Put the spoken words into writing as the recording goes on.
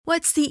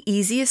What's the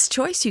easiest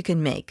choice you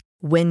can make?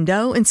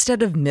 Window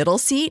instead of middle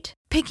seat?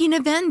 Picking a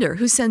vendor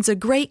who sends a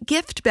great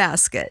gift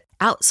basket?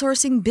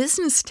 Outsourcing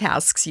business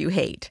tasks you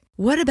hate?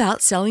 What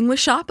about selling with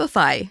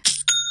Shopify?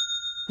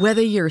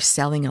 Whether you're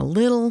selling a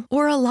little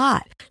or a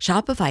lot,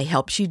 Shopify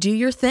helps you do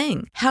your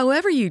thing,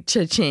 however you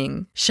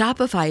cha-ching.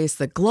 Shopify is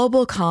the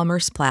global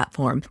commerce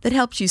platform that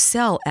helps you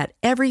sell at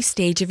every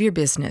stage of your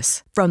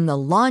business. From the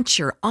launch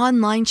your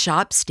online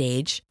shop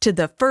stage to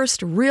the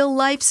first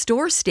real-life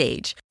store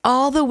stage,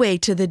 all the way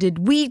to the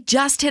did we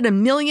just hit a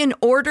million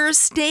orders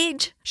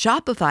stage.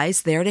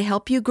 Shopify's there to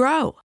help you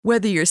grow.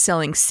 Whether you're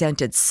selling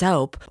scented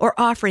soap or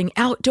offering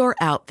outdoor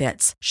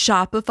outfits,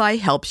 Shopify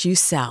helps you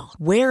sell.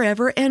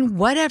 Wherever and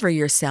whatever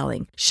you're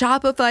selling,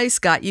 Shopify's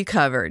got you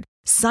covered.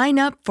 Sign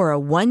up for a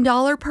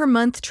 $1 per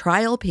month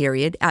trial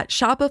period at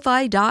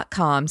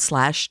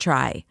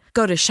shopify.com/try.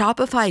 Go to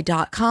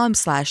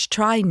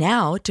shopify.com/try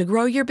now to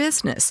grow your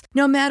business,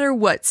 no matter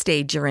what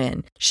stage you're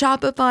in.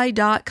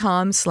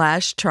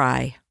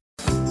 Shopify.com/try.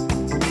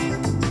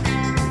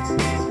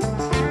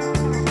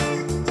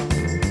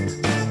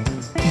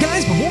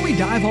 Guys, before we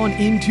dive on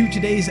into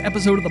today's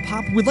episode of The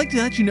Pop, we'd like to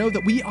let you know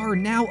that we are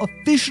now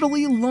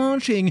officially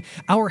launching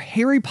our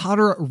Harry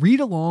Potter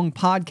read-along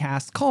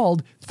podcast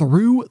called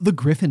Through the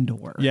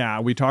Gryffindor. Yeah,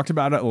 we talked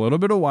about it a little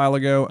bit a while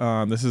ago.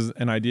 This is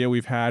an idea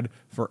we've had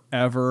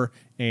forever,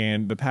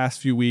 and the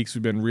past few weeks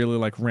we've been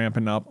really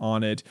ramping up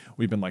on it.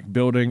 We've been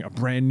building a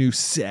brand new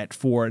set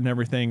for it and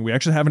everything. We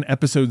actually have an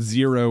episode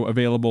 0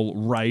 available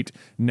right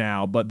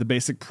now, but the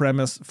basic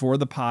premise for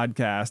the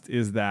podcast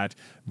is that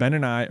Ben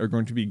and I are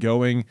going to be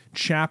going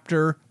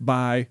chapter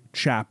by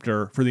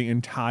chapter for the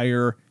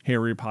entire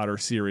Harry Potter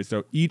series.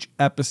 So each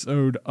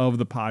episode of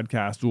the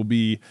podcast will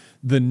be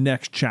the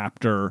next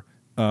chapter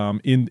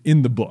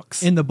in the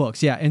books. In the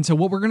books, yeah. And so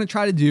what we're going to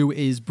try to do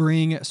is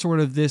bring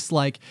sort of this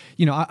I'm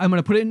going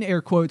to put it in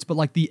air quotes,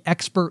 but the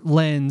expert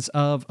lens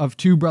of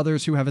two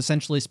brothers who have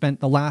essentially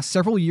spent the last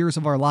several years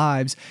of our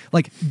lives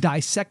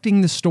dissecting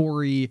the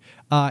story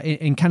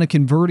and kind of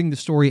converting the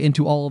story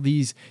into all of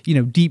these,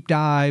 deep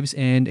dives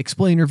and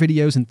explainer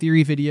videos and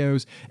theory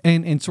videos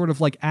and sort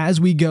of as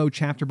we go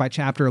chapter by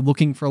chapter,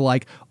 looking for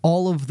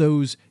all of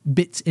those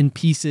bits and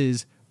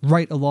pieces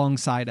right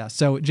alongside us.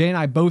 So Jay and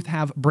I both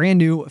have brand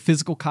new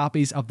physical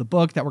copies of the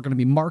book that we're going to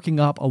be marking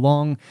up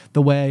along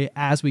the way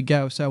as we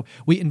go. So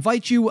we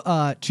invite you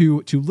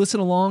to listen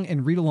along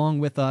and read along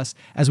with us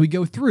as we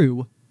go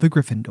through the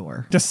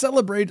Gryffindor. To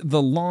celebrate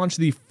the launch,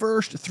 the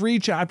first 3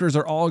 chapters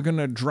are all going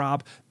to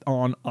drop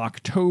on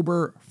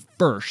October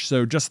 1st.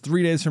 So just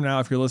 3 days from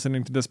now, if you're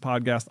listening to this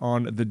podcast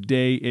on the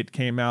day it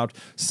came out,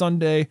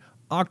 Sunday,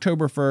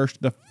 October 1st,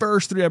 the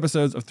first 3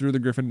 episodes of Through the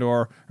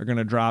Gryffindor are going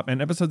to drop,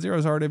 and episode 0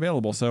 is already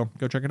available, so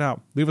go check it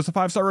out. Leave us a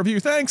 5-star review.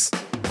 Thanks!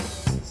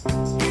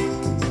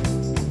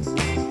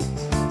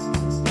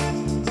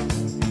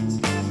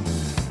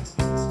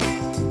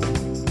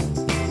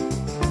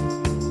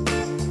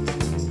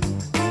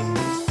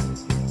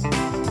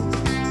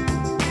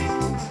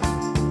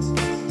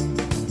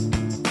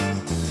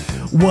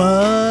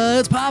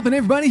 What's poppin',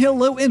 everybody?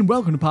 Hello and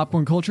welcome to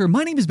Popcorn Culture.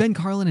 My name is Ben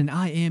Carlin and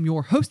I am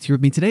your host. Here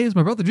with me today is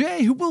my brother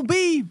Jay, who will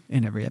be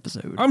in every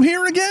episode. I'm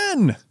here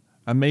again!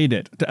 I made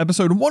it to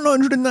episode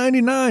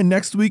 199.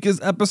 Next week is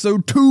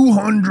episode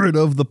 200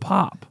 of The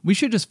Pop. We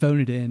should just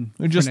phone it in week,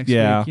 We'll just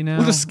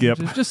skip.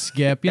 Just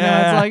skip.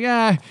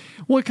 It's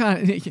what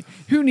kind of,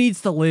 who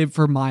needs to live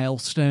for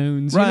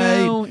milestones?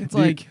 Right.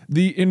 It's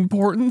the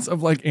importance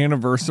of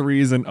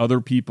anniversaries in other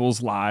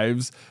people's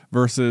lives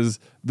versus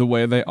the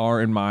way they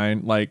are in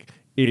mine.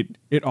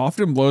 It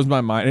often blows my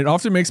mind. It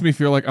often makes me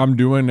feel like I'm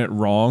doing it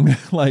wrong.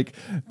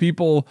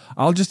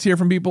 I'll just hear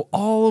from people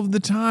all of the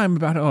time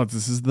about,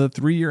 this is the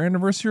 3-year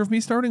anniversary of me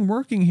starting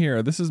working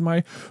here. This is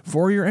my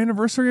 4-year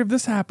anniversary of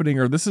this happening,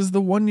 or this is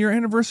the 1-year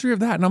anniversary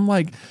of that. And I'm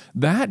like,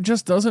 that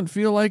just doesn't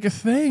feel like a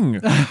thing.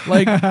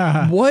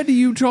 What are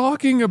you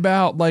talking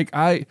about?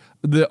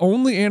 The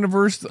only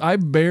anniversary, I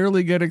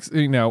barely get,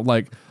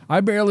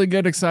 I barely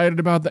get excited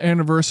about the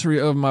anniversary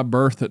of my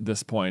birth at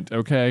this point.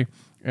 Okay.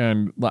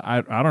 And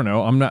I don't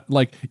know. I'm not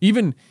I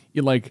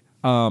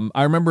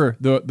remember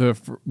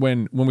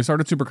when we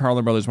started Super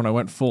Carlin Brothers, when I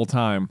went full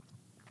time,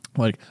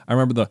 I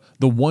remember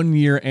the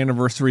 1-year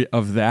anniversary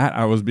of that.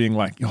 I was being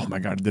like, oh my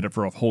God, I did it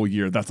for a whole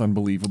year. That's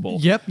unbelievable.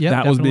 Yep.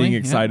 That was being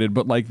excited.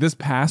 Yep. But this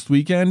past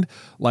weekend,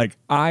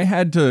 I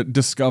had to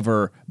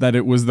discover that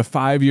it was the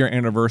 5-year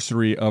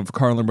anniversary of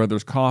Carlin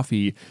Brothers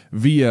Coffee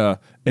via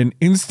an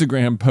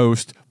Instagram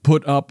post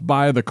put up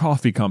by the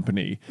coffee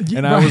company.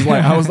 And I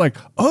was like,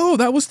 oh,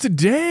 that was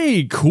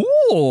today. Cool.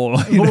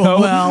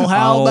 Well,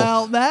 how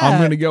about that? I'm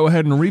going to go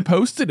ahead and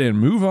repost it and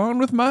move on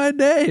with my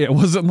day. It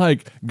wasn't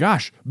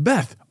gosh,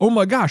 Beth, oh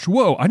my gosh,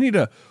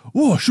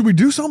 should we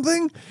do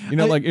something?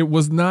 It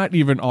was not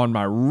even on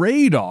my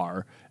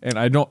radar. And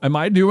am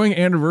I doing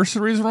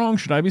anniversaries wrong?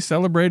 Should I be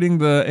celebrating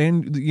the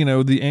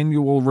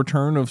annual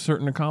return of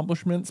certain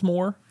accomplishments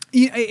more?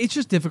 It's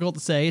just difficult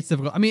to say. It's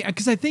difficult. I mean,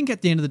 because I think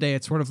at the end of the day,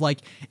 it's sort of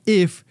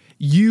if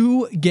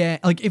you get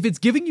if it's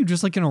giving you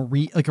just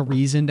a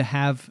reason to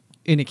have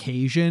an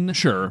occasion,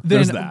 Sure, then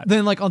there's that.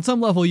 then like on some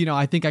level,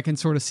 I think I can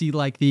sort of see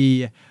like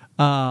the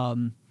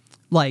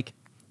like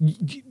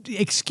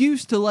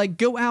excuse to like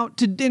go out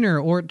to dinner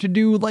or to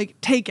do like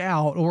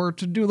takeout or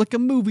to do like a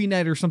movie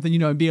night or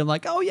something, and being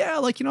like, oh yeah,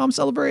 like I'm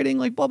celebrating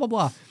like blah blah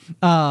blah.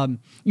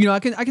 I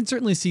can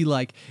certainly see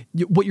like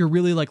what you're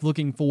really like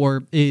looking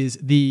for is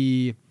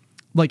the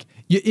like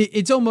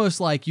it's almost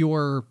like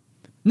you're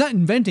not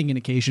inventing an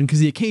occasion, because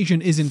the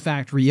occasion is in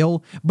fact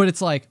real, but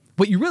it's like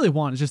what you really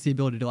want is just the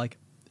ability to like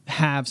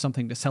have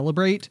something to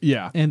celebrate.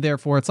 Yeah. And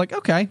therefore it's like,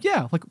 okay,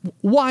 yeah, like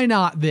why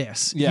not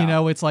this?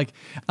 Yeah. It's like,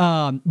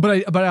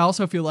 but I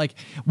also feel like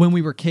when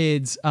we were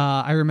kids,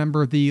 I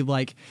remember the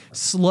like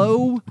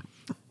slow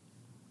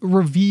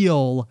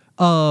reveal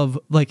of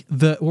like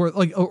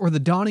or the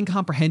dawning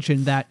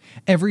comprehension that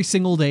every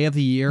single day of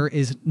the year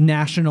is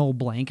National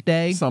Blank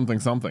Day. Something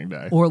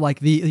day. Or like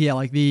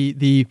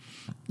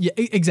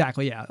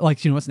exactly. Yeah.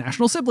 Like, it's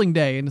National Sibling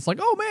Day, and it's like,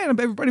 oh man,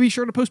 everybody be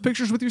sure to post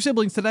pictures with your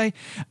siblings today.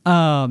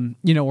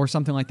 Or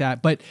something like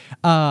that. But,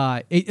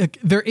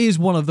 there is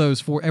one of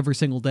those for every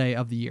single day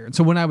of the year. And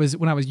so when I was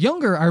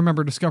younger, I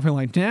remember discovering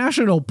like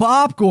National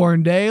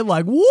Popcorn Day.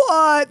 Like,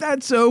 what?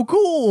 That's so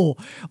cool.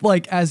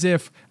 Like as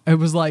if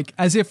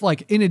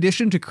in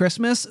addition to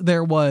Christmas,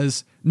 there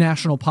was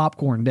National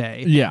Popcorn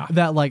Day. Yeah.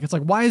 That like, it's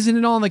like, why isn't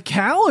it on the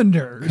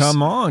calendars?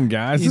 Come on,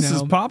 guys. This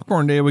is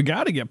Popcorn Day. We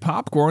got to get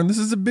popcorn. This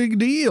is a big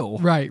deal.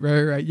 Right.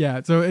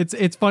 Yeah. So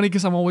it's funny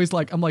because I'm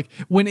like,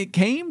 when it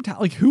came to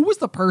like, who was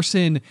the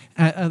person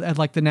at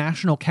like the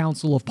National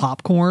Council of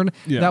Popcorn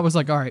that was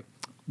like, all right,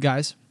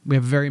 guys, we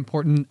have a very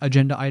important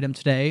agenda item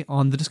today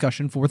on the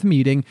discussion for the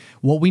meeting.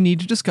 What we need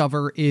to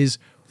discover is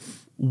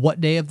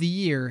what day of the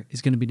year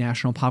is going to be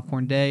National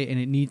Popcorn Day, and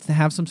it needs to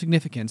have some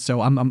significance.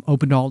 So I'm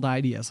open to all the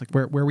ideas. Like,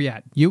 where are we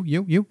at? You?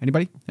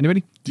 Anybody?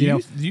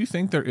 Do you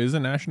think there is a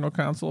National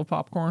Council of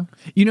Popcorn?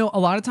 A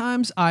lot of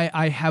times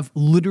I have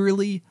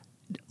literally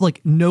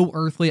like no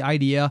earthly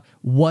idea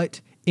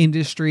what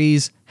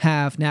industries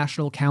have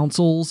national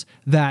councils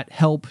that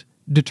help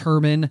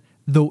determine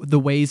the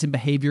ways and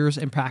behaviors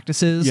and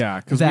practices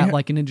that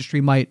like an industry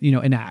might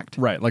enact.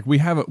 Right. Like we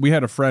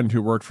had a friend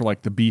who worked for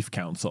like the Beef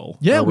Council.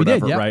 Yeah, or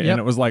whatever, we did. Yep, right. Yep. And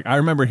it was like, I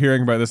remember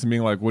hearing about this and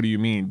being like, what do you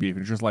mean beef?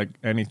 It's just like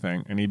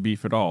anything, any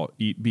beef at all.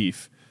 Eat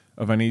beef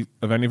of any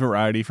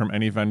variety from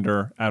any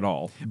vendor at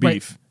all.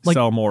 Beef. Right. Like,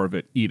 sell more of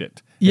it. Eat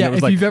it. And yeah. it was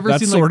If like, you've ever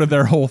that's seen sort of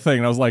their whole thing.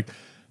 And I was like,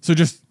 so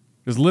just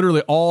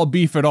literally all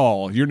beef at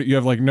all. You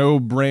have like no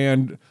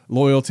brand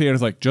loyalty, and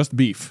it's like just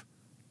beef.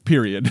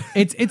 Period.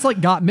 It's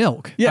like Got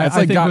Milk. Yeah, it's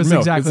like Got Milk.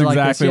 Exactly it's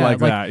exactly like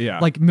that. Yeah.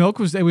 Like milk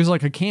was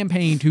like a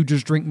campaign to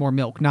just drink more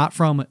milk, not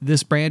from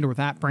this brand or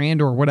that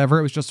brand or whatever.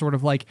 It was just sort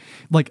of like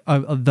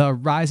the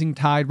rising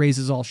tide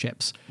raises all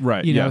ships.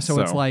 Right. So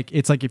it's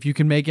like if you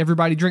can make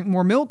everybody drink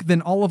more milk, then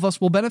all of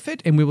us will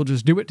benefit, and we will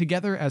just do it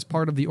together as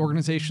part of the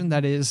organization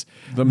that is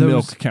the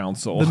Milk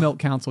Council. The Milk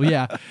Council.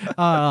 Yeah.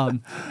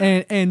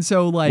 And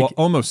so like, well,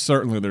 almost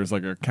certainly there's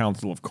like a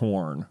Council of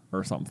Corn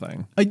or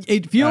something.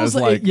 It feels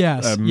like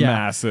a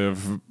massive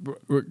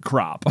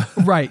crop.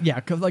 Right. Yeah.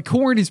 Because like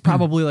corn is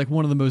probably like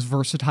one of the most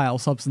versatile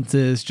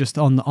substances just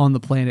on the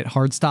planet.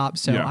 Hard stop.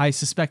 So I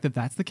suspect that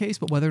that's the case.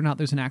 But whether or not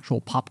there's an actual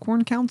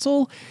popcorn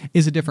council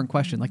is a different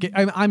question. Like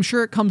I'm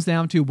sure it comes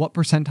down to what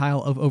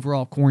percentile of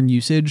overall corn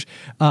usage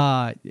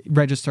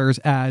registers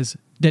as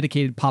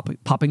dedicated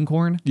popping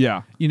corn.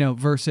 Yeah.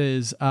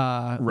 Versus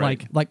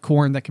right. like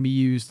corn that can be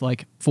used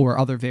like for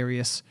other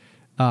various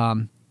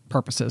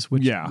purposes,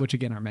 which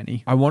again are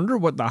many. I wonder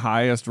what the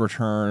highest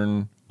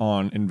return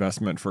on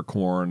investment for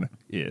corn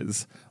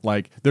is.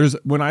 Like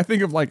when I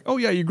think of like, oh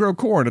yeah, you grow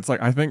corn, it's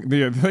like I think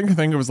the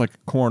thing was like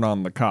corn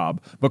on the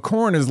cob, but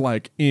corn is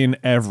like in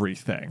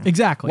everything.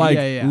 Exactly.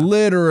 Like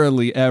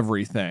literally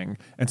everything.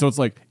 And so it's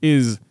like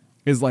is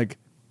like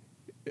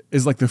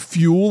the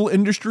fuel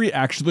industry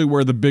actually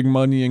where the big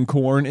money in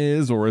corn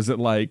is, or is it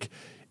like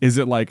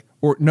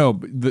or no,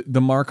 the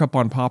markup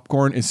on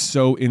popcorn is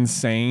so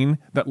insane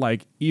that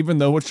like, even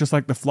though it's just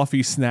like the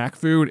fluffy snack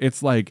food,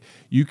 it's like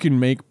you can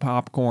make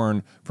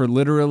popcorn for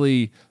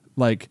literally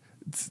like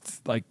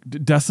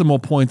decimal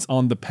points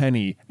on the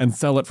penny and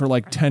sell it for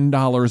like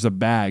 $10 a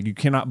bag. You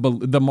cannot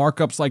the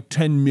markup's like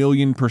 10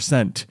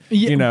 million%.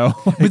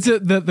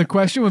 But the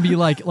question would be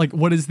like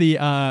what is the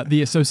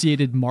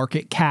associated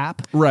market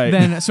cap? Right.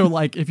 Then so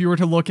like if you were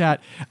to look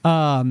at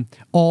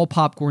all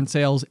popcorn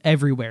sales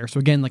everywhere, so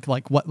again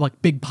like what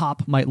like Big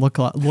Pop might look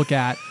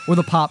at, or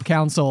the Pop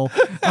Council,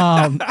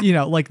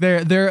 like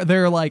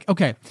they're like,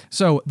 okay,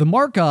 so the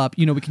markup,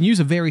 we can use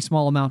a very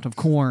small amount of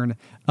corn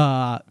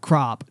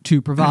crop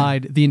to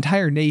provide the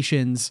entire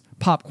nation's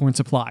popcorn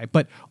supply,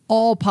 but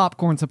all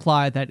popcorn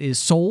supply that is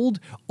sold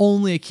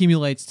only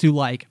accumulates to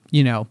like,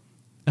 I'm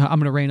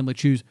going to randomly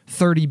choose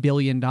 $30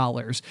 billion,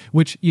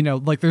 which,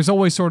 like there's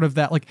always sort of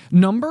that, like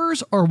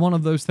numbers are one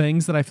of those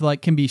things that I feel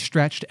like can be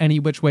stretched any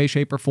which way,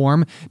 shape or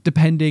form,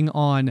 depending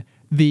on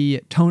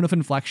the tone of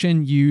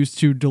inflection used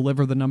to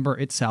deliver the number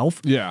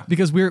itself. Yeah.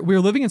 Because we're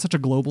living in such a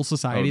global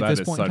society at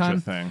this point in time. That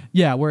is such a thing.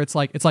 Yeah. Where it's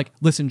like,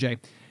 listen, Jay,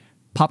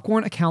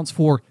 popcorn accounts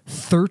for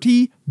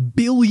 $30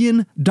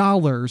 billion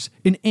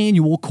in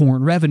annual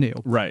corn revenue.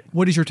 Right.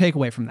 What is your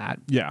takeaway from that?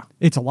 Yeah.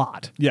 It's a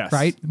lot. Yes.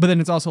 Right? But then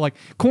it's also like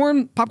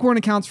popcorn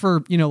accounts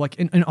for, like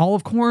in all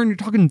of corn, you're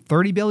talking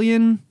 30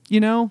 billion,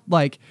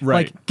 Right.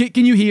 Like,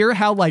 can you hear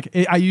how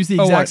I use the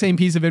exact same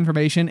piece of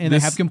information and they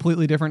have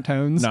completely different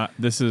tones? I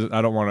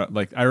don't want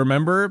to I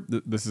remember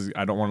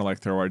I don't want to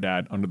throw our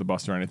dad under the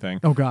bus or anything.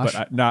 Oh gosh.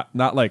 But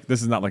not like,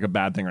 this is not like a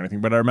bad thing or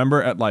anything, but I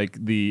remember at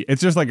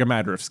it's just like a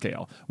matter of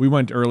scale. We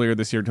went earlier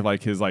this year to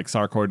his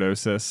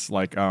sarcoidosis,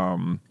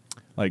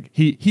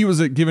 he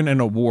was given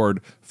an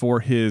award for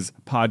his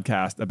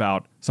podcast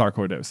about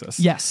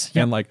sarcoidosis. Yes.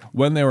 Yep. And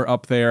when they were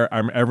up there,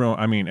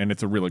 and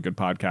it's a really good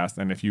podcast.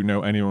 And if you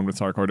know anyone with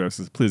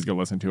sarcoidosis, please go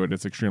listen to it.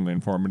 It's extremely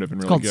informative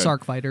and really good. It's called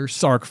Sarc Fighters.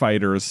 Sarc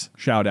Fighters,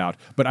 shout out.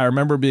 But I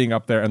remember being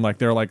up there and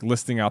they're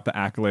listing out the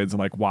accolades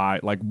and why,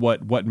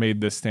 what made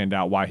this stand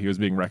out, why he was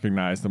being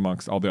recognized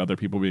amongst all the other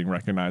people being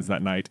recognized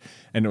that night.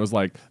 And it was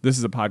this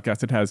is a podcast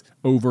that has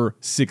over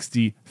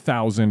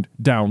 60,000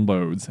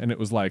 downloads. And it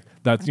was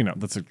that's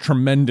a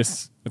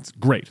tremendous, it's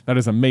great. That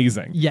is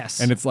amazing.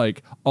 Yes. And it's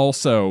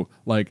also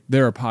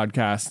there are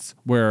podcasts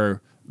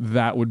where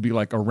that would be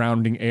a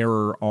rounding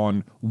error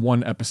on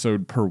one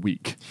episode per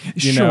week.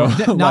 You sure.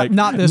 know?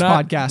 Not this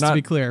podcast, to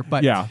be clear.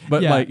 But yeah,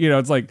 but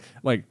it's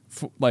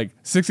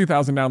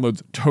 60,000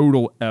 downloads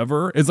total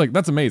ever. It's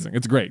that's amazing.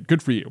 It's great.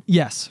 Good for you.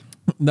 Yes.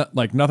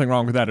 Nothing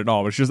wrong with that at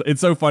all.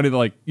 It's so funny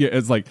that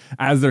it's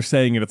as they're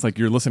saying it, it's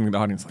you're listening to the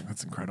audience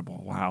that's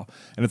incredible. Wow.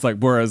 And it's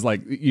whereas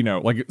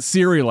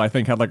Serial, I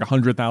think had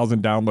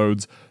 100,000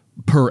 downloads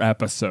per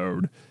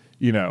episode.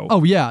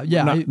 Oh yeah.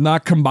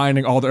 Not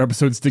combining all their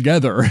episodes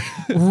together.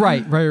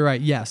 Right.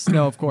 Yes.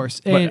 No, of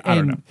course. But I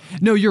don't know.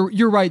 No,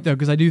 you're right though,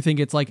 because I do think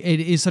it's it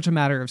is such a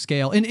matter of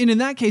scale. And in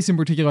that case in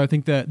particular, I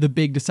think the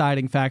big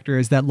deciding factor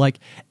is that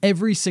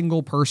every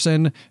single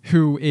person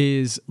who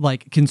is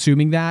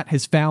consuming that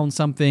has found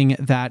something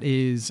that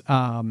is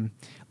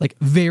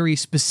very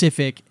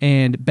specific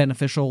and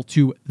beneficial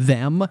to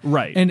them.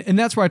 Right. And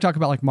that's where I talk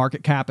about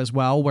market cap as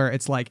well, where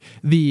it's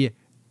the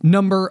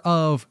number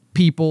of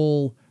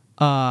people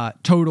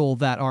total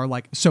that are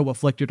so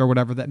afflicted or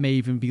whatever that may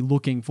even be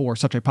looking for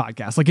such a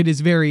podcast. It is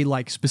very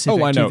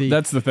specific. Oh, I know. To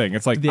That's the thing.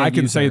 It's I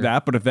can say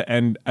that, but at the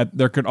end,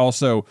 there could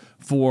also,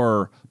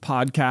 for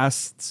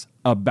podcasts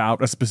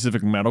about a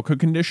specific medical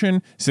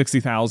condition,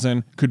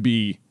 60,000 could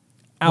be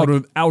out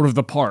of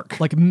the park.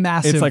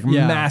 Massive. It's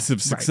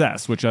massive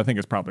success, which I think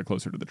is probably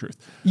closer to the truth.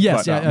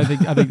 Yes, but, I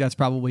think that's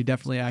probably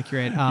definitely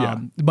accurate. Yeah.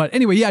 But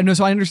anyway,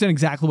 so I understand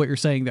exactly what you're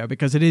saying though,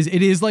 because it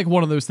is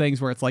one of those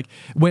things where it's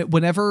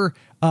whenever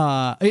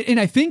and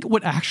I think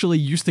what actually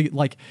used to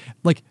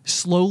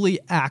slowly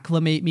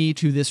acclimate me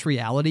to this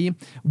reality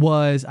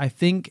was, I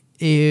think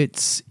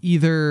it's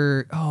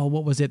either,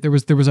 what was it? There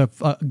was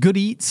a Good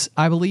Eats,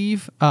 I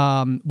believe,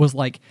 was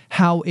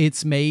How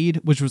It's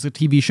Made, which was a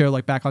TV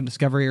show back on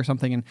Discovery or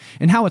something,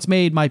 and How It's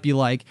Made might be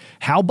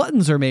how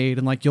buttons are made,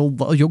 and you'll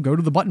go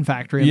to the button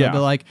factory and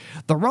they'll be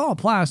the raw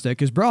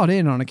plastic is brought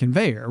in on a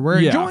conveyor where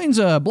it joins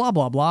a blah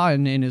blah blah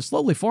and is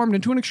slowly formed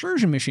into an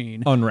extrusion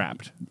machine.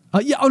 Unwrapped.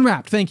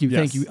 Unwrapped. Thank you. Yes.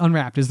 Thank you.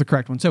 Unwrapped is the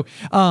correct one. So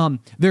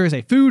there is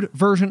a food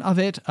version of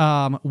it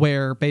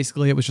where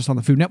basically it was just on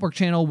the Food Network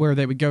channel where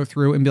they would go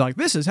through and be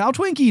this is how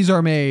Twinkies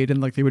are made.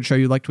 And they would show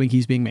you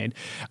Twinkies being made.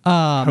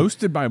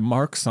 Hosted by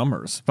Mark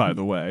Summers, by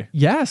the way.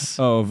 Yes.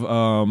 Of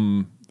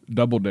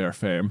Double Dare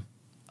fame.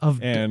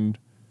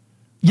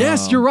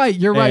 Yes, you're right.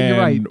 You're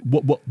right.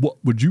 What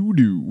would you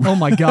do? Oh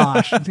my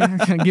gosh,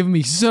 giving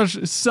me such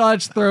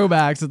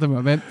throwbacks at the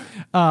moment.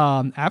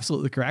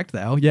 Absolutely correct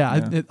though.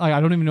 Yeah. I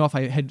don't even know if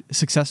I had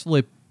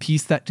successfully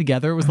pieced that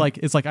together. It was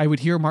it's I would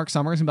hear Mark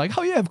Summers and be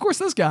oh yeah, of course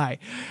this guy,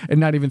 and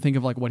not even think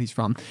of what he's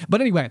from. But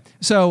anyway,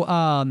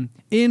 so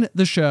in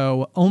the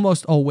show,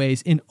 almost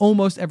always in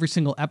almost every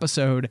single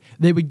episode,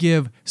 they would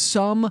give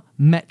some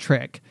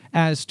metric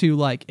as to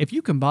if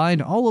you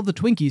combined all of the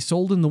Twinkies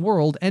sold in the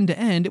world end to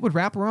end, it would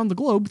wrap around the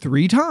globe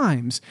 3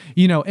 times,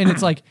 and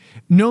it's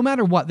no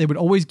matter what, they would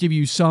always give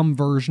you some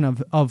version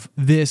of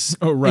this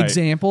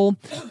example.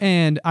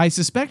 And I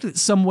suspect that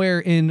somewhere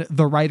in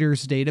the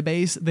writer's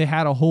database, they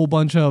had a whole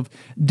bunch of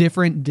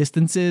different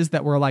distances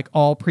that were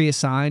all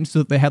pre-assigned so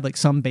that they had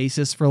some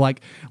basis for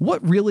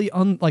what really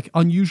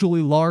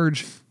unusually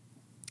large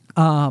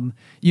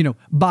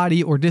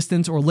body or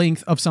distance or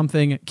length of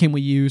something can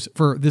we use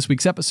for this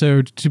week's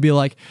episode to be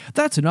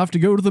that's enough to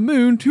go to the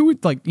moon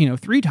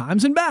 3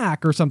 times and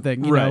back or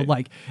something, you know,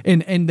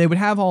 and they would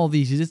have all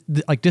these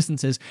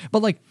distances,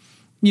 but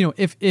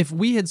if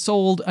we had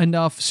sold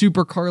enough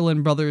Super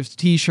Carlin Brothers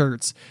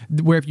t-shirts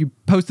where if you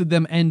posted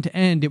them end to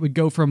end, it would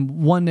go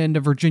from one end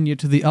of Virginia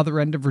to the other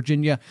end of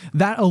Virginia,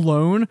 that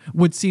alone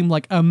would seem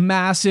like a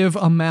massive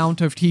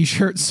amount of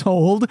t-shirts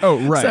sold. Oh,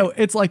 right. So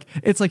it's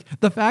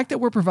the fact that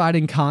we're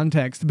providing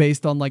context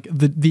based on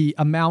the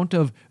amount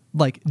of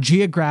like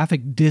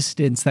geographic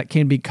distance that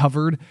can be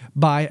covered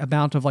by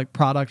amount of like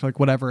product, like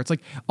whatever. It's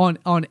like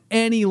on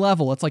any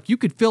level, it's like you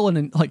could fill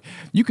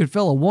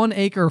a 1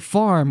 acre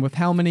farm with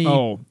how many.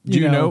 Oh, do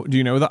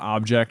you know the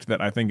object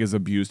that I think is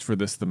abused for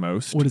this the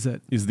most? What is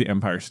it? Is the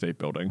Empire State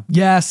Building.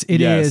 Yes,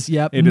 it is.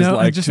 Yep. It is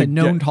like just a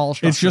known tall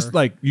structure. It's just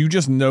like you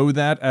just know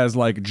that as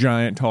like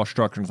giant tall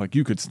structures. Like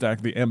you could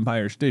stack the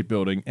Empire State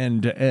Building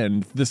end to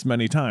end this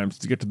many times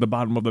to get to the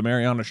bottom of the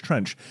Marianas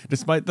Trench,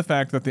 despite the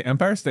fact that the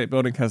Empire State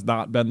Building has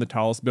not been the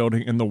tallest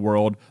building in the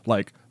world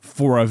like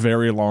for a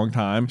very long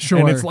time. Sure.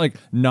 And it's like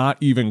not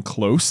even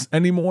close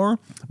anymore,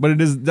 but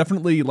it is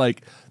definitely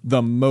like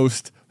the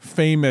most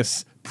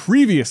famous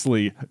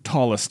previously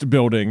tallest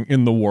building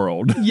in the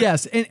world.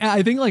 Yes, and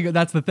I think like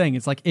that's the thing.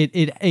 It's like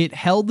it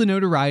held the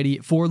notoriety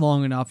for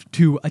long enough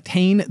to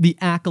attain the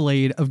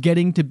accolade of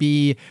getting to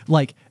be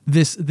like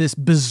this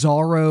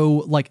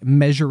bizarro like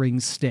measuring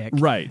stick.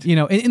 Right. You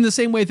know, in the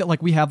same way that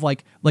like we have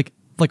like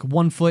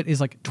 1 foot is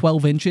like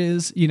 12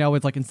 inches, you know,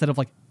 it's like instead of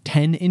like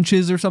 10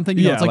 inches or something.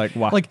 You know, it's like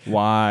why?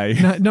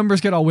 Why? Numbers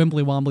get all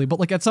wimbly wombly,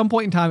 but like at some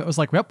point in time, it was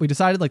like, we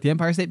decided like the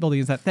Empire State Building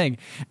is that thing.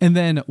 And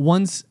then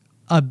once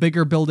a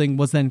bigger building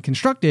was then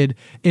constructed,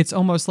 it's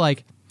almost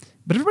like,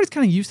 but everybody's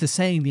kind of used to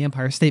saying the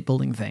Empire State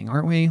Building thing,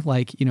 aren't we?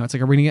 Like, you know, it's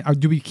like, are we gonna, or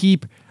do we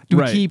keep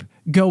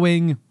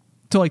going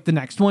to like the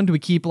next one? Do we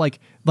keep like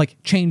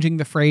changing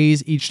the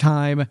phrase each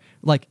time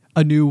like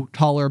a new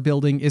taller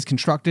building is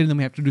constructed, and then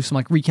we have to do some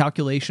like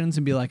recalculations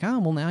and be like, oh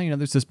well, now you know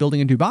there's this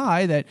building in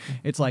Dubai that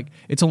it's like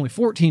it's only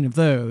 14 of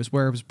those,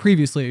 where it was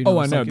previously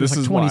I know this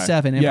is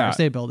 27 Empire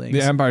State Buildings.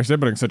 The Empire State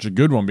Building is such a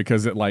good one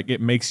because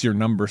it makes your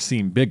number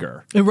seem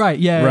bigger. Right.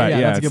 Yeah.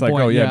 That's a good it's like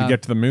point. to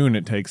get to the moon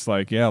it takes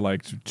like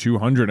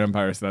 200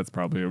 empires. So that's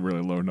probably a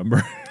really low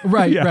number.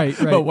 Right. Right.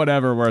 But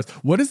whatever. Whereas,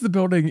 what is the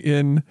building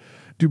in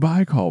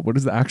Dubai called? What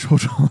is the actual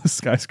tallest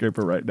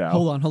skyscraper right now?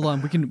 Hold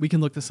on. We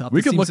can look this up.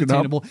 We can look it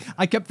up.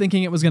 I kept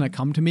thinking it was going to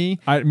come to me.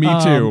 Me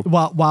too.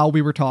 While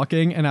we were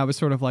talking, and I was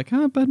sort of like,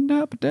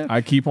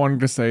 I keep wanting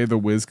to say the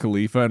Wiz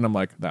Khalifa, and I'm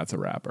like, that's a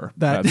rapper.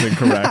 That's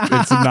incorrect.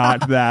 It's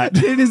not that.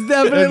 It is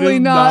definitely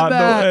not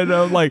that. And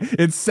I'm like,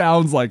 it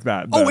sounds like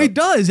that. Though. Oh, it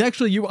does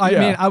actually. I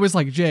mean, I was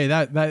like, Jay,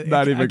 that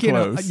not even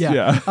close.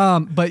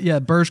 But yeah,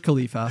 Burj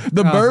Khalifa.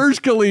 The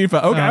Burj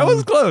Khalifa. Okay, I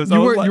was close. You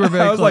were very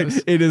close. I was like,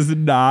 it is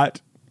not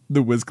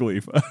the Wiz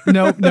Khalifa.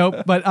 Nope.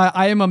 But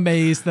I am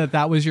amazed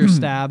that was your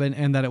stab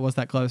and that it was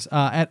that close.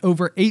 At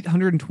over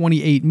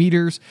 828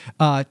 meters,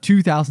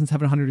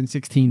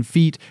 2,716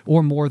 feet,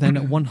 or more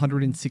than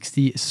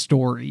 160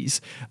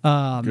 stories.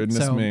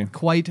 Goodness me.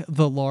 Quite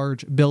the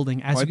large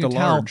building, as you can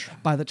tell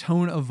by the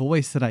tone of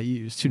voice that I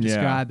use to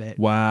describe it.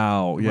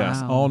 Wow.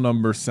 Yes. All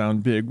numbers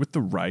sound big with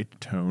the right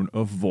tone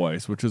of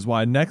voice, which is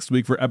why next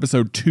week for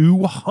episode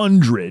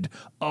 200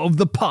 of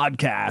the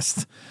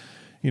podcast,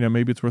 you know,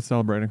 maybe it's worth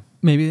celebrating.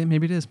 Maybe it is.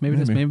 Maybe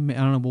it is. Maybe I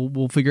don't know.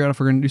 We'll figure out if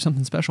we're going to do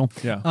something special.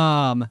 Yeah.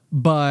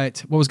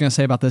 But what I was going to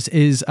say about this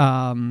is,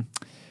 I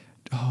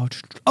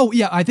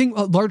think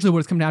largely what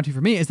it's come down to for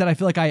me is that I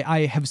feel like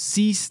I have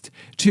ceased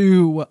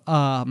to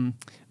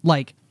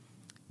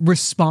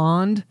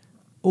respond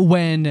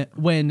when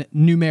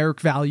numeric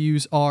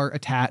values are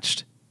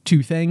attached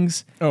to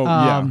things.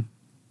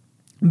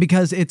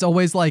 Because it's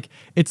always like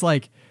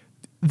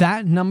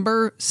that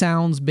number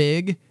sounds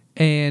big.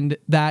 And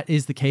that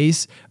is the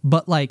case,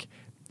 but like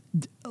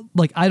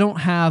I don't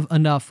have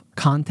enough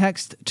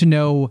context to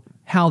know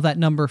how that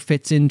number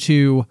fits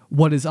into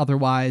what is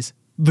otherwise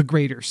the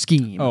greater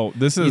scheme. Oh,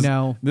 this is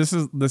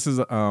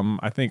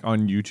I think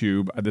on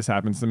YouTube this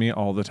happens to me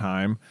all the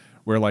time,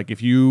 where like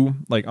if you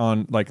like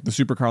on like the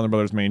Super Carlin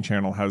Brothers main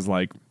channel has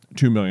like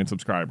 2 million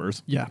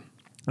subscribers. Yeah.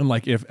 And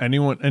like if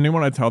anyone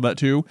I tell that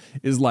to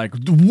is like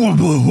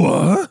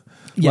what?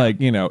 Yeah.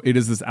 Like, you know, it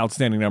is this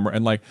outstanding number.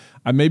 And like,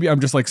 I'm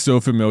just like so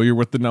familiar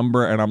with the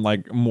number, and I'm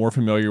like more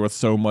familiar with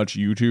so much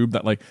YouTube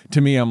that like, to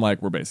me, I'm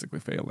like, we're basically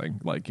failing.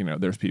 Like, you know,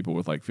 there's people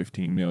with like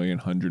 15 million,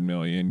 100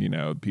 million, you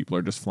know, people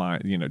are just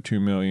flying, you know, 2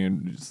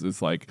 million.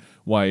 It's like,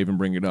 why even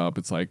bring it up?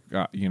 It's like,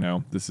 you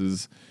know, this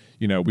is,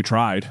 you know, we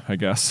tried, I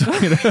guess.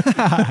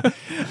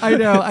 I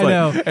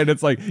know. And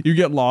it's like, you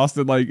get lost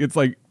and like, it's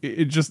like,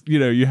 it just, you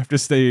know, you have to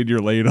stay in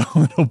your lane a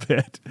little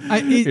bit.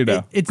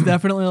 It's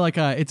definitely like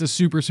it's a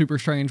super, super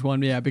strange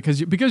one. Yeah. Because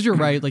you're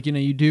right. Like, you know,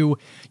 you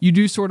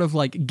do sort of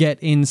like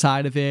get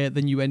inside of it.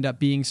 Then you end up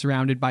being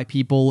surrounded by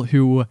people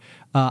who,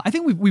 I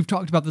think we've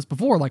talked about this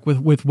before, like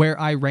with where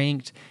I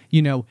ranked,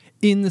 you know,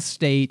 in the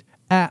state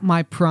at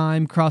my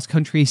prime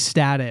cross-country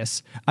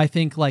status. I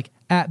think like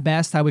at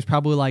best, I was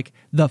probably like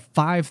the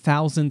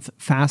 5,000th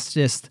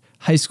fastest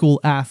high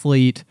school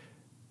athlete,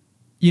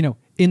 you know,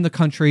 in the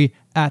country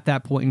at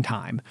that point in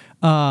time.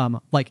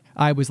 Like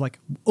I was like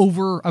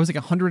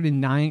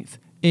 109th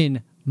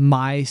in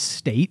my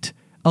state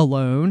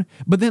alone.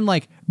 But then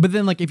like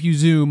if you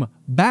zoom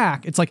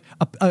back, it's like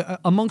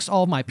amongst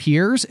all my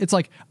peers, it's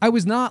like I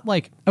was not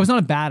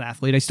a bad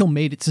athlete. I still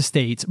made it to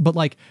states, but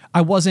like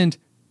I wasn't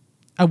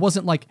I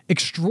wasn't like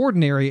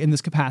extraordinary in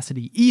this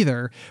capacity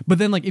either. But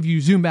then like if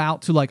you zoom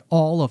out to like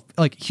all of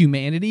like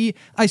humanity,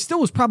 I still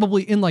was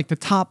probably in like the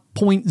top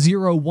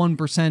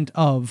 0.01%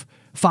 of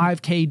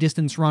 5K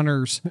distance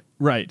runners,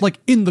 right? Like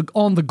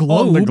on the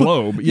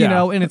globe, yeah. You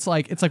know, and it's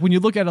like when you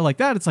look at it like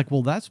that, it's like,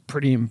 well, that's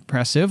pretty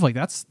impressive. Like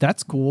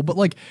that's cool. But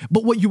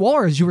what you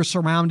are is you were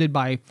surrounded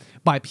by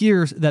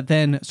peers that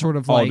then sort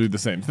of all do the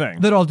same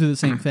thing. That all do the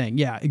same thing.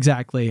 Yeah,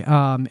 exactly.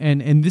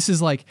 And this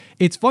is like,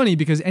 it's funny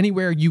because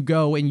anywhere you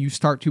go and you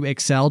start to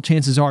excel,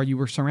 chances are you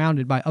were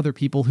surrounded by other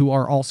people who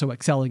are also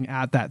excelling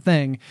at that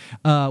thing,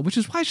 which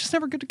is why it's just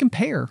never good to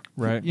compare.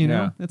 Right. You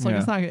know, it's like,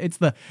 it's not, it's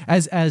the,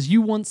 as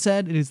you once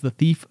said, it is the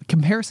thief.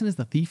 Comparison is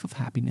the thief of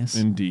happiness.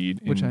 Indeed.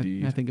 Which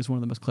I think is one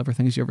of the most clever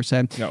things you ever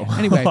said. No.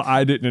 Anyway.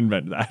 I didn't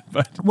invent that.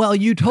 But well,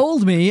 you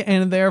told me,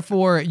 and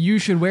therefore you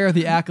should wear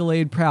the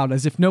accolade proud,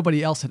 as if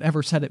nobody else had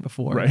ever said it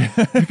before. Right.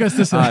 Because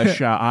this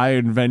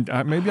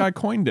maybe I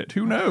coined it.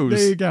 Who knows?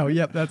 There you go.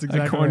 Yep, that's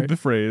exactly I coined right. the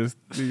phrase.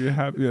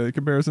 The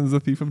comparison is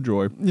the thief of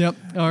joy. Yep.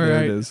 All There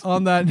right. it is.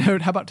 On that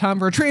note, how about time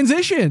for a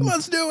transition?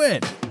 Let's do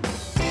it.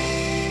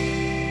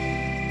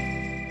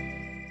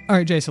 All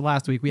right, Jay, so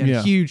last week we had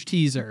a huge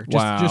teaser.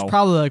 Just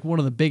probably like one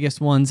of the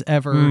biggest ones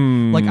ever.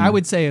 Like I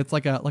would say it's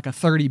like a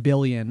 30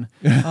 billion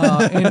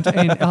and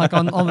like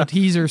on the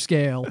teaser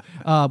scale,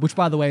 which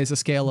by the way is a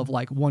scale of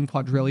like 1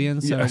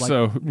 quadrillion.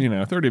 So,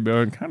 30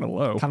 billion kind of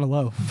low. Kind of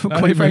low, Not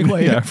quite even-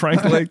 frankly. Yeah,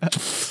 frankly.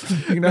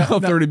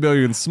 30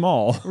 billion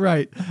small.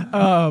 Right.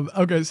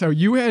 Okay. So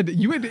you had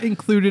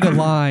included a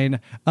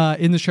line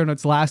in the show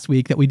notes last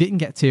week that we didn't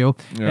get to,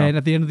 and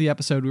at the end of the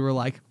episode we were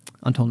like,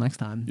 until next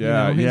time.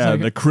 Yeah, you know?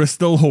 Like, the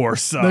Crystal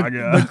Horse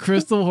Saga. The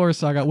Crystal Horse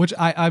Saga, which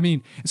I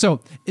mean,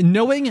 so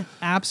knowing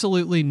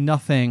absolutely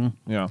nothing,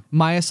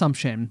 my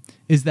assumption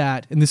is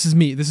that, and this is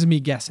me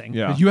guessing.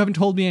 Yeah. But you haven't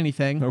told me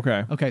anything.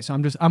 Okay. Okay. So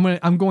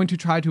I'm going to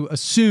try to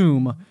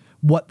assume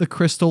what the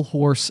Crystal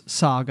Horse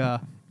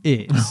Saga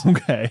is.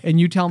 Okay.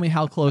 And you tell me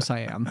how close I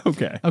am.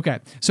 Okay. Okay.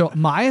 So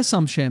my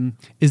assumption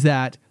is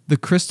that the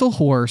crystal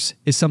horse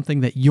is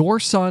something that your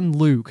son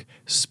Luke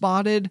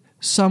spotted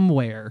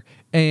somewhere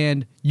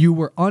and you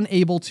were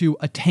unable to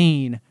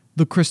attain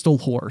the crystal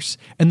horse.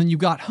 And then you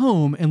got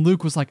home and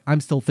Luke was like,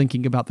 I'm still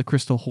thinking about the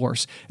crystal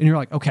horse. And you're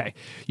like, okay,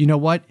 you know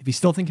what? If he's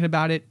still thinking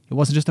about it, it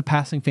wasn't just a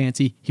passing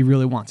fancy. He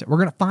really wants it. We're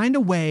going to find a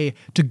way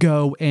to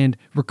go and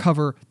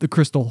recover the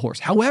crystal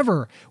horse.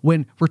 However,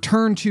 when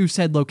returned to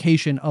said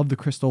location of the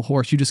crystal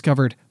horse, you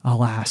discovered,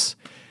 alas,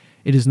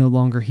 it is no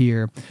longer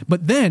here.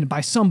 But then,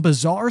 by some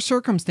bizarre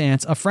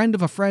circumstance, a friend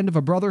of a friend of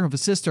a brother of a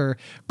sister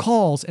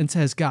calls and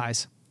says,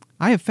 guys,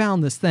 I have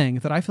found this thing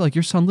that I feel like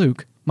your son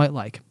Luke might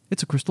like.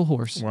 It's a crystal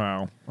horse.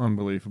 Wow.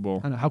 Unbelievable.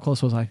 I know. How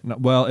close was I? No,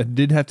 well, it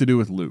did have to do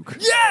with Luke.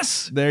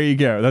 Yes! There you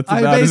go. That's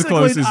about as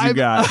close as you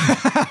got.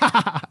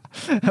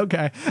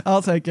 Okay,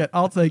 I'll take it.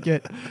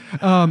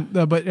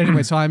 But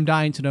anyway, so I'm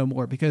dying to know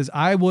more because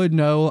I would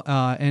know,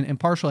 and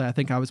partially I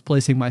think I was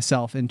placing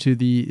myself into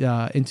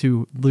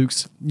into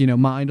Luke's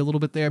mind a little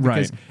bit there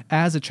because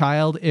as a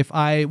child, if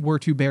I were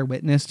to bear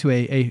witness to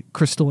a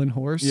crystalline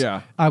horse,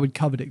 I would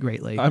covet it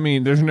greatly. I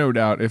mean, there's no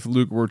doubt if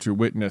Luke were to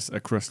witness a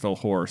crystal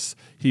horse,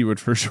 he would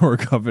for sure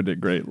covet it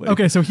greatly.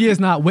 Okay, so he has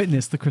not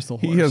witnessed the crystal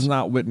horse. He has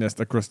not witnessed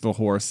a crystal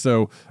horse.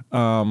 So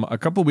a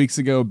couple weeks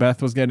ago,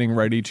 Beth was getting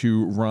ready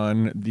to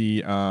run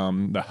the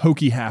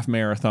Hokie Half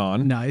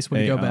Marathon. Nice.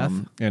 Way to go, Beth.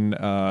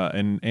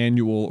 An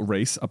annual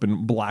race up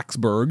in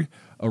Blacksburg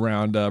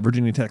around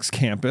Virginia Tech's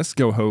campus.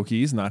 Go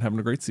Hokies. Not having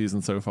a great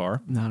season so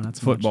far. No, not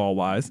so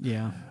football-wise.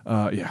 Yeah.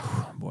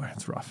 Boy,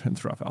 it's rough.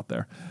 It's rough out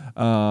there.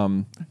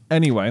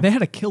 Anyway. They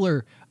had a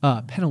killer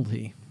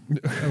penalty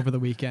over the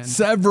weekend.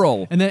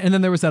 Several. And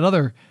then there was that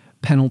other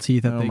penalty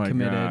that they my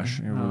committed.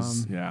 Gosh. It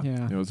was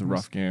it was a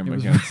rough game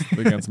was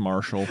against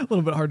Marshall. A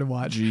little bit hard to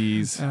watch.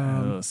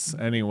 Jeez.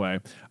 Anyway,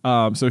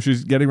 so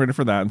she's getting ready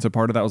for that, and so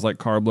part of that was like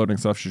carb loading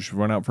stuff. She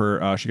went out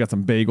for she got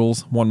some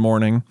bagels one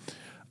morning,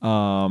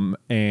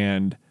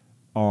 and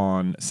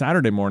on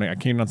Saturday morning I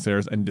came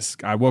downstairs and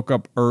I woke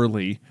up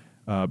early.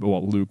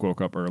 Luke woke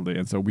up early,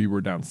 and so we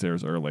were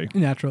downstairs early.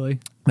 Naturally.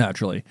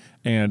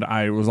 And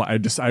I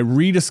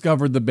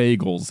rediscovered the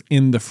bagels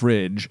in the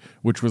fridge,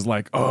 which was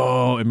like,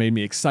 it made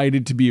me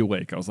excited to be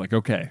awake. I was like,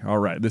 okay, all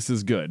right, this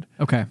is good.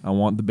 Okay. I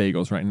want the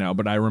bagels right now.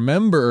 But I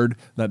remembered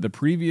that the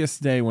previous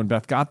day when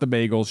Beth got the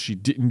bagels, she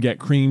didn't get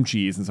cream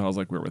cheese. And so I was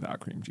like, we're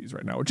without cream cheese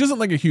right now, which isn't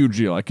like a huge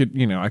deal. I could,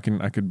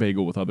 I could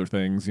bagel with other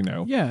things,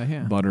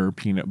 Yeah. butter,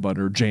 peanut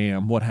butter,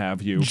 jam, what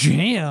have you.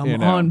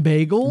 Jam on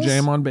bagels?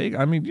 Jam on bagel.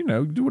 I mean,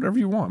 do whatever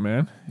you want,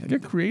 man.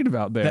 Get creative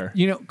out there.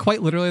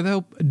 Quite literally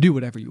though, do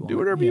whatever you want. Do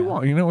whatever you want.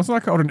 It's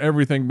not called an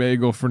everything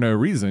bagel for no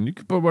reason. You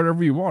can put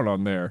whatever you want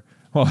on there.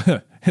 Well,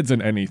 it's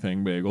an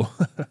anything bagel.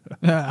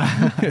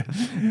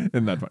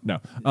 Isn't that fun? No.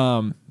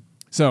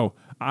 So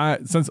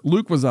since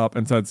Luke was up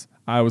and since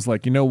I was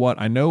like, you know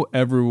what? I know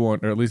everyone,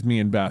 or at least me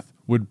and Beth,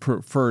 would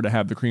prefer to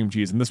have the cream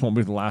cheese, and this won't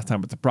be the last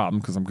time it's a problem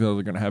because I'm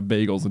clearly going to have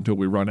bagels until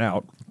we run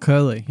out.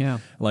 Clearly, yeah.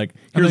 Like,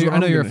 I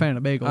know you're a fan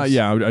of bagels.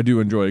 Yeah, I do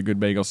enjoy a good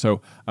bagel.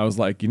 So I was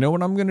like, you know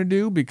what I'm going to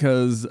do?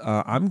 Because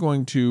I'm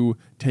going to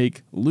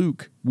take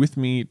Luke with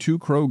me to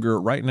Kroger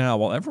right now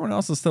while everyone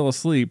else is still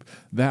asleep.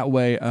 That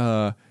way,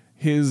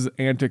 his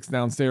antics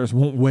downstairs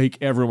won't wake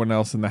everyone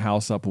else in the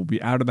house up. We'll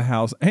be out of the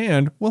house,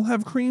 and we'll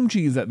have cream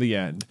cheese at the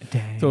end.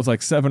 Dang. So it's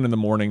like 7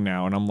 a.m.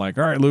 now, and I'm like,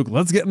 all right, Luke,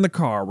 let's get in the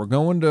car. We're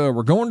going to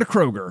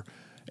Kroger,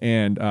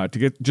 and to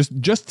get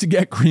just to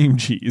get cream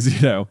cheese.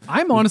 You know,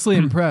 I'm honestly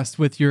impressed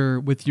with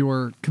your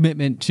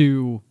commitment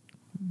to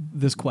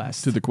this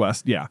quest. To the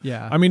quest, yeah.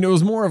 Yeah. I mean, it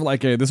was more of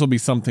like this will be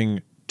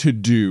something to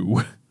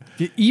do.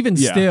 Even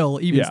Yeah. still,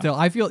 Yeah.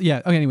 I feel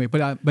Okay, anyway, but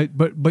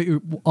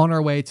you're on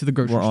our way to the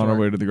grocery store. We're on our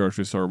way to the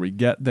grocery store. We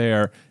get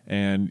there,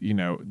 and you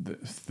know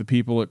the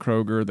people at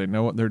Kroger, they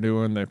know what they're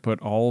doing. They put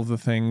all of the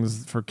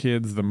things for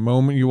kids. The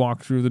moment you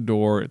walk through the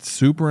door, it's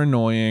super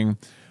annoying,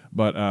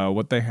 but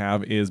what they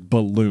have is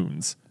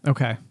balloons.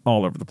 Okay,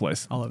 all over the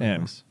place. all over the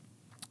place.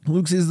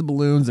 Luke sees the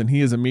balloons, and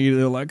he is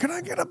immediately like, "Can I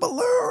get a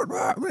balloon?"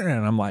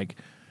 And I'm like,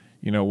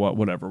 you know what,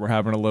 whatever. We're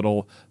having a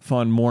little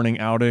fun morning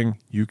outing.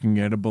 You can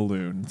get a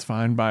balloon. It's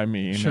fine by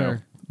me.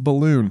 Sure.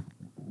 Balloon.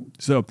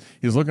 So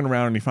he's looking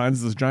around and he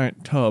finds this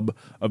giant tub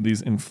of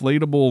these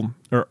inflatable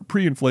or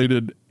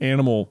pre-inflated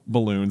animal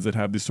balloons that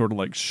have these sort of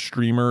like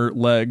streamer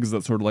legs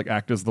that sort of like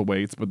act as the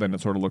weights, but then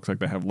it sort of looks like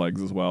they have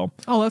legs as well.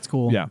 Oh, that's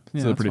cool. Yeah,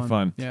 so they're pretty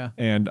fun. Yeah.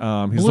 And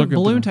he's looking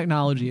balloon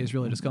technology has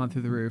really just gone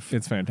through the roof.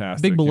 It's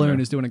fantastic. Big Balloon you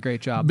know? is doing a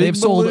great job. Big They've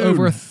sold Balloon.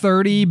 over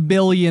 30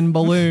 billion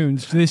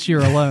balloons this year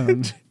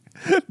alone.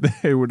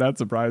 They would not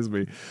surprise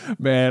me.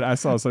 Man, I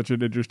saw such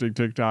an interesting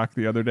TikTok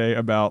the other day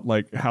about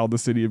like how the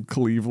city of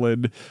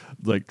Cleveland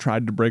like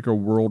tried to break a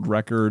world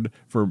record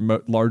for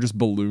largest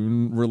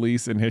balloon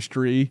release in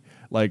history.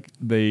 Like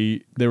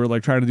they were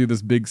like trying to do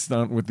this big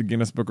stunt with the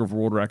Guinness Book of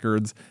World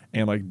Records,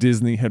 and like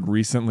Disney had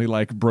recently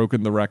like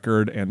broken the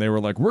record, and they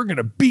were like, we're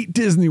gonna beat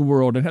Disney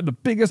World and have the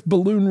biggest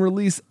balloon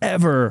release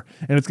ever,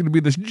 and it's gonna be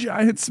this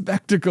giant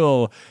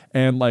spectacle.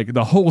 And like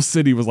the whole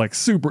city was like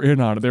super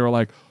in on it. They were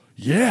like,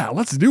 yeah,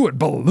 let's do it.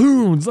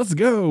 Balloons, let's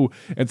go.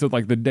 And so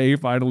like the day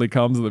finally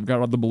comes and they've got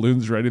all the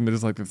balloons ready, and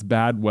there's like this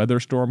bad weather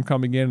storm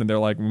coming in, and they're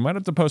like, we might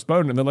have to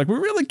postpone it. And they're like, we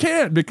really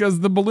can't, because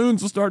the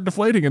balloons will start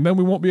deflating and then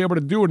we won't be able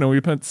to do it. And we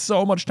spent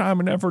so much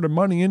time and effort and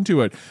money into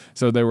it.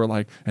 So they were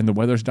like, and the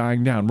weather's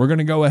dying down, we're going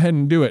to go ahead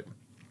and do it.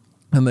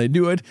 And they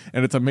do it,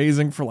 and it's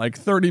amazing for like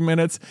 30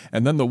 minutes,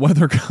 and then the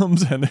weather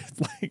comes, and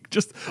it's like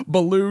just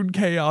balloon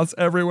chaos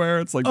everywhere.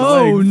 It's like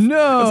no!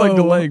 It's like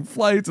delaying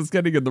flights. It's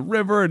getting in the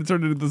river, and it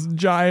turned into this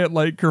giant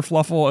like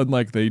kerfluffle. And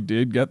like they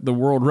did get the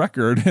world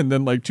record, and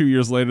then like 2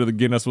 years later, the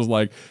Guinness was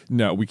like,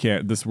 "No, we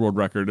can't. This world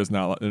record is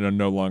no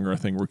longer a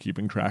thing we're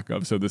keeping track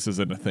of. So this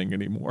isn't a thing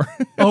anymore."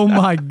 Oh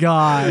my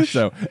gosh!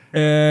 So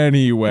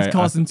anyway, it's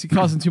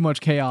causing too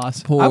much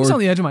chaos. I was on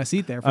the edge of my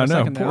seat there for a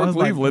second. Poor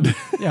Cleveland. Like,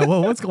 yeah,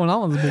 well, what's going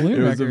on with the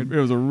balloon record? It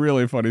was a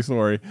really funny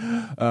story.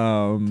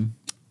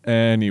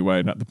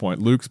 Anyway, not the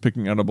point. Luke's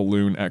picking out a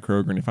balloon at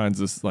Kroger, and he finds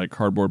this like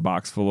cardboard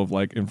box full of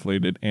like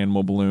inflated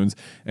animal balloons,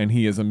 and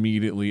he is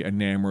immediately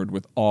enamored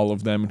with all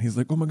of them. And he's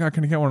like, "Oh my god,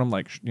 can I get one?" I'm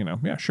like,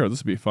 yeah, sure, this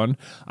would be fun.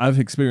 I've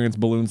experienced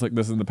balloons like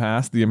this in the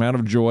past. The amount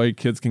of joy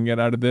kids can get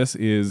out of this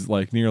is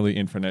like nearly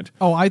infinite.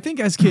 Oh, I think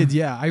as kids,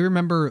 yeah, I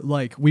remember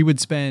like we would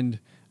spend.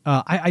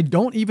 I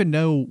don't even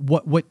know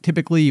what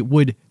typically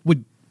would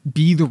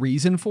be the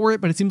reason for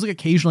it, but it seems like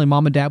occasionally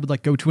mom and dad would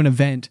like go to an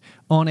event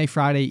on a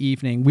Friday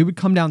evening. We would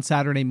come down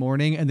Saturday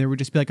morning, and there would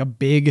just be like a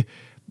big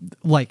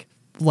like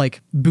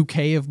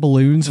bouquet of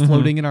balloons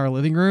floating in our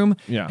living room.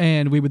 Yeah.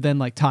 And we would then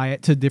like tie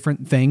it to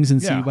different things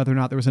and see Yeah. whether or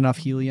not there was enough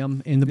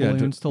helium in the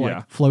balloons to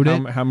yeah. float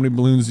it. How many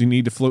balloons do you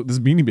need to float this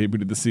Beanie Baby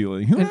to the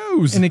ceiling? Who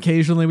knows? And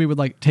occasionally we would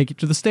like take it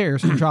to the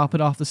stairs and drop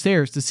it off the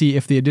stairs to see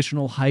if the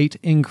additional height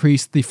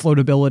increased the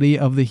floatability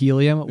of the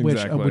helium,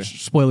 Exactly.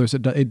 which spoilers,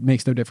 it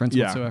makes no difference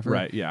yeah, whatsoever.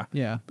 right, yeah.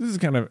 Yeah. This is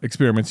kind of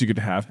experiments you could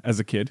have as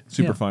a kid.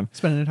 Super Yeah. fun.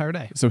 Spend an entire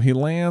day. So he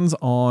lands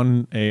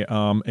on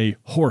a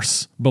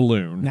horse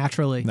balloon.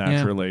 Naturally.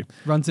 Yeah.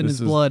 Runs in This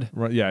his blood.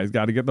 Yeah, he's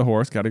got to get the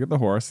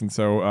horse. And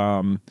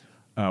so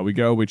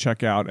we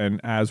check out, and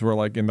as we're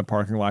like in the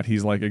parking lot,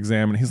 he's like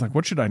examining. He's like,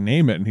 "What should I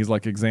name it?" And he's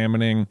like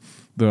examining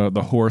the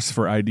horse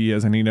for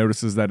ideas, and he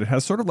notices that it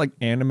has sort of like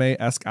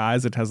anime-esque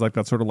eyes. It has like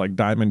that sort of like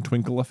diamond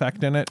twinkle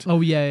effect in it.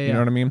 Oh yeah. You know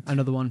what I mean? I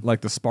know the one.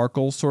 Like the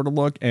sparkle sort of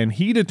look, and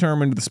he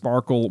determined the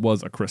sparkle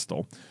was a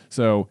crystal.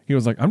 So he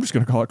was like, I'm just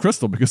going to call it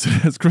Crystal because it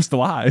has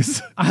crystal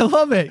eyes. I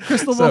love it.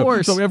 Crystal the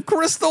horse. So we have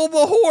Crystal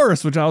the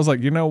horse, which I was like,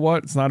 you know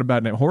what? It's not a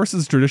bad name.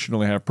 Horses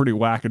traditionally have pretty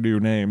wackadoo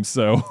names.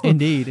 So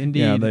Indeed.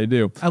 yeah, they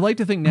do. I like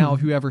to think now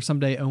if you ever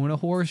someday own a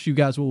horse, you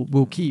guys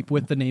will keep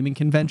with the naming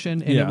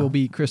convention, and Yeah. it will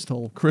be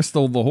Crystal.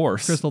 Crystal the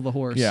horse. Crystal the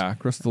horse. Yeah,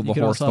 Crystal the You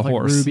could horse. also The have,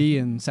 like, horse. Ruby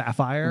and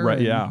Sapphire. Right.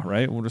 and- Yeah.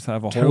 Right. We'll just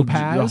have a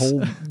Topaz?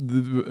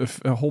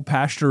 whole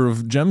pasture of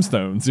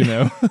gemstones. You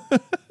know.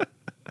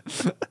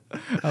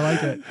 I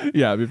like it.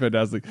 Yeah, it'd be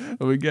fantastic.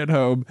 We get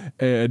home,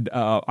 and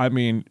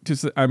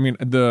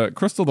the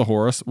Crystal the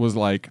horse was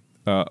like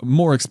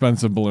more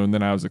expensive balloon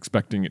than I was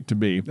expecting it to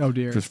be. Oh,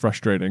 dear. Which is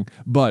frustrating.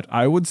 But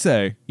I would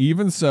say,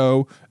 even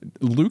so,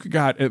 Luke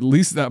got at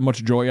least that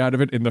much joy out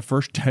of it in the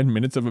first 10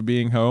 minutes of it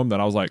being home that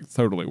I was like,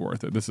 totally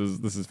worth it. This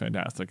is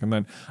fantastic. And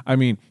then, I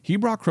mean, he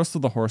brought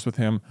Crystal the horse with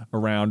him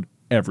around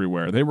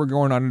everywhere. They were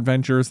going on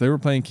adventures. They were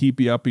playing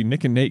keepy uppy.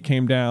 Nick and Nate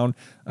came down.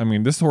 I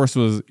mean, this horse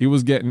was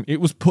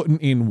putting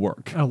in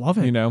work. I love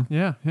it. You know?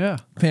 Yeah.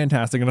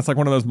 Fantastic. And it's like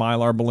one of those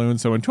Mylar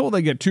balloons. So until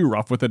they get too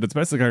rough with it, it's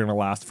basically going to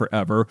last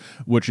forever,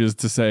 which is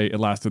to say it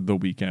lasted the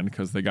weekend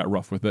because they got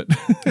rough with it.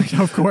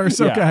 Of course.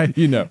 Yeah, okay.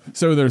 you know,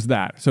 so there's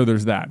that.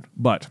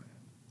 But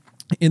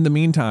in the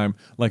meantime,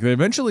 like they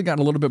eventually got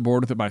a little bit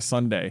bored with it by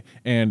Sunday,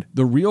 and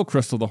the real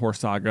Crystal the Horse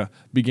saga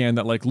began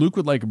that like Luke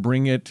would like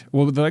bring it.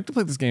 Well, they like to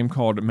play this game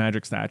called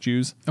Magic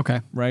Statues.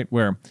 Okay. Right,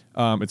 where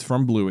it's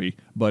from Bluey,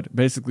 but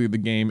basically the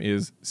game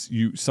is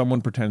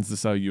someone pretends to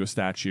sell you a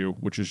statue,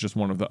 which is just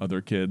one of the other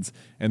kids,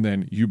 and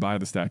then you buy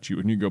the statue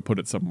and you go put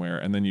it somewhere,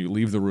 and then you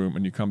leave the room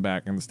and you come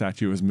back and the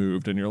statue has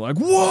moved, and you're like,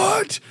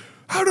 what?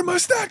 How did my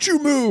statue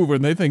move?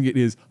 And they think it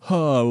is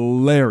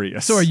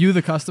hilarious. So are you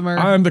the customer?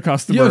 I'm the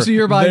customer. Yo, so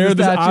you're buying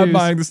the statues. I'm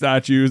buying the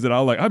statues, and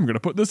I'm like, I'm going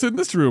to put this in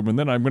this room, and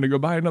then I'm going to go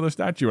buy another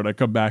statue, and I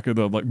come back and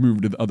they'll like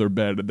move to the other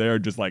bed, and they're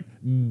just like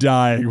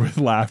dying with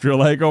laughter,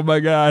 like, oh my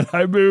God,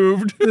 I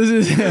moved.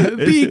 This is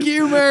peak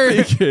humor.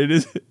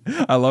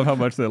 I love how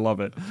much they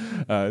love it.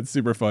 It's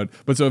super fun.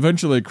 But so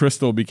eventually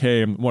Crystal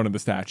became one of the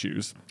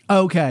statues.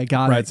 Okay,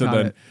 got it. Right, so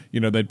then,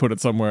 you know, they'd put it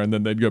somewhere and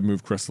then they'd go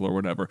move Crystal or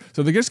whatever.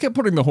 So they just kept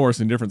putting the horse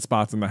in different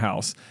spots in the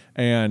house.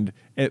 And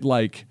it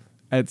like,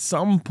 at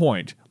some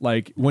point,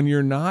 like when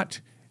you're not,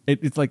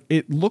 it's like,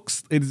 it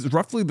is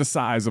roughly the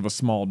size of a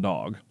small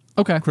dog.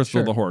 Okay, Crystal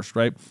sure. the horse,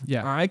 right?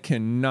 Yeah. I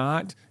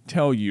cannot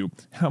tell you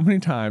how many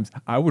times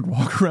I would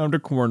walk around a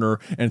corner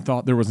and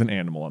thought there was an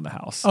animal in the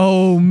house.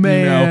 Oh,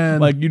 man. You know,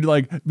 like you'd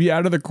like be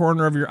out of the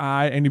corner of your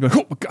eye and you'd be like,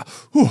 oh my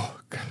God,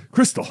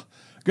 Crystal.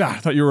 God, I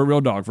thought you were a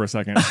real dog for a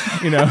second.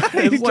 You know,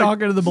 it's like,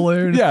 talking to the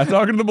balloon. Yeah,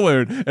 talking to the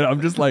balloon, and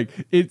I'm just like,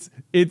 it's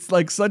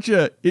like such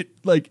a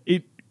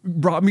it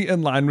brought me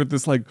in line with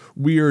this like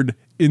weird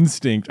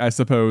instinct, I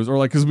suppose, or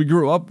like because we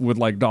grew up with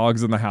like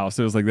dogs in the house.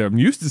 It was like I'm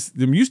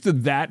used to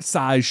that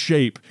size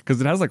shape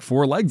because it has like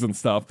 4 legs and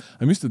stuff.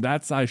 I'm used to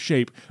that size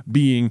shape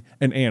being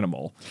an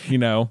animal. You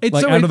know, it's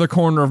like so out of the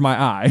corner of my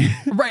eye.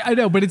 Right, I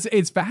know, but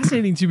it's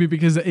fascinating to me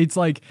because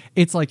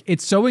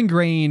it's so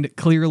ingrained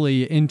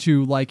clearly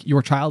into like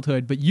your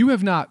childhood, but you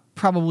have not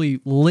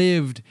probably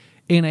lived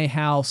in a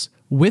house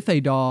with a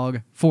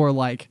dog for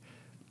like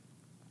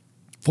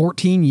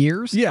 14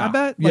 years. Yeah, I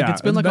bet. Like yeah,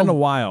 it's been a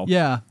while.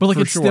 Yeah, but like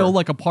it's sure. still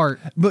like a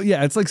part. But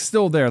yeah, it's like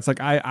still there. It's like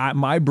I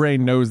my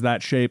brain knows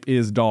that shape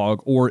is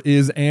dog or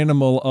is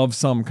animal of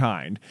some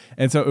kind,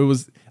 and so it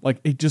was like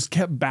it just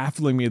kept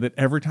baffling me that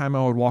every time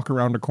I would walk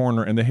around a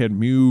corner and they had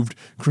moved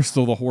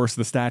Crystal the horse,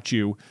 the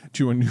statue,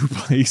 to a new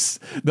place,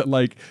 that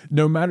like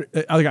no matter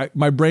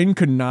my brain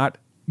could not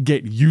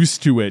get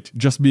used to it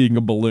just being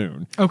a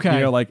balloon. Okay, you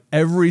know, like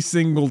every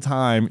single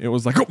time it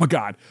was like, oh my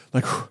God,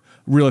 like.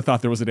 Really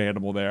thought there was an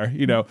animal there,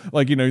 you know,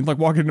 like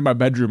walking into my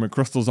bedroom and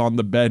Crystal's on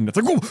the bed and it's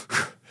like,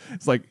 oh,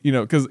 it's like, you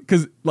know,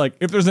 because like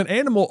if there's an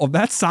animal of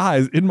that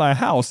size in my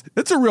house,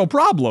 it's a real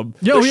problem.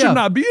 There should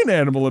not be an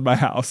animal in my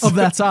house of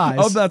that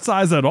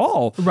size, at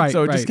all. Right.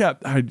 So it just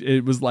kept,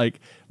 it was like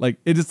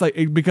it just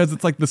like, because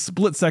it's like the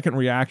split second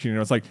reaction, you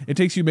know, it's like, it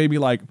takes you maybe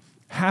like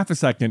half a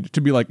second to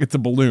be like it's a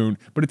balloon,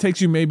 but it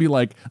takes you maybe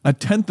like a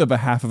tenth of a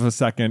half of a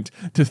second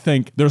to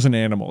think there's an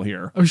animal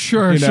here. Oh,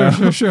 sure. So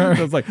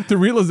it's like the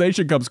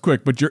realization comes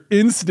quick, but your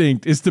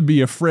instinct is to be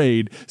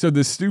afraid. So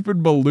this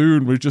stupid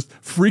balloon was just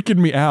freaking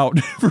me out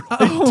for like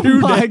 2 days. Oh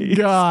my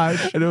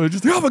gosh. And it was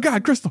just like, oh my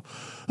God, Crystal.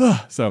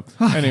 So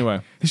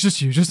anyway, it's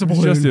just you, just a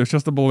balloon. It's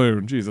just a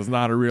balloon. Jesus,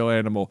 not a real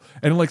animal.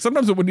 And like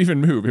sometimes it wouldn't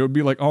even move. It would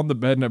be like on the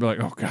bed, and I'd be like,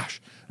 oh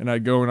gosh. And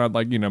I'd go and I'd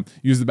like, you know,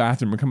 use the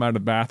bathroom and come out of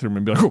the bathroom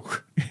and be like, oh,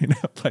 you know,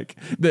 like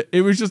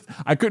it was just,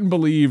 I couldn't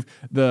believe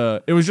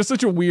it was just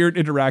such a weird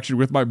interaction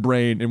with my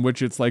brain in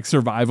which it's like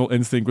survival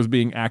instinct was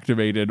being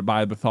activated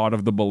by the thought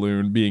of the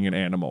balloon being an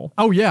animal.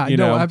 Oh yeah, you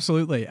know?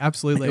 Absolutely.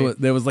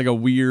 There was like a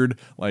weird,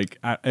 like,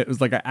 it was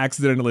like I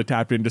accidentally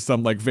tapped into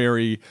some like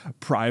very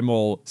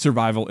primal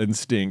survival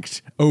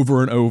instinct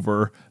over and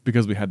over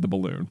because we had the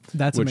balloon.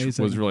 That's which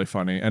amazing. Was really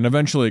funny. And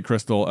eventually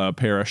Crystal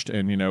perished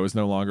and, you know, is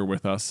no longer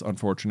with us,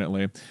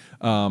 unfortunately.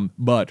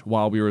 But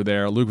while we were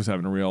there, Luke was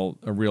having a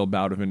real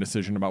bout of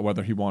indecision about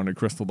whether he wanted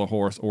Crystal the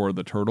horse or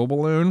the turtle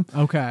balloon.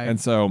 Okay. And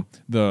so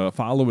the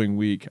following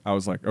week, I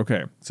was like,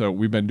 okay, so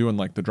we've been doing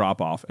like the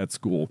drop off at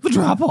school. The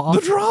drop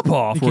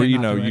off, where, you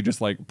know, you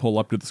just like pull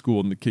up to the school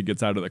and the kid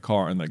gets out of the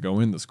car and they go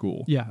in the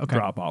school. Yeah. Okay.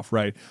 Drop off,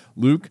 right?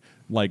 Luke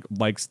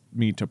likes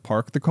me to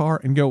park the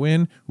car and go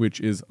in, which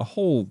is a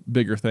whole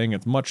bigger thing.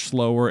 It's much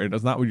slower. It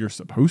is not what you're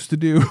supposed to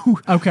do.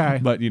 Okay.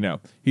 But you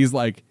know, he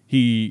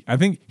I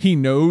think he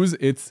knows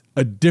it's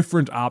a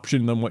different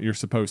option than what you're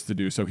supposed to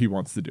do, so he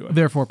wants to do it.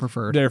 Therefore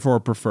preferred.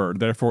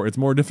 Therefore it's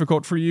more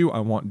difficult for you. I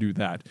won't do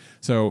that.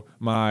 So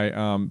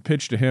my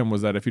pitch to him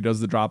was that if he does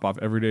the drop off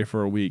every day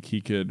for a week,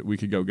 we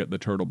could go get the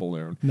turtle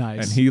balloon.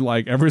 Nice. And he,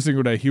 like, every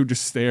single day he would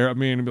just stare at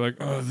me and be like,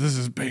 "Oh, this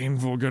is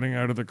painful getting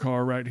out of the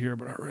car right here,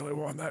 but I really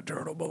want that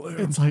turtle balloon."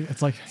 It's like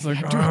do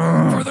it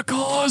for the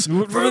cause.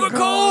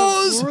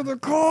 For the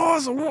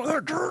cause. I want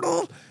that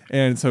turtle.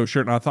 And so,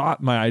 sure. And I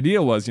thought my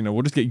idea was,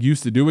 we'll just get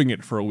used to doing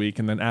it for a week,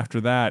 and then after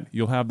that,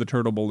 you'll have the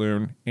turtle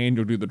balloon and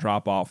you'll do the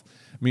drop off.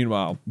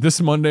 Meanwhile, this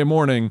Monday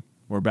morning,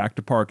 we're back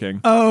to parking.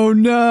 Oh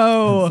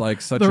no! It's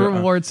like such the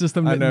reward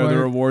system. I know work. the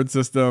reward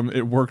system.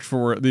 It worked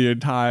for the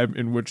time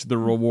in which the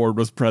reward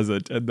was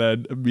present, and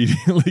then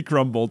immediately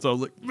crumbled. So I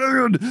was like,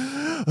 man.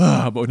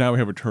 But now we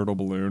have a turtle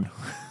balloon.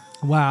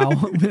 Wow.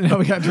 Now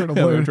we got turtle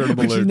balloon,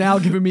 which is now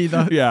giving me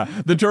the...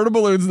 the turtle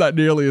balloon's not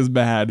nearly as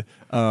bad.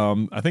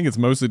 I think it's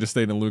mostly just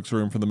stayed in Luke's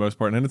room for the most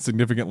part, and it's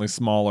significantly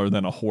smaller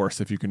than a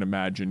horse, if you can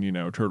imagine,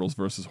 turtles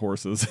versus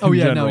horses. Oh,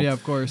 yeah, general. no, yeah,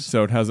 of course.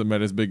 So it hasn't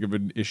been as big of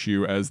an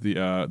issue as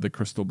the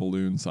crystal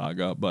balloon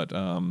saga, but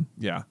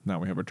now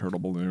we have a turtle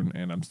balloon,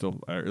 and I'm still,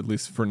 at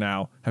least for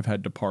now, have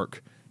had to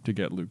park to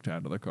get Luke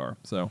out of the car.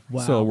 So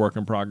still a work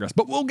in progress,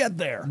 but we'll get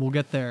there. We'll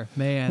get there,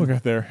 man. We'll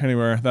get there.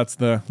 Anyway, that's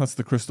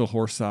the crystal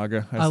horse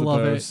saga. I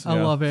love it. Yeah. I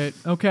love it.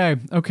 Okay.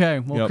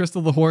 Well,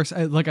 Crystal the horse.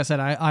 Like I said,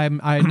 I'm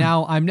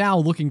now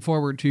looking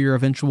forward to your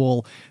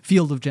eventual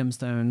field of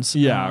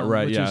gemstones. Yeah.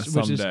 Right. Which is,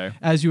 someday,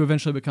 as you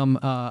eventually become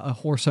a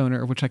horse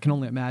owner, which I can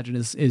only imagine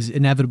is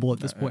inevitable at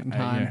this point in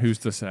time. Who's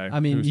to say?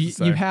 I mean,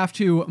 you have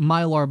to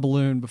Mylar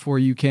balloon before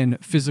you can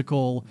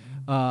physical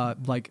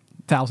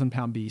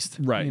 1,000-pound beast.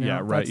 Right.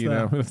 Right.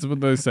 That's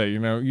what they say. You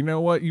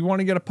know what? You want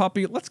to get a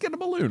puppy? Let's get a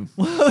balloon.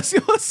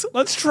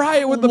 Let's try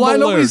it with the balloon. Why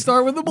don't we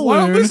start with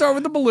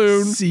the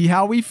balloon? See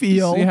how we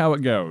feel. See how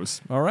it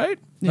goes. All right.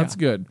 Yeah. That's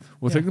good.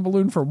 We'll take the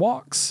balloon for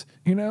walks.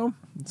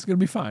 It's gonna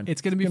be fine.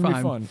 It's gonna be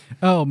fun.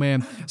 Oh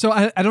man. So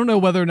I don't know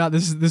whether or not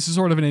this is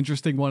sort of an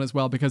interesting one as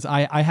well, because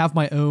I have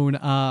my own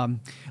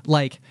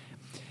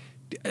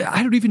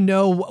I don't even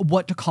know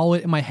what to call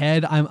it in my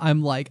head.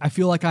 I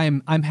feel like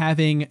I'm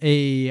having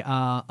a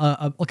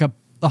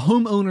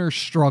homeowner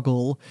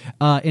struggle,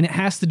 and it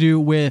has to do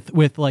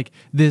with like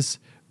this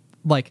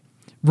like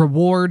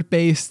reward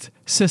based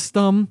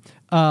system,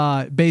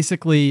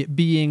 basically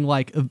being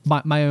like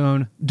my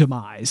own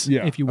demise,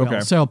 if you will. Okay.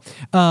 So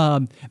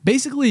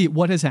basically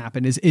what has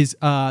happened is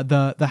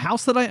the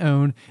house that I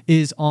own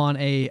is on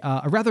a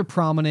rather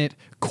prominent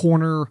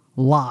corner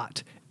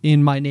lot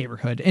in my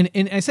neighborhood.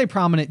 And I say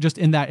prominent just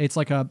in that it's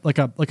like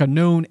a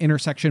known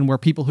intersection where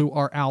people who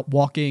are out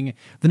walking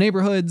the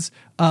neighborhoods,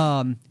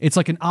 it's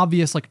like an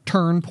obvious like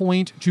turn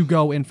point to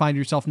go and find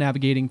yourself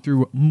navigating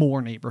through more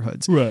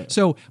neighborhoods. Right.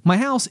 So my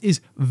house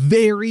is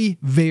very,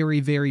 very,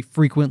 very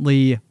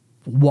frequently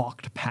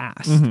walked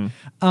past.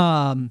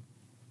 Mm-hmm.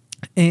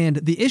 And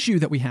the issue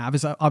that we have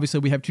is obviously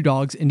we have two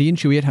dogs, Indy and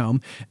Chewy, at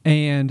home.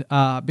 And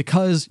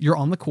because you're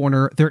on the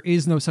corner, there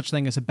is no such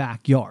thing as a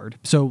backyard.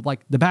 So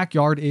like the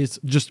backyard is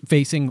just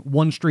facing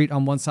one street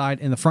on one side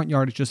and the front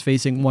yard is just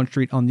facing one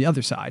street on the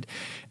other side.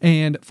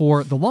 And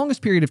for the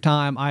longest period of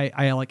time,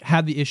 I like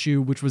had the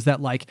issue, which was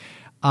that like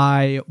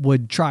I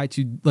would try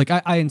to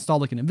I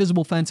installed like an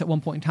invisible fence at one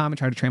point in time and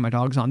tried to train my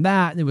dogs on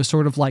that. And it was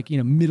sort of like,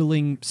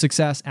 middling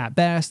success at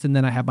best. And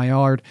then I had my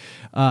yard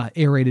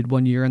aerated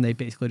one year and they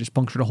basically just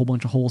punctured a whole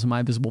bunch of holes in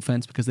my invisible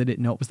fence because they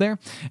didn't know it was there.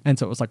 And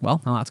so it was like,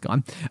 well, now that's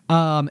gone.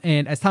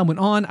 And as time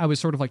went on, I was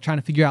sort of like trying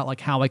to figure out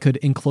like how I could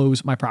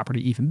enclose my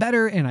property even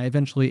better. And I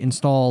eventually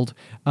installed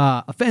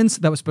a fence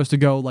that was supposed to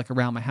go like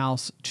around my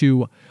house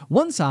to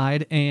one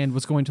side and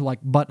was going to like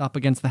butt up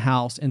against the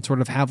house and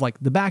sort of have like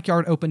the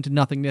backyard open to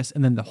nothingness,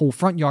 and then the whole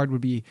front yard would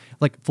be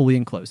like fully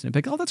enclosed. And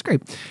it'd be like, oh, that's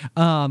great.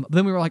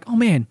 Then we were like, oh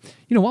man,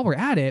 while we're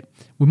at it,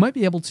 we might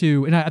be able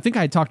to, and I think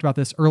I had talked about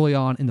this early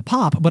on in the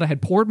pop, but I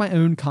had poured my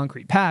own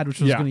concrete pad,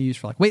 which I was going to use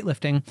for like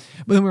weightlifting.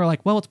 But then we were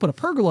like, well, let's put a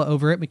pergola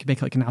over it. We could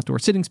make like an outdoor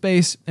sitting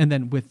space. And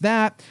then with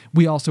that,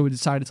 we also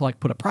decided to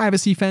like put a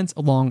privacy fence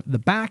along the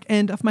back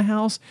end of my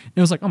house. And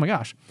it was like, oh my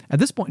gosh, at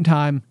this point in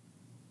time,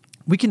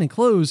 we can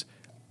enclose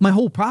my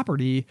whole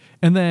property,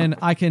 and then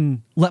I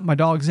can let my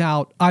dogs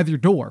out either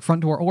door,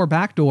 front door or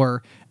back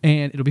door,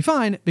 and it'll be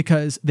fine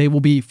because they will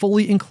be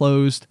fully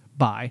enclosed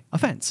by a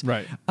fence.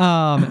 Right.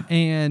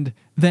 And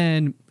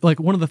then like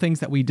one of the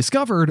things that we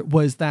discovered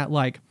was that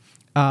like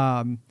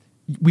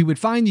we would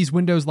find these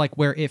windows like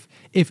where if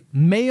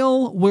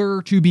mail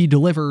were to be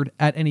delivered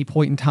at any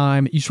point in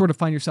time, you sort of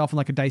find yourself in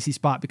like a dicey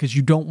spot because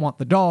you don't want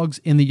the dogs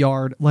in the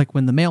yard like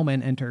when the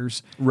mailman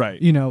enters, right?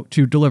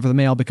 To deliver the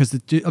mail, because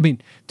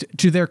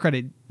to their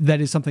credit,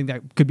 that is something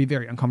that could be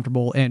very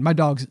uncomfortable, and my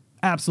dogs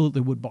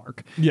absolutely would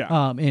bark.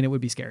 Yeah. And it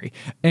would be scary.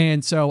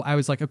 And so I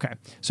was like, okay,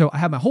 so I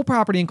have my whole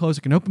property enclosed.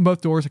 I can open both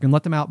doors. I can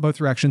let them out both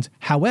directions.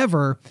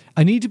 However,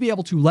 I need to be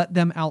able to let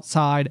them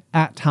outside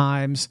at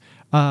times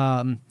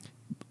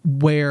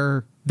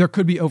where there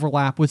could be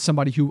overlap with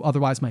somebody who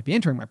otherwise might be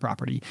entering my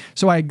property.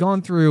 So I had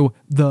gone through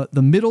the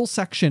middle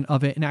section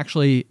of it and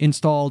actually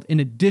installed an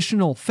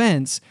additional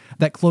fence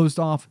that closed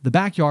off the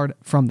backyard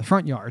from the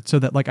front yard so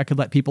that like I could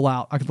let people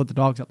out, I could let the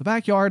dogs out the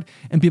backyard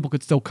and people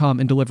could still come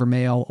and deliver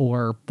mail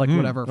or like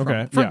whatever from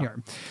the front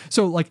yard.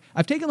 So like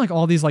I've taken like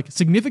all these like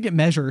significant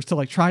measures to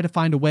like try to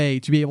find a way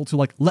to be able to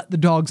like let the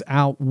dogs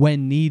out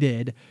when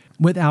needed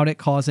without it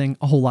causing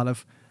a whole lot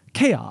of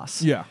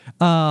chaos. Yeah.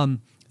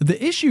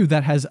 The issue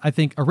that has, I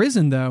think,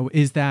 arisen, though,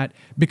 is that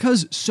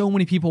because so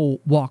many people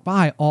walk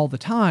by all the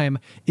time,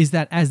 is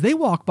that as they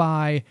walk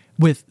by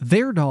with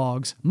their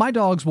dogs, my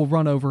dogs will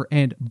run over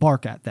and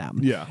bark at them.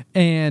 Yeah.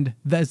 And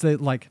as they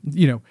like,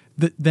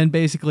 then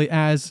basically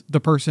as the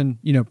person,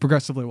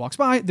 progressively walks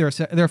by, they're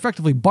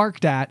effectively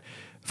barked at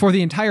for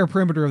the entire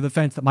perimeter of the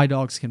fence that my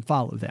dogs can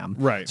follow them.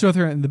 Right. So if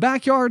they're in the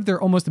backyard,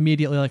 they're almost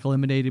immediately like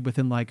eliminated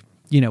within like,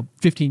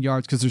 15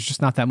 yards because there's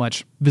just not that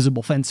much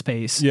visible fence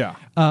space. Yeah.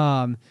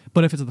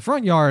 But if it's in the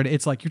front yard,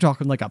 it's like you're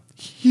talking like a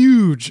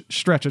huge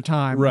stretch of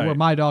time where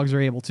my dogs are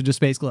able to just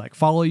basically like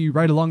follow you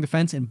right along the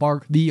fence and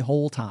bark the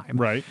whole time.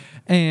 Right.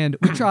 And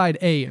we tried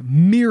a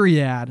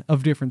myriad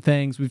of different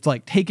things. We've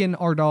like taken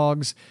our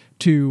dogs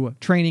to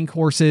training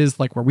courses,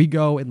 like where we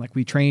go and like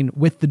we train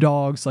with the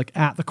dogs, like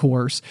at the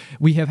course.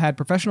 We have had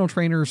professional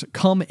trainers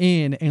come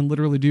in and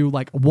literally do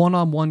like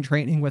one-on-one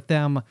training with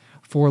them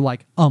for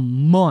like a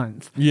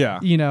month. Yeah.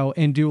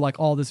 And do like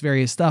all this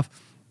various stuff.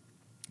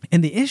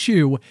 And the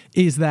issue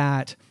is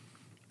that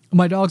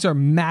my dogs are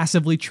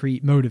massively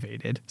treat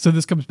motivated. So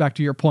this comes back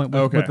to your point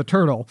with the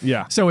turtle.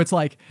 Yeah. So it's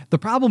like the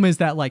problem is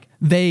that like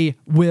they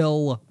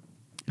will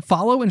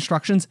follow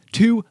instructions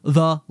to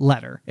the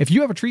letter. If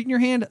you have a treat in your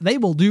hand, they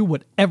will do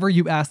whatever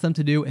you ask them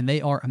to do, and they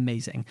are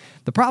amazing.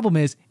 The problem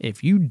is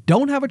if you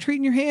don't have a treat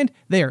in your hand,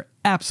 they are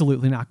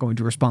absolutely not going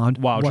to respond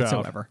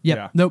whatsoever. Yep.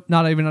 Yeah. Nope,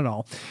 not even at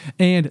all.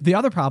 And the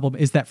other problem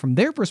is that from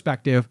their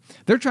perspective,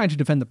 they're trying to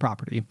defend the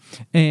property.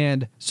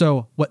 And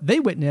so what they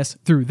witness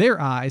through their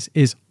eyes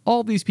is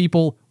all these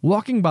people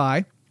walking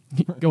by,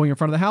 going in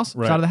front of the house,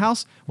 side of the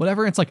house,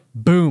 whatever. It's like,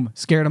 boom,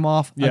 scared them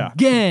off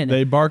again.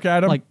 They bark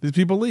at them. Like, these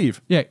people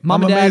leave. Yeah,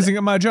 I'm amazing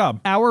at my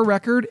job. Our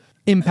record,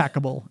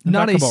 impeccable.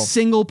 Not a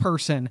single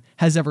person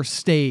has ever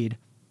stayed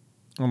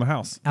on the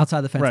house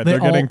outside the fence. Right, they're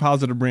getting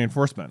positive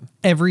reinforcement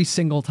every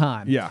single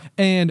time. Yeah.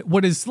 And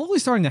what is slowly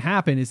starting to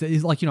happen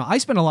is like, I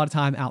spend a lot of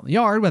time out in the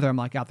yard, whether I'm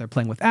like out there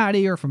playing with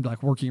Addie or from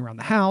like working around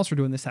the house or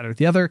doing this, that, or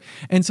the other.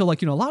 And so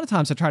like, a lot of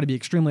times I try to be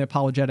extremely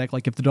apologetic.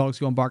 Like if the dogs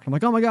go and bark, I'm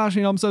like, oh my gosh,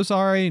 I'm so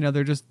sorry.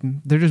 They're just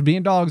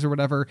being dogs or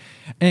whatever.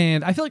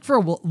 And I feel like for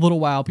a little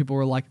while people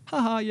were like,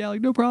 haha, yeah,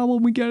 like no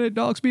problem. We get it.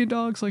 Dogs being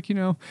dogs. Like,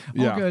 all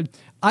good.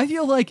 I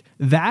feel like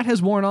that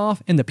has worn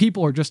off and the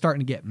people are just starting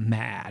to get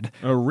mad.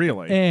 Oh,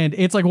 really? And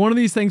it's like one of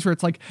these things where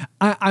it's like,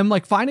 I'm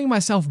like finding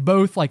myself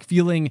both like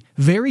feeling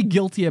very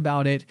guilty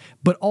about it,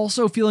 but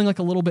also feeling like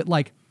a little bit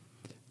like,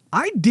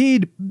 I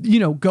did,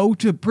 go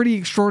to pretty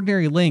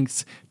extraordinary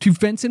lengths to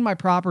fence in my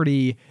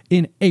property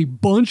in a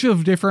bunch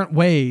of different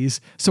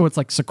ways. So it's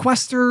like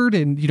sequestered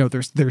and,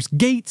 there's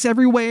gates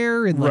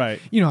everywhere. And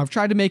like, I've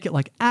tried to make it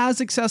like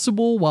as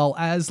accessible while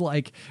as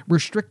like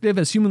restrictive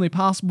as humanly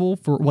possible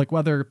for like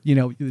whether,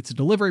 it's a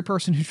delivery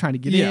person who's trying to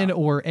get in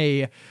or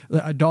a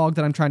dog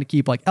that I'm trying to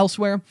keep like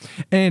elsewhere.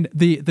 And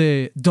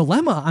the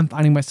dilemma I'm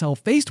finding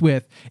myself faced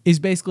with is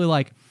basically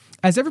like,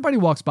 as everybody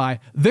walks by,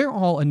 they're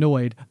all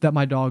annoyed that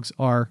my dogs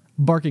are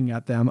barking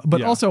at them.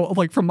 But also,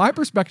 like, from my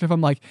perspective,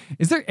 I'm like,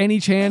 is there any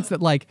chance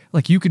that, like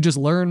you could just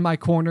learn my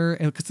corner?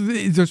 Because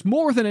there's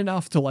more than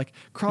enough to, like,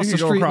 cross the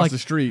street. Across the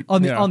street.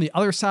 On the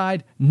other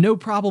side, no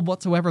problem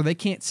whatsoever. They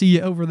can't see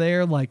you over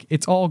there. Like,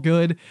 it's all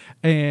good.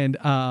 And,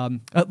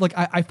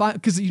 I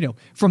find, because,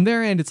 from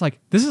their end, it's like,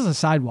 this is a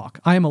sidewalk.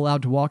 I am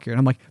allowed to walk here. And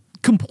I'm like,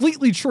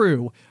 completely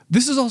true.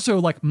 This is also,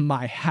 like,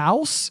 my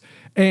house.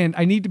 And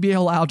I need to be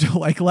allowed to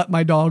like let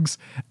my dogs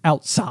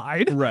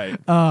outside. Right.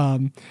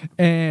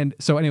 And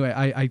so anyway,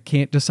 I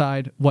can't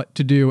decide what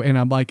to do. And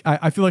I'm like,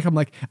 I feel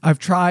like I've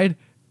tried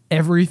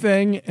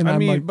everything. And I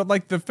mean, but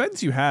like the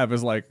fence you have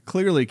is like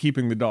clearly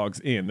keeping the dogs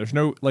in. There's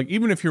no, like,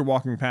 even if you're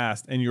walking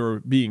past and you're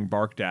being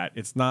barked at,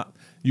 it's not,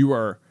 you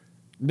are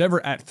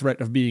never at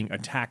threat of being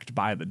attacked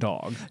by the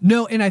dog.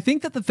 No, and I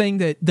think that the thing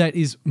that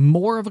is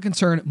more of a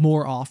concern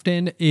more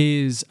often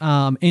is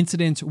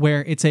incidents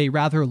where it's a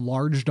rather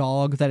large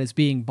dog that is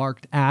being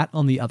barked at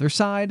on the other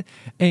side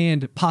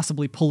and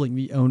possibly pulling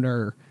the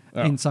owner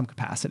in some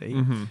capacity.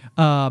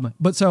 Mm-hmm.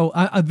 But so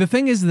the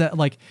thing is that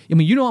like, I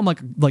mean, I'm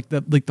like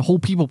the whole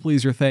people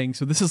pleaser thing.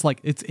 So this is like,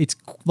 it's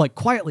like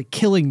quietly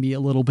killing me a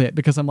little bit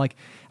because I'm like,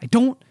 I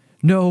don't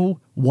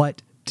know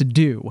what to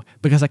do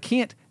because I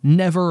can't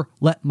never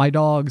let my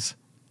dogs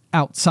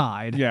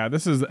outside. Yeah,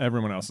 this is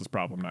everyone else's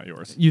problem, not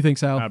yours. You think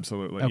so?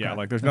 Absolutely. Okay. Yeah,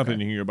 like there's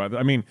nothing you can do about it.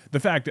 I mean,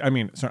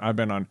 I've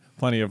been on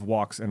plenty of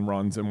walks and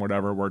runs and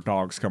whatever where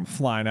dogs come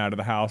flying out of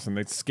the house and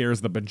it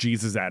scares the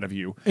bejesus out of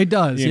you. It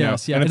does,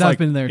 yes. Yeah, and I've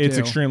been there too. It's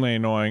extremely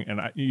annoying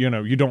and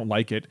you don't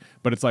like it,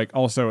 but it's like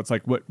also it's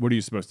like what are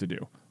you supposed to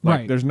do? Like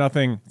right. There's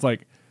nothing. It's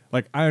like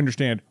like I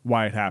understand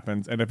why it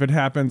happens, and if it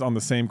happens on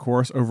the same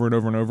course over and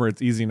over and over,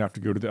 it's easy enough to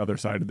go to the other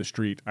side of the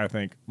street, I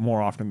think,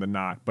 more often than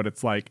not. But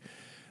it's like,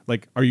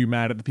 are you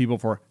mad at the people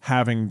for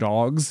having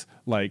dogs?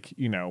 Like,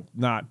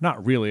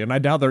 not really. And I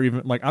doubt they're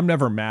even, like, I'm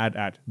never mad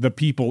at the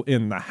people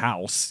in the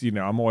house.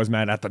 I'm always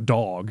mad at the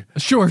dog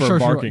for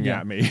barking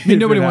yeah. at me. I mean,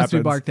 nobody wants to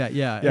be barked at.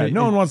 Yeah.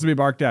 No one wants to be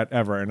barked at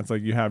ever. And it's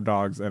like, you have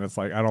dogs, and it's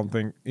like, I don't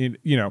think, if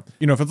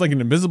it's like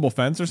an invisible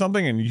fence or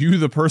something, and you,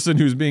 the person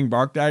who's being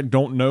barked at,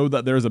 don't know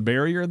that there's a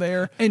barrier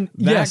there, and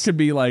that could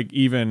be like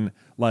even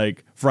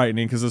like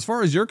frightening, because as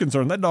far as you're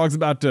concerned, that dog's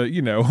about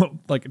to,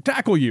 like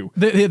tackle you.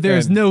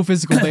 There's no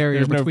physical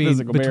barrier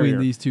between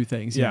these two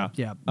things. Yeah.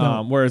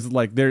 No. Whereas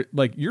like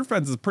your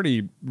fence is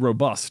pretty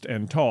robust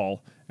and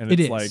tall, and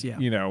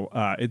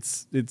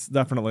it's it's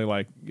definitely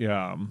like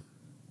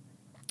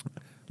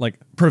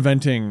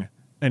preventing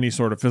any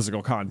sort of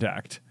physical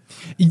contact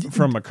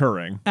from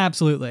occurring.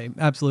 Absolutely.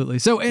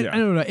 So I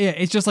don't know.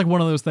 It's just like one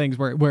of those things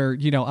where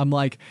I'm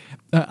like,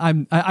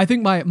 I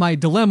think my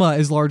dilemma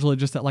is largely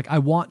just that, like, I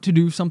want to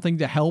do something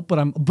to help,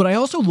 but I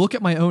also look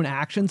at my own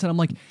actions and I'm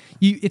like,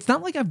 it's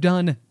not like I've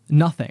done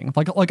nothing.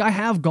 Like I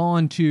have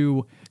gone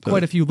to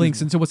quite a few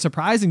links, and so what's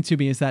surprising to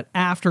me is that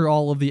after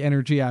all of the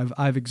energy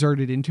I've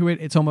exerted into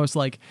it, it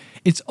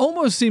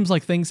almost seems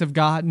like things have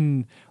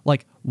gotten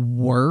like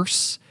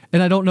worse.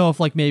 And I don't know if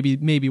like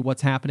maybe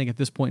what's happening at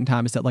this point in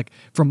time is that, like,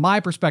 from my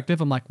perspective,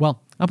 I'm like,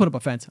 well, I put up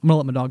a fence. I'm gonna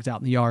let my dogs out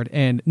in the yard,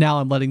 and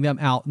now I'm letting them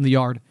out in the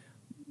yard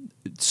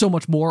so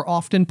much more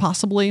often,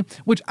 possibly,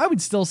 which I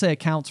would still say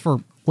accounts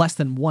for less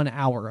than 1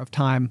 hour of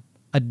time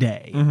a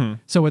day. Mm-hmm.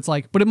 So it's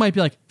like, but it might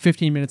be like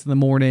 15 minutes in the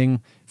morning,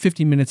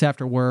 15 minutes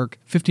after work,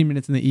 15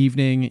 minutes in the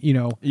evening,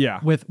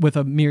 with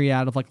a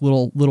myriad of like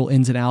little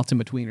ins and outs in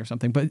between or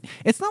something. But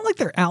it's not like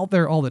they're out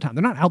there all the time.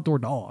 They're not outdoor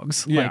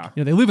dogs. Yeah.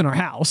 Like, they live in our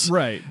house.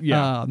 Right.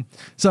 Yeah.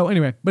 So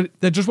anyway, but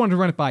I just wanted to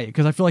run it by you,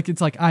 because I feel like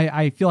it's like,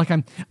 I feel like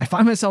I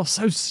find myself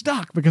so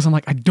stuck, because I'm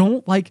like, I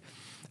don't like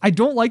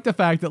the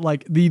fact that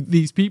like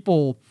these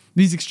people,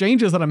 these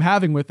exchanges that I'm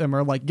having with them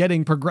are like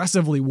getting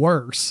progressively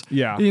worse.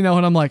 Yeah. And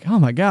I'm like, oh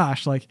my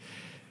gosh, like,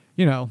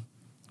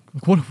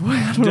 what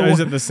I don't know. Is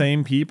it the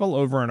same people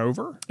over and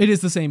over? It is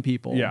the same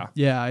people. Yeah.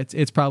 Yeah.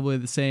 It's probably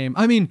the same.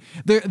 I mean,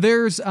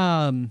 there's,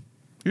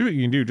 Here's what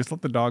you can do. Just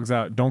let the dogs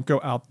out. Don't go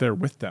out there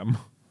with them.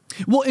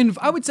 Well, and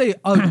I would say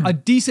a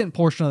decent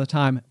portion of the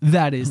time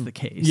that is the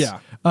case. Yeah.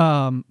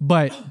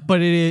 But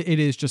it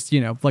is just,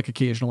 like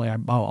occasionally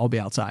I'll be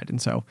outside. And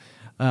so,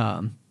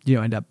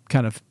 end up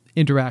kind of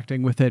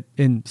interacting with it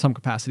in some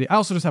capacity. I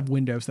also just have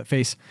windows that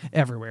face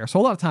everywhere. So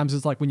a lot of times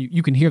it's like when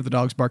you can hear the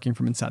dogs barking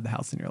from inside the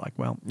house, and you're like,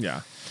 well,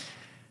 yeah.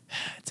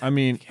 I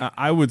mean,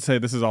 I would say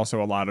this is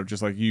also a lot of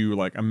just like you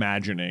like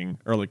imagining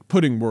or like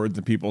putting words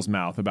in people's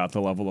mouth about the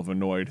level of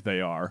annoyed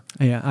they are.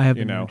 Yeah, I have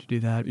been known to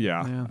do that.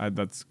 Yeah.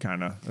 That's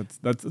kind of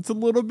it's a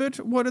little bit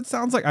what it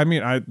sounds like. I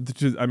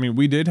mean,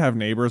 we did have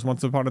neighbors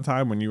once upon a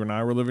time when you and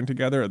I were living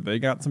together. They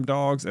got some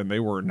dogs, and they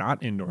were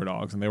not indoor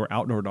dogs, and they were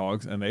outdoor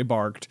dogs, and they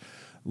barked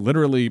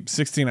literally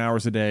 16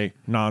 hours a day,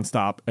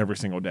 nonstop, every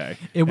single day.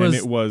 It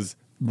was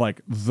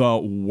like the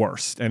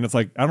worst. And it's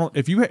like,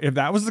 if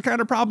that was the kind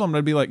of problem,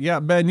 I'd be like, yeah,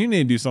 Ben, you need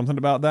to do something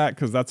about that,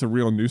 because that's a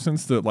real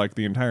nuisance to like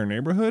the entire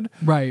neighborhood.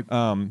 Right.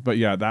 But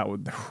yeah, that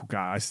would,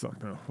 God, I still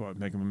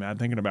making me mad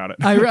thinking about it.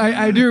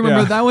 I do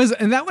remember that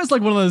was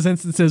like one of those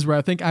instances where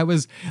I think I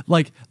was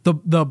like,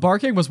 the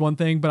barking was one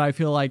thing, but I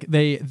feel like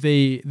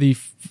the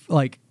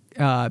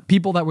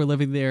people that were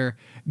living there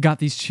got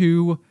these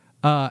two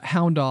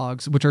hound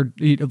dogs, which are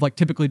like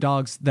typically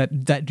dogs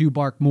that do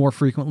bark more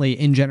frequently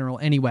in general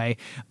anyway.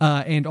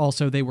 And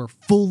also they were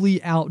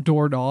fully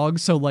outdoor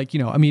dogs. So like,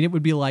 I mean, it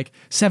would be like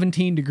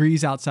 17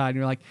 degrees outside, and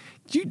you're like,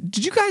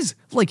 did you guys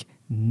like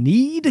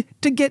need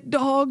to get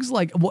dogs?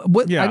 Like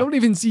what? Yeah. I don't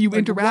even see you like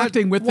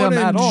interacting with them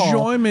at all. What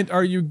enjoyment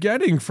are you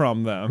getting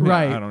from them?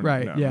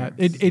 Right. Yeah.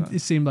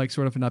 It seemed like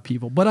sort of an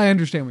upheaval, but I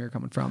understand where you're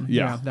coming from.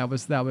 Yeah. That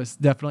was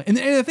definitely, and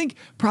I think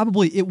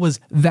probably it was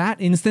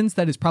that instance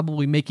that is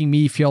probably making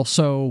me feel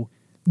so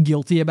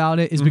guilty about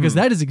it, is because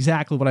that is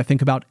exactly what I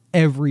think about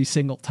every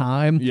single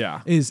time.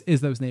 Yeah. Is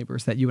those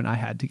neighbors that you and I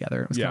had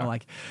together. It was kind of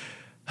like,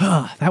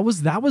 that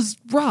was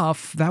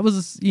rough. That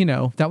was,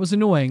 that was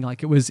annoying.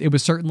 Like it was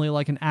certainly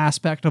like an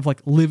aspect of like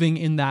living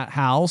in that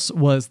house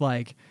was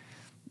like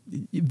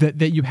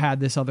that you had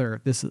this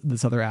other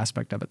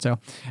aspect of it. So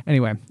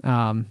anyway,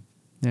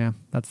 yeah,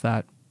 that's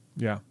that.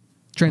 Yeah.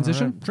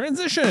 Transition. Right.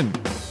 Transition.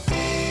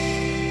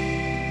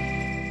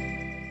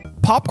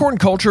 Popcorn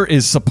Culture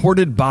is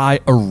supported by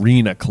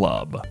Arena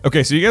Club.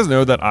 Okay, so you guys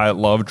know that I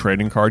love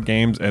trading card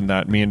games and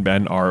that me and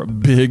Ben are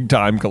big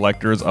time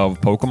collectors of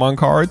Pokemon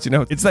cards.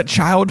 It's that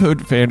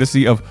childhood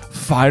fantasy of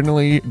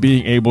finally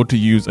being able to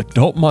use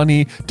adult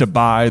money to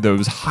buy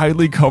those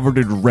highly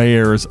coveted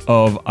rares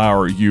of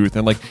our youth.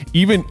 And like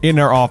even in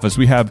our office,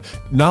 we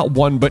have not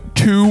one but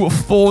two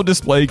full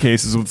display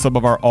cases with some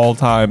of our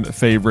all-time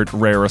favorite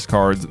rarest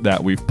cards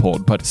that we've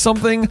pulled. But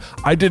something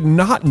I did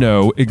not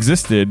know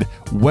existed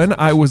when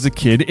I was a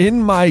kid,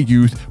 in my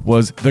youth,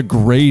 was the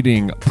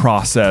grading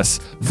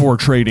process for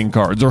trading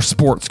cards or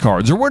sports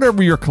cards or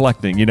whatever you're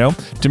collecting, you know?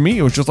 To me,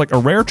 it was just like a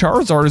rare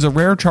Charizard is a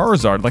rare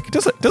Charizard. Like,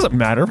 it doesn't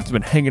matter if it's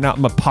been hanging out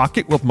in my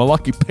pocket with my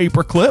lucky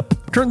paper clip.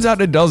 Turns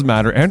out it does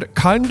matter, and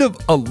kind of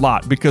a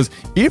lot, because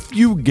if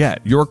you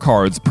get your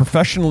cards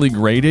professionally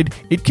graded,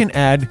 it can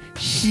add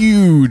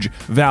huge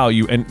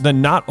value. And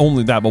then not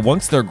only that, but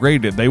once they're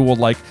graded, they will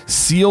like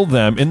seal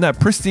them in that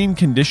pristine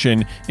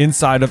condition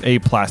inside of a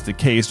plastic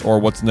case, or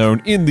what's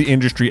known in the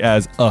industry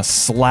as a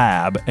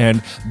slab.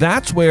 And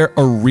that's where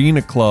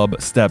Arena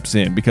Club steps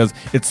in, because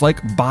it's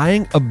like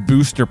buying a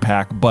booster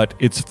pack, but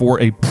it's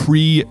for a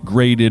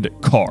pre-graded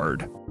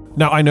card.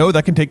 Now, I know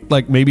that can take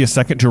like maybe a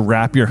second to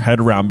wrap your head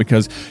around,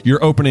 because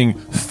you're opening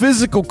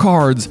physical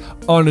cards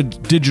on a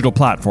digital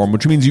platform,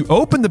 which means you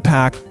open the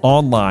pack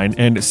online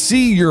and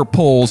see your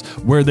pulls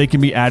where they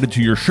can be added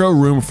to your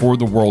showroom for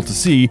the world to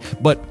see,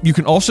 but you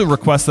can also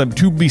request them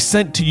to be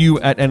sent to you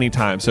at any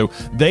time. So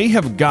they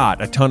have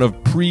got a ton of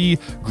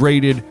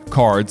pre-graded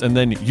cards, and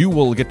then you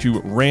will get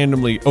to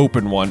randomly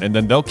open one, and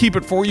then they'll keep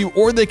it for you,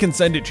 or they can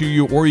send it to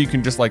you, or you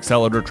can just like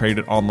sell it or trade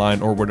it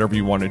online or whatever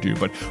you want to do.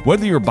 But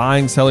whether you're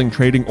buying, selling,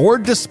 trading, or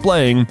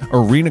displaying,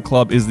 Arena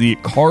Club is the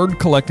card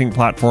collecting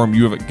platform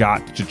you have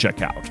got to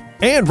check out.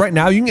 And right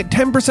now, you can get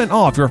 10%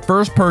 off your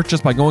first purchase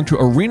by going to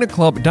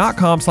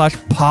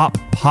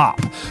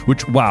arenaclub.com/poppop,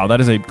 which, wow, that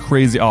is a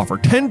crazy offer.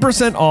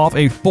 10% off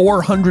a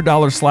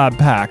 $400 slab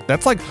pack.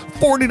 That's like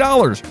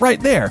 $40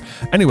 right there.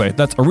 Anyway,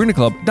 that's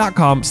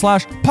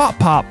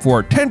arenaclub.com/poppop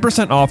for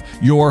 10% off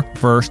your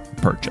first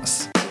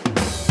purchase.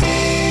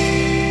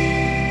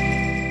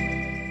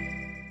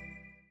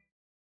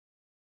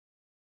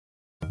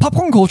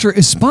 Popcorn Culture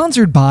is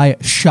sponsored by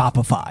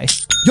Shopify.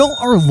 Y'all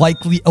are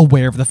likely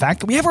aware of the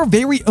fact that we have our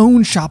very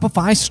own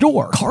Shopify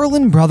store,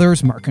 Carlin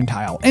Brothers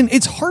Mercantile, and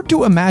it's hard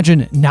to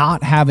imagine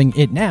not having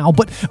it now,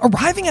 but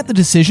arriving at the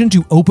decision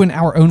to open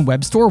our own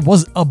web store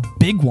was a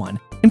big one.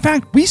 In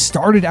fact, we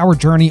started our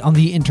journey on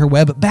the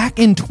interweb back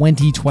in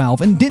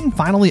 2012 and didn't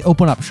finally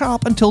open up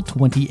shop until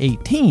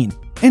 2018.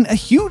 And a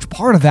huge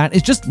part of that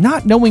is just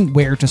not knowing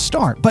where to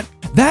start, but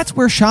that's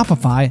where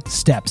Shopify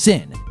steps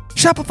in.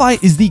 Shopify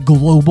is the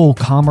global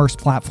commerce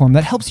platform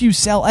that helps you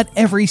sell at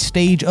every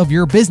stage of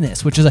your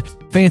business, which is a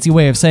fancy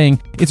way of saying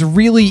it's a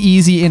really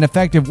easy and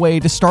effective way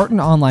to start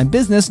an online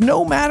business,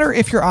 no matter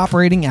if you're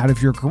operating out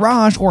of your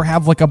garage or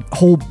have like a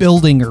whole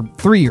building or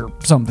 3 or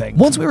something.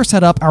 Once we were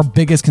set up, our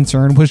biggest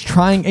concern was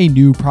trying a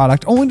new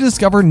product, only to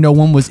discover no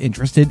one was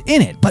interested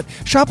in it. But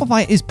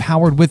Shopify is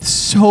powered with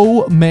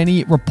so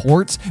many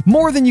reports,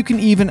 more than you can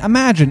even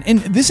imagine. And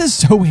this is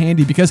so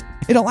handy because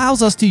it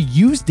allows us to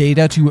use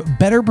data to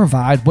better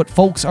provide what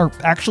folks are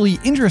actually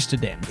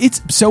interested in.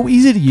 It's so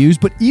easy to use,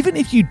 but even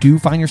if you do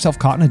find yourself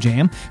caught in a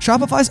jam,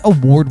 Shopify's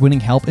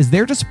award-winning help is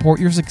there to support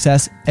your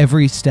success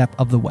every step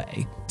of the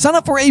way. Sign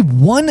up for a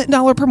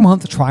 $1 per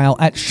month trial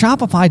at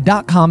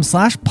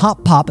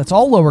shopify.com/poppop. That's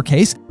all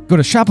lowercase. Go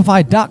to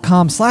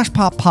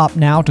shopify.com/poppop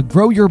now to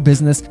grow your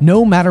business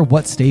no matter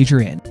what stage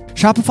you're in.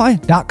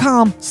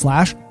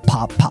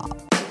 Shopify.com/poppop.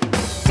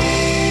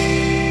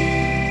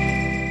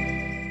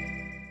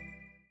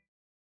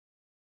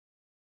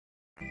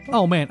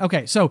 Oh man.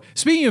 Okay. So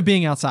speaking of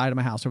being outside of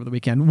my house over the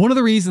weekend, one of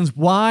the reasons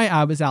why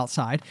I was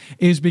outside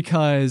is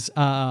because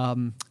I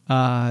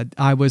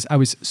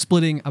was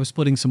splitting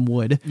some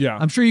wood. Yeah.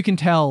 I'm sure you can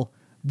tell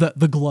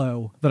the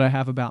glow that I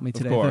have about me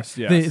today. Of course.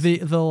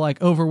 The like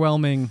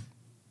overwhelming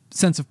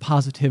sense of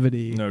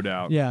positivity. No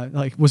doubt. Yeah.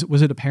 Like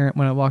was it apparent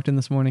when I walked in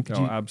this morning?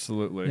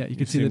 Absolutely. Yeah. You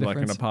could see the difference.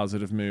 Like in a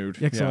positive mood.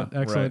 Excellent.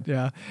 Yeah, excellent. right.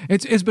 Yeah.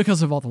 It's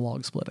because of all the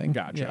log splitting.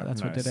 Gotcha. Yeah.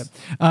 That's nice. what did it.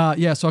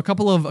 Yeah. So a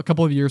couple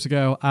of years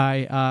ago,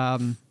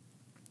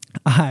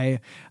 I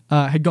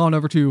had gone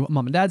over to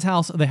mom and dad's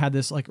house. They had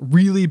this like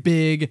really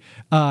big.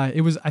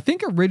 It was, I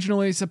think,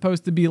 originally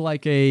supposed to be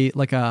like a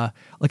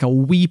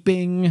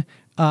weeping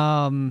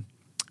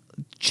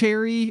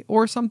cherry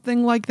or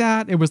something like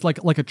that. It was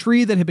like a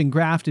tree that had been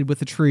grafted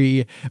with a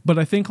tree, but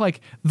I think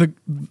like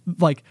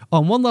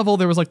on one level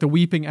there was like the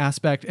weeping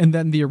aspect, and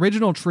then the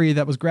original tree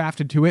that was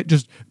grafted to it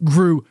just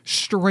grew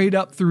straight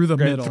up through the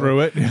middle.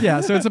 Through it.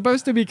 Yeah, so it's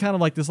supposed to be kind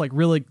of like this like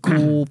really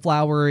cool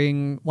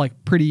flowering,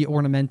 like pretty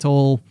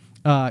ornamental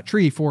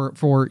tree for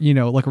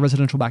like a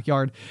residential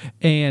backyard.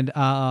 And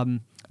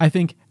I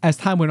think as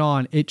time went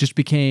on, it just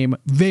became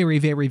very,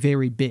 very,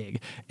 very big.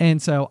 And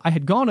so I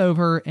had gone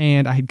over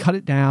and I had cut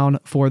it down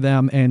for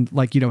them and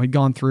had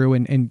gone through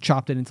and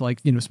chopped it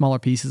into smaller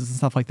pieces and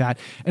stuff like that.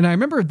 And I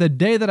remember the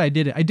day that I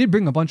did it, I did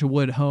bring a bunch of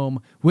wood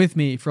home with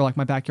me for like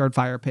my backyard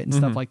fire pit and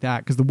stuff like that,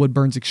 because the wood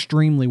burns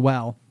extremely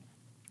well.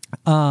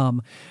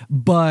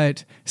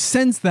 But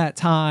since that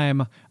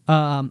time,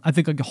 I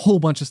think like a whole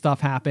bunch of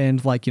stuff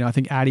happened. I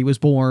think Addie was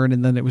born,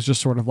 and then it was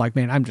just sort of like,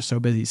 man, I'm just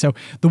so busy. So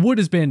the wood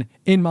has been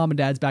in mom and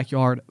dad's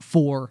backyard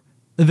for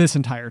this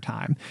entire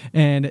time.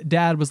 And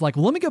dad was like,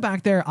 well, let me go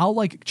back there. I'll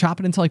like chop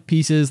it into like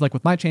pieces, like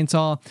with my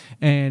chainsaw.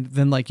 And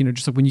then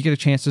just like when you get a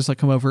chance, just like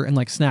come over and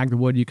like snag the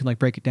wood, you can like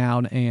break it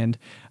down and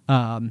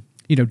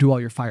do all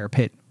your fire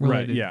pit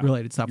related, Right, yeah.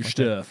 related stuff. Your with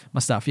it. stuff. My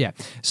stuff, yeah.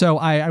 So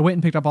I went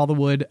and picked up all the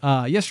wood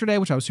yesterday,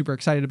 which I was super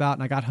excited about,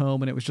 and I got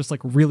home and it was just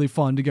like really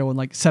fun to go and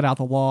like set out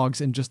the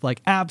logs and just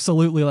like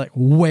absolutely like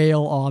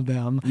wail on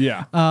them.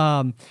 Yeah.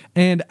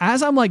 And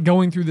as I'm like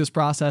going through this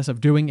process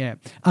of doing it,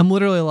 I'm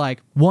literally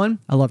like, one,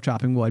 I love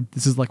chopping wood.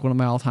 This is like one of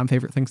my all-time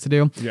favorite things to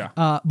do. Yeah.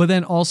 But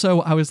then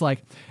also I was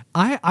like,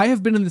 I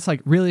have been in this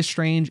like really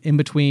strange in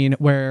between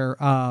where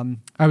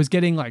I was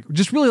getting like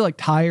just really like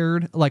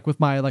tired like with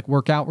my like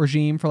workout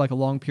regime for like a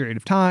long period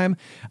of time.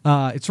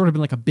 It's sort of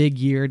been like a big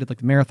year. Did like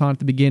the marathon at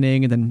the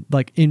beginning, and then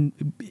like in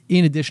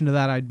addition to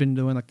that, I'd been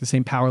doing like the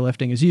same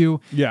powerlifting as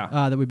you. Yeah.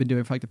 That we've been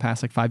doing for like the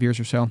past like 5 years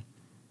or so.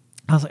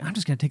 I was like, I'm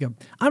just gonna take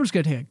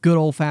a good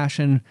old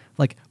fashioned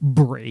like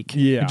break.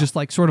 Yeah. And just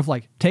like sort of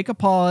like take a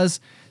pause,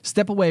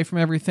 step away from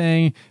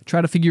everything,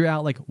 try to figure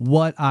out like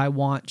what I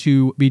want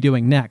to be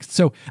doing next.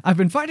 So I've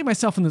been finding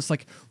myself in this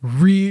like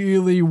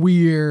really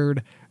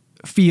weird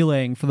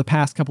feeling for the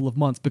past couple of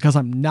months because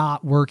I'm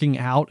not working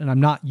out and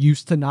I'm not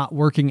used to not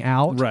working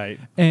out. Right.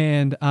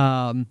 And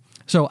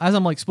so as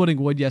I'm like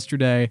splitting wood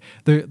yesterday,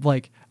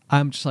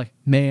 I'm just like,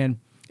 man,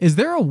 is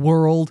there a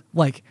world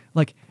like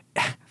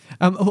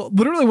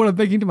literally what I'm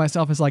thinking to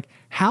myself is like,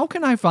 how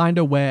can I find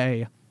a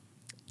way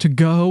to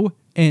go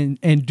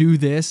and do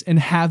this and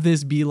have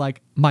this be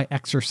like my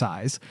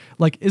exercise?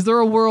 Like, is there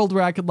a world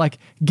where I could like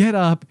get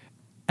up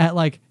at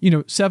like,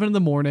 7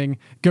 a.m,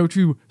 go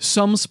to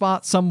some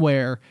spot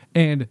somewhere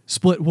and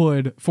split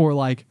wood for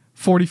like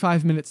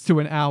 45 minutes to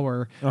an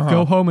hour,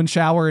 go home and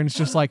shower, and it's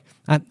just like,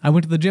 I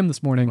went to the gym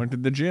this morning. Went to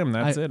the gym.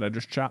 That's it. I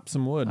just chopped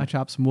some wood. I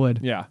chopped some wood.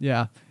 Yeah.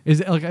 Yeah. Is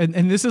it like,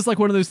 and this is like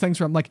one of those things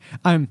where I'm like,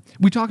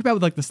 we talk about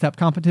with like the step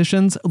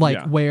competitions,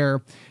 like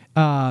where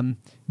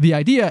the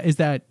idea is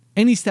that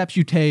any steps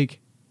you take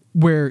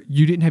where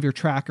you didn't have your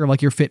tracker,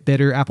 like your Fitbit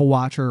or Apple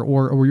Watch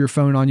or your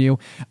phone on you,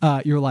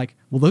 you're like,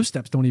 well, those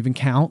steps don't even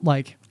count.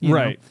 Like, you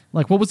know,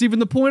 like what was even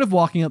the point of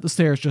walking up the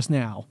stairs just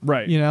now?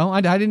 Right.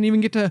 I didn't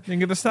even get to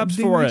the steps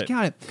for it.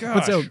 Count it. Gosh.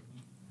 But so,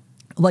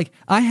 like,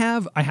 I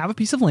have a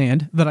piece of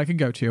land that I could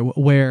go to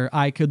where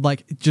I could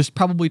like just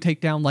probably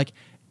take down like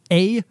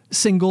a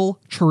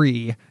single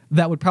tree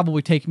that would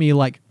probably take me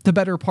like the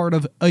better part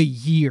of a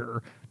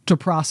year to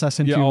process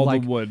into all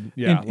like the wood,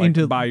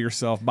 into by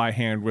yourself, by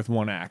hand with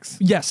one axe.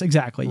 Yes,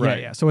 exactly.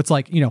 Right. Yeah. So it's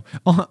like in a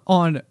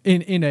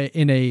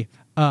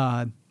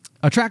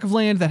tract of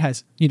land that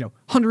has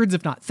hundreds,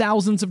 if not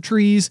thousands, of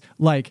trees.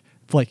 Like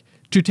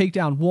to take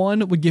down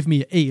one would give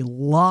me a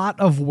lot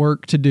of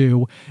work to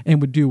do and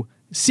would do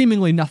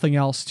seemingly nothing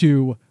else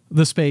to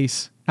the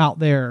space out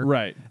there,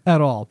 right,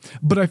 at all.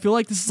 But I feel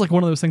like this is like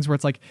one of those things where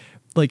it's like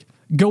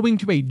going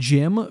to a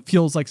gym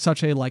feels like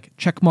such a like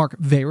checkmark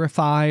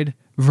verified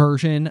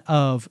version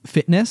of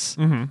fitness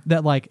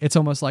that like it's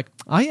almost like,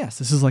 yes,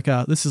 this is like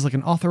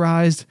an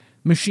authorized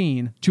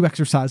machine to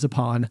exercise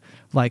upon.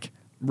 Like,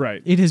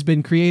 right, it has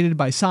been created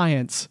by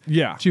science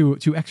to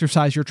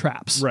exercise your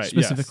traps, right,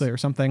 specifically, or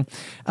something.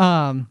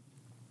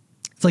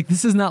 It's like,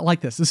 this is not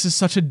like this. This is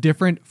such a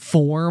different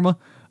form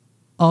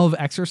of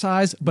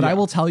exercise, but I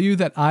will tell you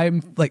that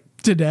I'm like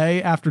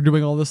today after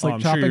doing all this like I'm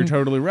chopping, sure you're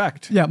totally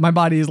wrecked. Yeah, my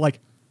body is like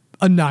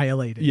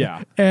annihilated.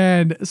 Yeah.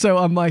 And so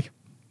I'm like,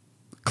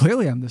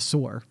 clearly I'm this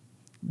sore,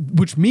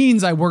 which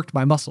means I worked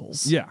my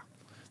muscles. Yeah.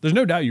 There's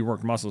no doubt you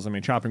worked muscles. I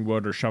mean, chopping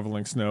wood or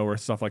shoveling snow or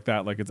stuff like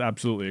that, like it's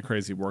absolutely a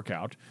crazy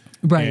workout.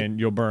 Right. And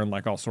you'll burn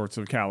like all sorts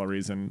of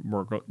calories and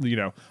work,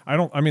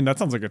 that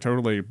sounds like a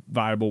totally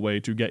viable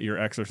way to get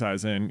your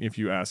exercise in, if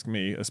you ask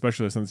me,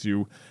 especially since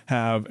you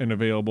have an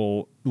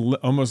available,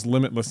 almost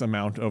limitless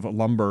amount of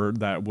lumber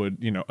that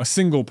would, a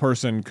single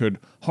person could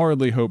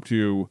hardly hope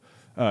to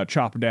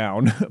chop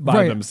down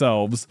by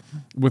themselves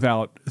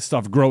without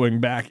stuff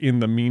growing back in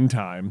the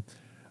meantime.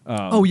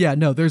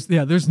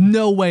 There's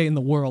no way in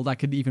the world I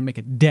could even make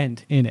a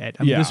dent in it.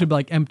 I mean, this would be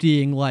like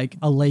emptying like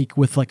a lake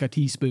with like a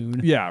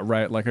teaspoon. Yeah,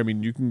 right. Like, I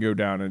mean, you can go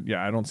down and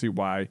I don't see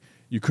why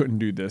you couldn't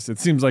do this. It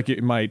seems like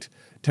it might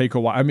take a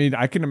while. I mean,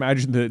 I can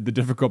imagine the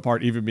difficult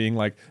part even being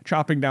like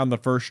chopping down the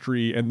first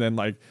tree and then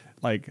like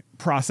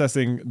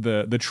processing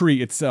the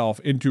tree itself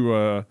into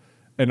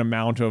an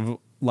amount of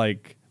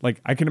like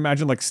I can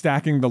imagine like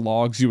stacking the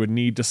logs you would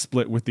need to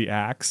split with the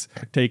axe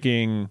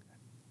taking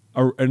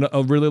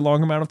a really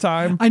long amount of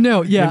time. I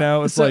know,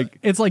 yeah. It's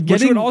like getting,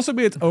 which would also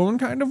be its own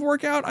kind of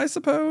workout, I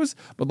suppose.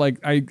 But like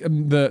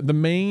the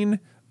main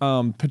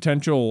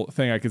potential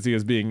thing I could see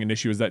as being an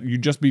issue is that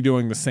you'd just be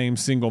doing the same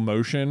single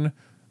motion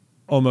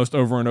almost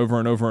over and over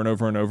and over and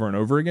over and over and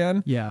over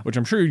again. Yeah. Which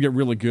I'm sure you'd get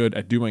really good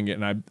at doing it.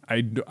 And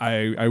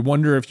I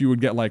wonder if you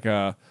would get like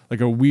a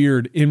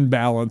weird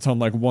imbalance on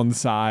like one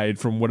side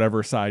from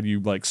whatever side you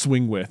like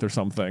swing with or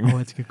something. Oh,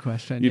 that's a good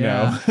question. you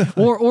know?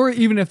 or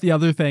even if the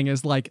other thing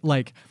is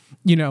like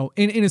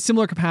in a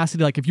similar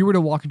capacity, like if you were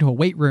to walk into a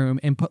weight room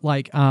and put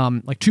like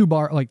two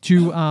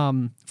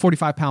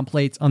 45-pound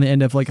plates on the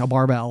end of like a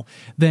barbell,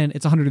 then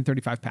it's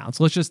 135 pounds.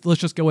 So let's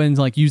just go in and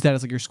like use that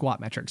as like your squat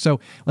metric. So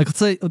like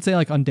let's say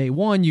like on day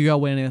one you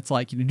go in and it's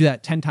like do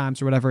that 10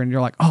 times or whatever, and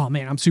you're like, oh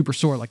man, I'm super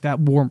sore, like that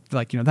warmth,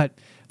 like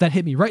that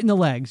hit me right in the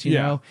legs, you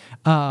know.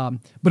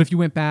 But if you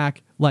went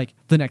back like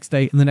the next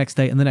day and the next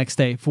day and the next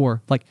day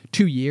for like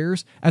 2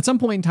 years, at some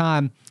point in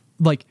time,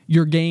 like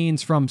your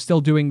gains from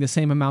still doing the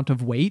same amount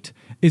of weight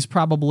is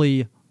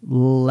probably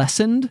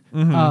lessened,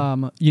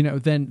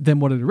 than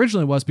what it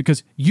originally was,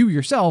 because you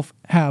yourself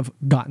have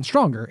gotten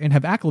stronger and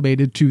have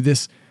acclimated to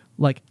this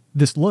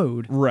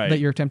load that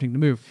you're attempting to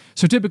move.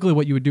 So typically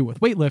what you would do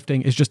with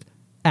weightlifting is just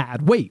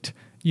add weight,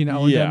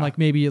 and then like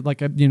maybe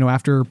like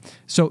after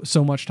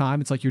so much time,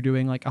 it's like you're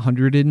doing like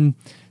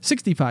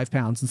 165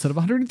 pounds instead of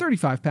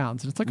 135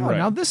 pounds, and it's like, oh,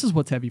 now this is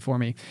what's heavy for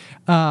me.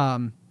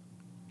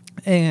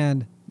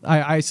 And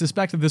I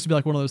suspect that this would be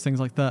like one of those things,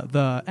 like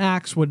the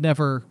axe would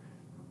never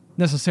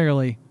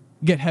necessarily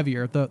get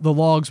heavier. The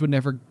logs would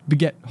never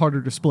get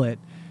harder to split.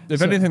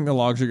 If anything, the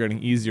logs are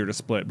getting easier to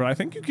split, but I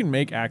think you can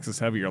make axes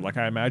heavier. Like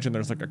I imagine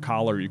there's like a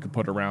collar you could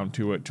put around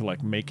to it to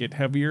like make it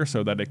heavier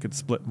so that it could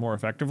split more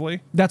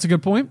effectively. That's a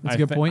good point. I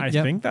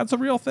think that's a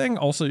real thing.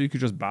 Also, you could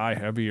just buy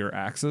heavier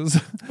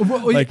axes.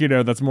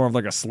 That's more of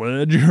like a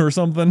sledge or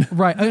something.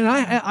 Right. And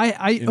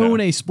I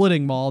own a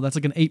splitting maul that's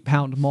like an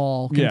 8-pound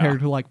maul compared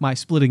to like my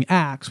splitting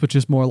axe, which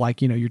is more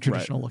like, your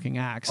traditional looking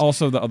axe.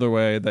 Also, the other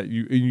way that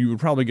you would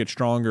probably get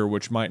stronger,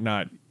 which might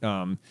not,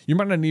 you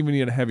might not even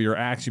need a heavier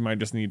axe. You might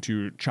just need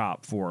to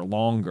chop for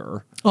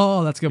longer.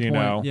 Oh, that's a good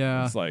point.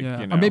 Yeah. It's like,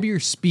 or maybe your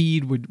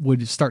speed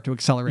would start to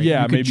accelerate.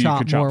 Yeah, maybe you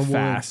could chop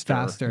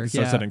faster. You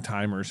start setting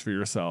timers for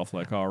yourself.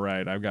 Like, all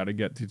right, I've got to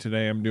get to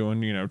today. I'm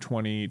doing,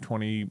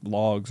 20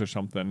 logs or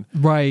something.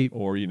 Right.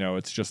 Or,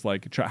 it's just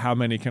like, how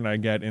many can I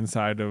get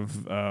inside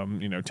of,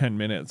 10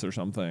 minutes or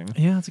something?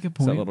 Yeah, that's a good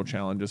point. Set little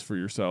challenges for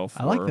yourself.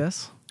 I like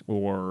this.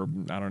 Or,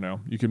 I don't know,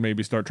 you could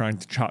maybe start trying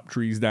to chop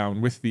trees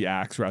down with the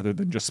axe rather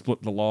than just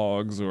split the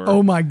logs. Or,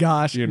 oh my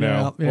gosh. Or,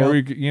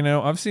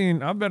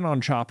 I've been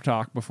on Chop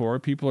Talk before.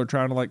 People are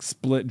trying to like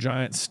split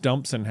giant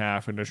stumps in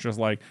half, and it's just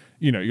like,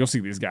 you'll see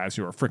these guys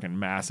who are freaking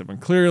massive,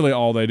 and clearly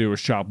all they do is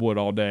chop wood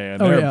all day,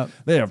 and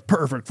they have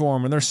perfect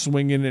form, and they're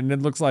swinging, and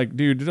it looks like,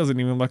 dude, it doesn't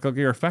even look like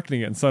you're affecting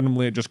it, and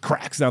suddenly it just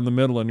cracks down the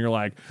middle, and you're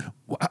like,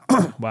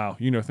 wow,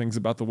 things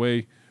about the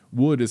way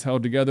wood is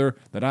held together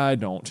that I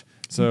don't.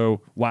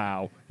 So,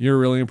 wow, you're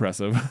really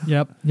impressive.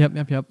 Yep.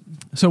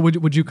 So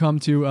would you come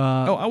to...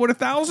 I would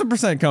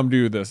 1,000% come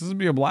do this. This would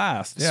be a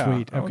blast. Yeah.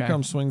 Sweet, okay. I would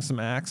come swing some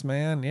axe,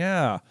 man.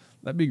 Yeah,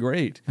 that'd be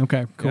great.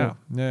 Okay, cool.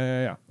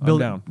 Yeah. I'm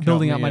down.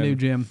 Building out my new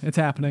gym. It's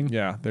happening.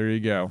 Yeah, there you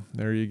go.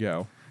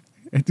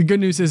 The good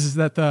news is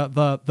that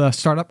the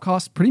startup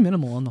cost pretty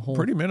minimal on the whole.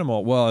 Pretty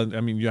minimal. Well,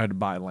 I mean, you had to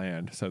buy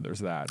land, so there's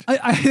that.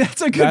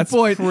 That's a good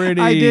point.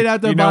 I did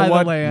have to buy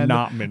the land.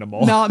 Not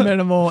minimal. Not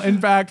minimal. In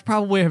fact,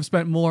 probably have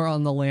spent more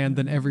on the land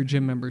than every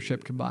gym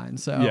membership combined.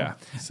 So yeah.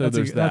 So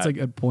that's a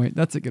good point.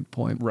 That's a good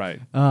point. Right.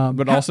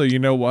 But also, you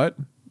know what?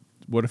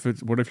 What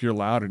if you're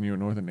loud and you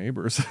annoy the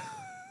neighbors?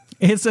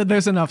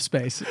 There's enough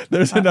space.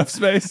 There's enough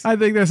space. I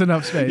think there's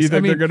enough space. You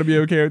think they're going to be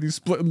okay with you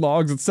splitting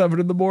logs at 7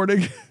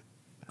 a.m?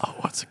 Oh,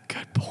 that's a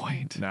good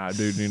point. Nah,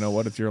 dude, you know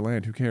what? It's your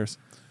land. Who cares?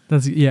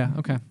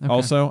 Okay.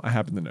 Also, I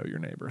happen to know your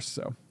neighbors,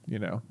 so,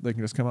 they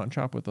can just come out and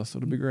chop with us.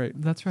 It'll be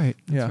great. That's right.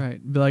 That's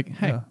right. Be like,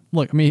 hey,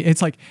 look, I mean,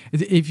 it's like,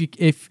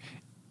 if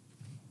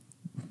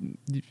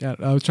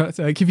I was trying to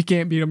say, like, if you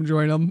can't beat them,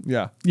 join them.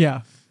 Yeah.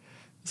 Yeah.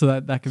 So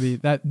that could be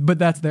that, but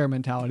that's their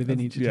mentality. They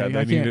need to take.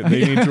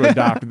 They need to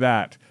adopt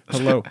that.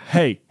 Hello.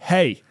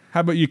 Hey. How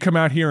about you come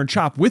out here and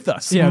chop with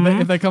us? Yeah,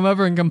 if they come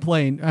over and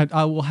complain,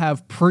 I will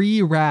have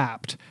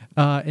pre-wrapped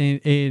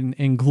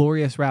in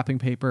glorious wrapping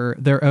paper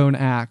their own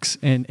axe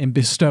and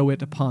bestow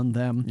it upon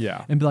them.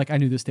 Yeah, and be like, I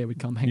knew this day would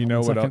come. You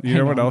know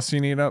what else you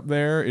need up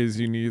there is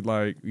you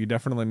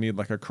definitely need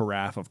like a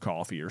carafe of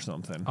coffee or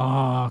something.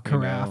 Oh,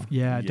 carafe.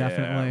 Yeah,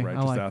 definitely. Right, I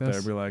just like out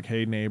this. there, be like,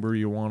 hey neighbor,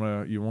 you want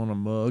a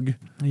mug?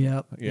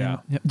 Yep. Yeah.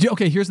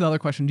 Okay, here's another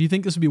question. Do you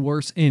think this would be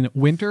worse in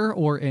winter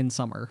or in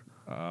summer?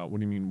 What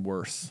do you mean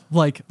worse?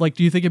 Like,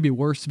 do you think it'd be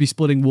worse to be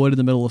splitting wood in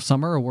the middle of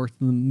summer or worse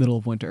in the middle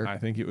of winter? I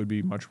think it would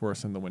be much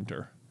worse in the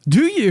winter.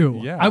 Do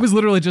you? Yeah. I was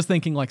literally just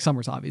thinking like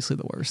summer's obviously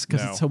the worst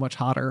because it's so much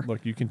hotter.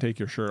 Look, you can take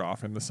your shirt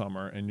off in the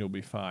summer and you'll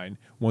be fine.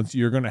 Once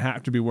you're going to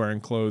have to be wearing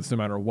clothes no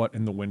matter what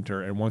in the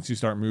winter. And once you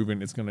start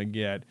moving, it's going to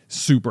get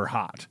super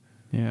hot.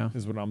 Yeah.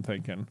 Is what I'm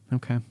thinking.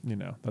 Okay.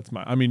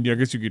 I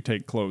guess you could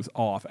take clothes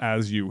off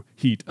as you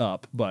heat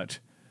up, but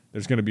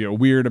there's going to be a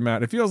weird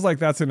amount. It feels like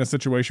that's in a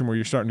situation where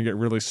you're starting to get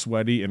really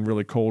sweaty in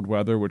really cold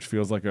weather, which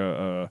feels like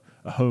a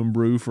home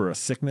brew for a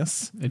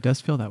sickness. It does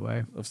feel that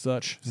way. Of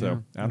such.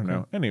 So, I don't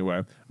know.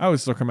 Anyway, I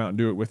would still come out and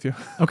do it with you.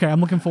 Okay, I'm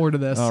looking forward to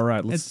this. All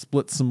right, let's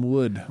split some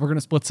wood. We're going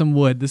to split some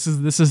wood. This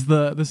is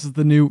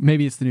the new,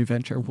 maybe it's the new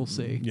venture. We'll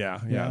see. Yeah,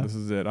 this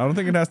is it. I don't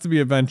think it has to be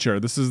a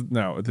venture. This is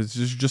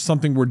just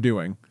something we're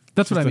doing.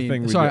 That's what I Just a mean.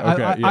 thing we Sorry,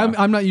 do. Okay, yeah.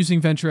 I'm not using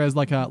venture as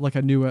like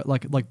a new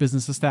like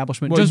business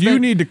establishment. Well, you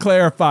need to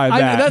clarify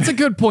that. That's a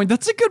good point.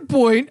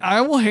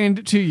 I will hand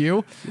it to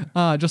you,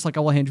 just like I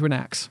will hand you an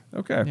axe.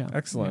 Okay, Yeah.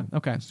 excellent. Yeah.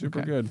 Okay, super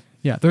okay. good.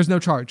 Yeah, there's no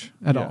charge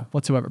at Yeah. all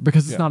whatsoever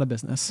because it's Yeah. not a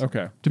business.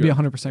 Okay, to be good.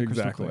 100% crystal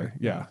exactly. clear.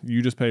 Yeah,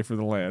 you just pay for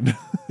the land.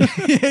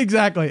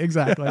 exactly.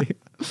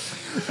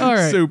 All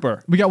right,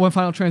 Super. We got one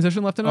final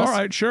transition left in us. All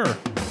right, sure.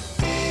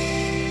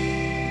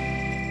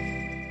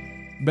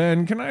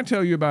 Ben, can I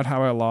tell you about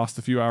how I lost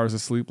a few hours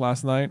of sleep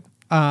last night?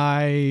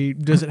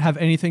 Does it have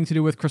anything to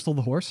do with Crystal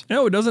the horse?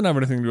 No, it doesn't have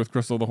anything to do with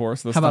Crystal the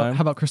horse this How time.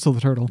 about Crystal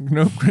the turtle?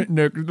 No,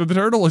 the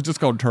turtle is just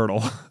called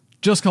Turtle.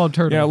 Just called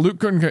turtle. Yeah, Luke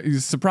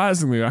couldn't.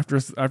 Surprisingly, after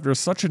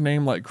such a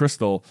name like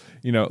Crystal,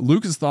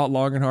 Luke has thought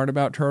long and hard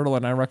about Turtle,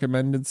 and I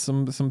recommended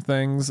some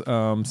things. So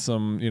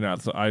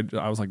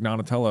I was like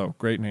Donatello,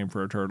 great name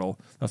for a turtle.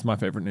 That's my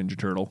favorite Ninja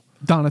Turtle.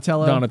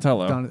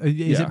 Donatello. Is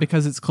Yeah. it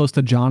because it's close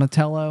to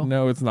Jonatello?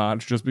 No, it's not.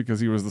 It's just because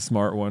he was the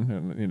smart one,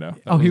 and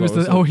He was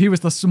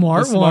the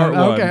smart smart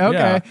one,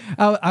 Okay.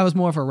 yeah. I was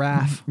more of a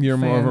Raph. You're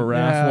more of a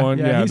Raph one.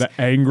 Yeah, he's, the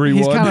angry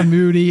he's one. kind of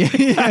moody.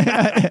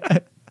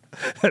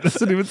 That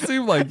doesn't even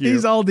seem like you.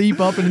 He's all deep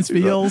up in his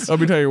feels.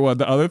 Let me tell you what.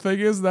 The other thing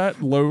is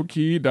that low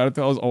key,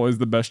 Donatello is always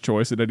the best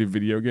choice in any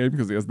video game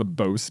because he has the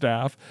bow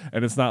staff,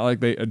 and it's not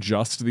like they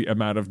adjust the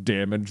amount of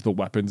damage the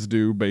weapons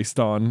do based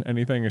on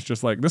anything. It's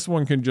just like this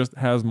one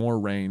has more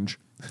range.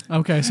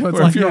 Okay, so it's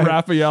Or like if you're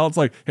Raphael, it's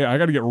like, hey, I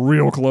got to get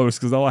real close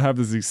because all I have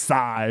is these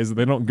size and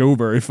they don't go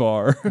very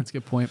far. That's a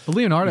good point. But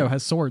Leonardo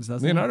has swords,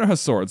 doesn't Leonardo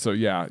has swords, so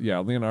yeah,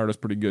 Leonardo's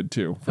pretty good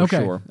too, for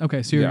sure.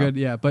 Okay, so you're good,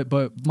 yeah. But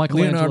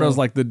Michelangelo, Leonardo's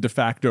like the de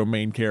facto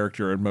main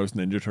character in most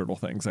Ninja Turtle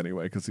things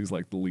anyway, because he's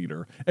like the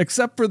leader.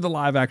 Except for the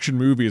live action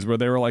movies where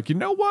they were like, you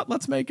know what?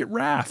 Let's make it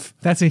Raph.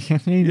 That's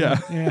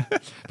yeah.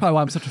 Probably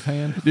why I'm such a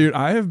fan. Dude,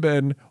 I have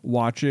been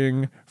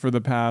watching for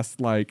the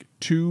past like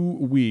 2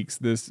 weeks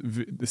the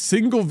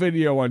single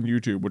video on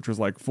YouTube, which was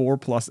like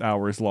 4+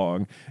 hours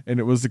long, and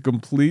it was a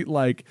complete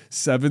like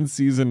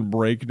 7-season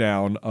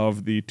breakdown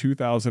of the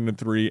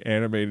 2003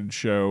 animated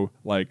show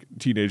like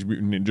Teenage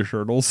Mutant Ninja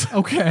Turtles.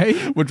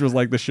 Okay. Which was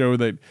like the show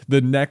that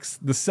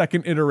the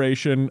second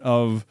iteration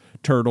of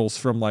Turtles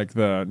from like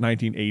the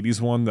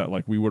 1980s one that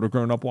like we would have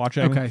grown up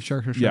watching. Okay,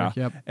 sure. Yeah.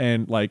 Yep.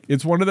 And like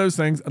it's one of those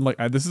things, and like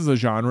this is a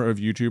genre of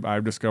YouTube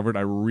I've discovered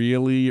I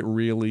really,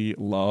 really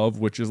love,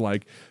 which is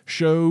like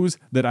shows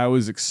that I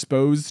was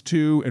exposed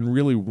to and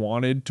really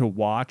wanted to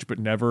watch but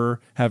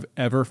never have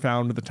ever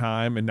found the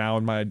time, and now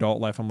in my adult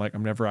life I'm like,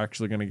 I'm never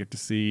actually going to get to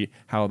see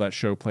how that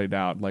show played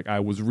out. Like I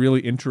was really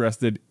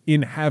interested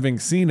in having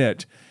seen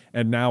it,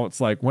 and now it's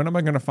like, when am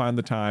I going to find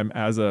the time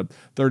as a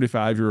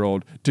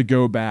 35-year-old to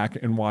go back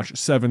and watch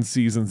 7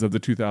 seasons of the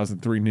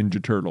 2003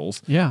 Ninja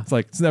Turtles? Yeah. It's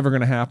like, it's never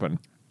going to happen.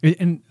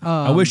 And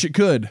I wish it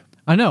could.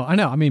 I know.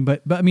 I mean,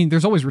 but I mean,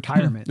 there's always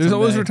retirement. There's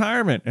always someday.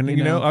 retirement. And,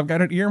 you know, I've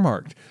got it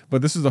earmarked.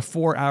 But this is a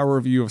 4-hour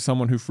review of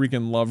someone who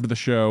freaking loved the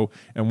show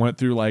and went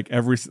through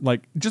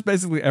just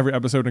basically every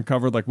episode and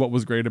covered like what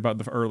was great about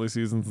the early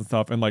seasons and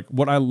stuff. And like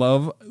what I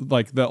love,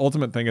 like the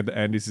ultimate thing at the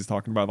end is he's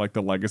talking about like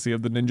the legacy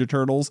of the Ninja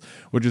Turtles,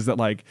 which is that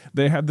like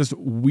they have this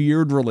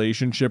weird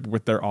relationship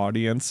with their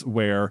audience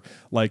where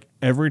like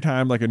every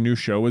time like a new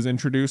show is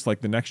introduced,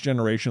 like the next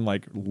generation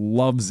like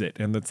loves it.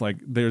 And it's like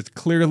there's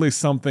clearly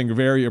something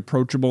very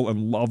approachable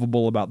and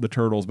lovable about the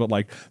Turtles, but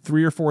like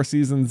 3 or 4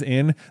 seasons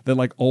in, they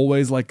like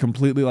always like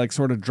completely like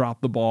sort of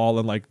drop the ball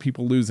and like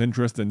people lose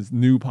interest and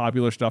new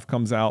popular stuff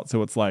comes out.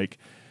 So it's like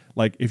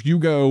if you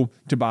go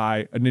to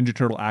buy a Ninja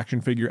Turtle action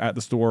figure at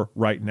the store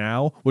right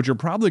now, what you're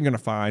probably going to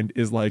find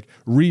is like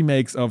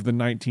remakes of the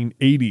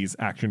 1980s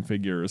action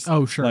figures.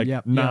 Oh, sure.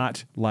 Like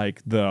not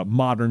like the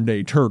modern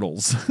day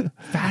Turtles,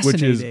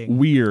 which is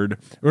weird.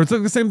 Or it's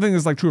like the same thing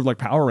is like true of like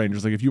Power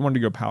Rangers. Like if you wanted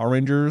to go Power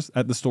Rangers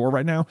at the store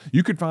right now,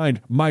 you could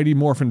find Mighty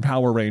Morphin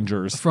Power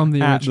Rangers from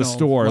the at original, the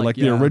store. Like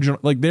the original,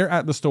 like they're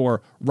at the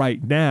store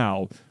right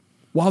now.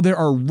 While there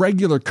are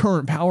regular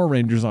current Power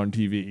Rangers on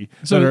TV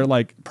that are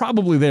like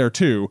probably there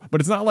too, but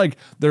it's not like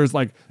there's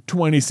like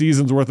 20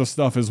 seasons worth of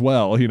stuff as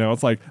well. You know,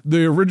 it's like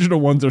the original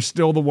ones are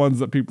still the ones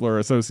that people are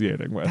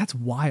associating with. That's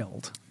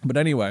wild. But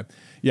anyway,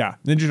 yeah,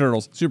 Ninja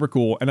Turtles, super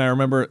cool. And I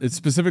remember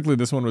specifically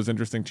this one was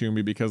interesting to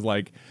me because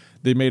like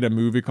they made a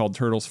movie called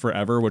Turtles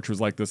Forever, which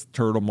was like this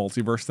turtle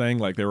multiverse thing.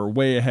 Like they were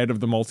way ahead of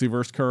the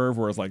multiverse curve,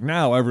 whereas like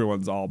now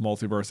everyone's all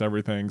multiverse,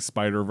 everything,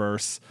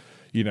 Spider-Verse.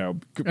 You know,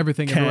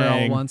 everything Kang, everywhere all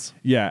at once.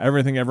 Yeah,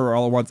 everything everywhere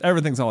all at once.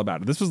 Everything's all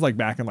about it. This was like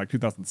back in like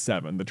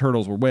 2007. The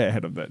Turtles were way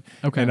ahead of it.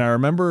 Okay. And I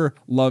remember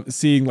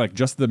seeing like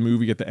just the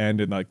movie at the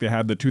end, and like they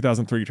had the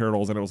 2003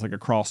 Turtles, and it was like a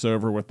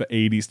crossover with the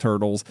 80s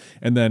Turtles,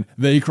 and then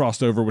they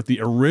crossed over with the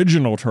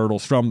original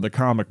Turtles from the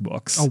comic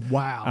books. Oh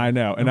wow! I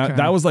know, and okay.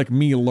 that was like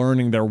me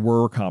learning there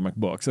were comic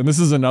books. And this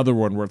is another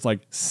one where it's like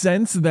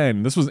since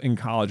then, this was in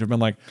college, I've been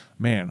like,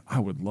 man, I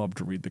would love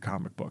to read the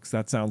comic books.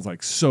 That sounds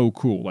like so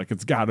cool. Like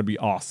it's got to be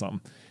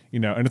awesome. You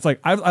know, and it's like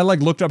I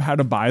like looked up how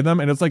to buy them,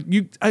 and it's like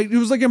it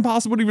was like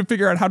impossible to even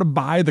figure out how to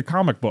buy the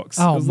comic books.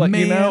 Oh, it was like, man.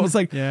 you know, it's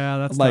like yeah,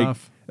 that's like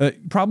tough.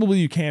 Probably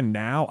you can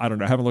now. I don't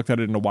know. I haven't looked at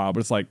it in a while,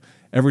 but it's like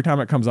every time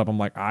it comes up, I'm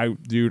like, I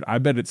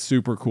bet it's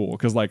super cool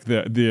because like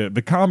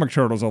the comic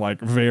turtles are like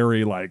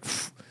very like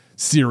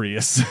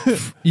serious.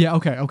 Yeah.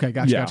 Okay.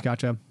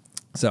 Gotcha.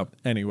 So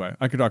anyway,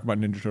 I could talk about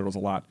Ninja Turtles a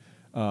lot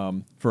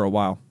for a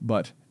while,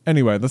 but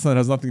anyway, this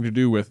has nothing to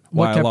do with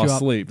why I lost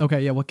sleep. Okay.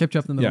 Yeah. What kept you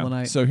up in the middle of the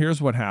night? So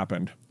here's what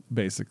happened.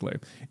 Basically,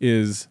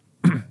 is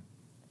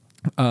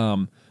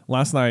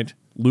last night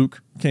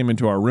Luke came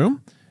into our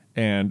room.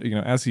 And,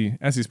 as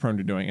he's prone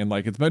to doing, and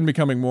like it's been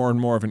becoming more and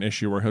more of an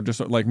issue where he'll just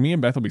like me and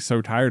Beth will be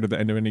so tired at the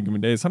end of any given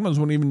day. Sometimes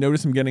we won't even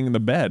notice him getting in the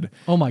bed.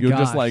 Oh my gosh,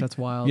 just like, that's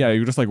wild. Yeah,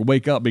 you just like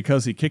wake up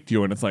because he kicked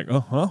you, and it's like,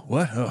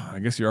 what? Oh, I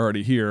guess you're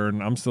already here,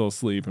 and I'm still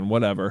asleep, and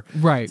whatever.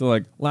 Right. So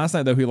like last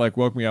night though, he like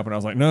woke me up, and I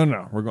was like,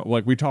 no, we're going.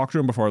 Like we talked to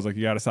him before. I was like,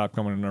 you got to stop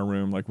coming in our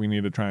room. Like we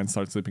need to try and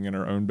start sleeping in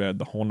our own bed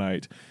the whole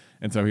night.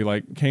 And so he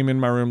like came in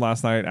my room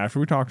last night.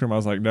 After we talked to him, I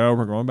was like, no,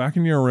 we're going back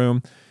in your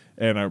room.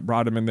 And I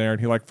brought him in there,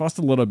 and he like fussed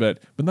a little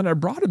bit. But then I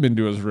brought him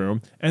into his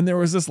room, and there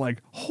was this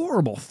like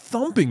horrible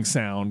thumping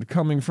sound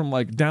coming from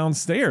like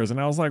downstairs. And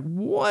I was like,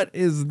 what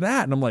is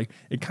that? And I'm like,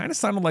 it kind of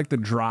sounded like the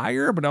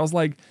dryer. But I was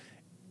like,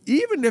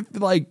 even if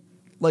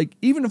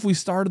even if we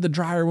started the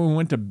dryer when we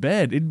went to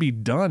bed, it'd be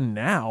done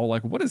now.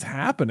 Like, what is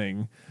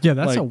happening? Yeah,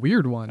 that's like, a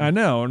weird one. I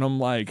know. And I'm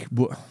like,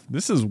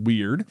 this is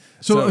weird.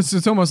 So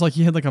it's almost like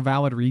he had like a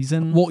valid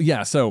reason. Well,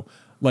 yeah. So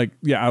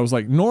I was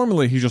like,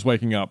 normally he's just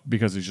waking up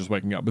because he's just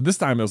waking up. But this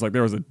time it was like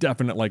there was a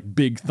definite like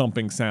big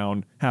thumping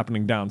sound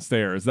happening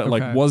downstairs that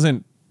like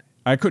wasn't,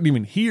 I couldn't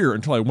even hear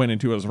until I went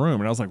into his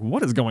room. And I was like,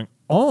 what is going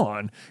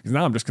on? Because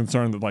now I'm just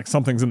concerned that like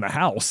something's in the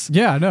house.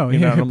 Yeah, no.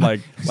 And I'm like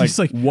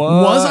what?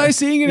 Was I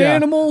seeing an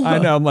animal? I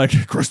know. I'm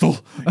like, Crystal.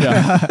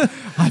 Yeah.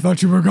 I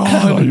thought you were gone.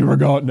 I thought you were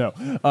gone. No.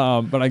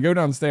 But I go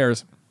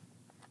downstairs.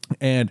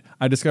 And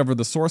I discovered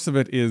the source of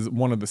it is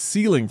one of the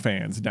ceiling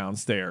fans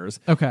downstairs.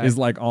 Okay. Is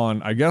like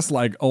on, I guess,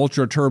 like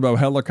ultra turbo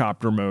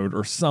helicopter mode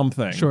or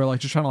something. Sure,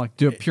 like just trying to like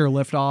do a pure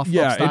lift off.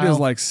 Yeah, style. it is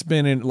like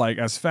spinning like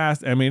as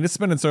fast. I mean, it's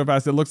spinning so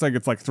fast it looks like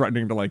it's like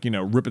threatening to like,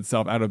 rip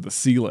itself out of the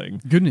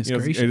ceiling. Goodness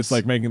gracious. It's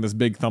like making this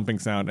big thumping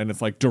sound, and it's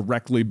like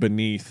directly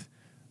beneath,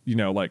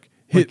 like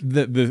hit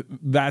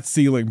that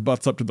ceiling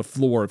butts up to the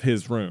floor of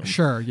his room.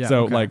 Sure, yeah.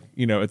 So okay. like,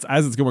 it's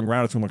as it's going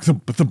around, it's going like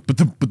thump, thump,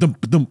 thump,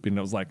 thump, thump, and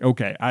it was like,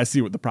 okay, I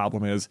see what the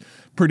problem is.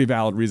 Pretty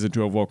valid reason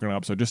to have woken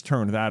up. So just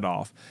turned that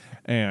off.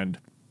 And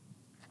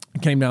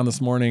came down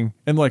this morning,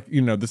 and like,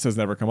 this has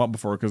never come up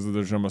before because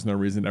there's almost no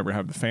reason to ever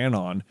have the fan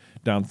on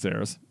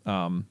downstairs.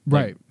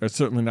 Right. It's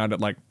certainly not at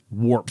like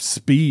warp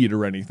speed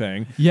or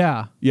anything.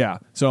 Yeah. Yeah.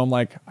 So I'm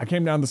like, I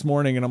came down this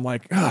morning and I'm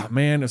like, oh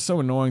man, it's so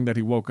annoying that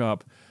he woke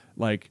up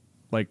like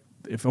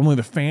if only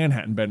the fan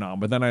hadn't been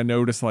on. But then I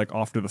noticed like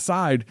off to the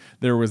side,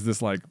 there was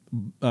this like,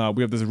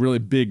 we have this really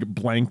big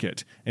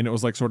blanket, and it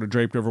was like sort of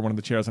draped over one of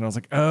the chairs. And I was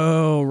like,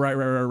 oh,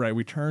 right.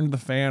 We turned the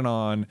fan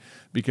on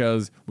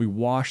because we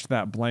washed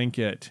that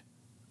blanket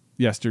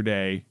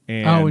yesterday,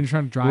 and and you're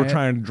trying to dry we're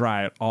trying to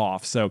dry it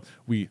off. So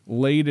we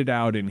laid it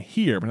out in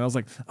here. But I was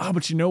like, oh,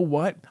 but you know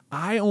what?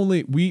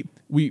 We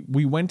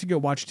went to go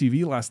watch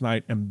TV last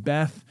night, and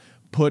Beth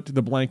put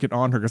the blanket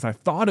on her because I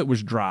thought it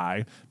was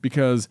dry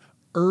because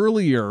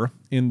earlier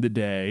in the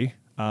day,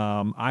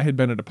 I had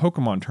been at a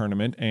Pokemon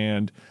tournament,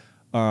 and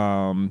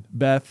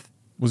Beth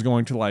was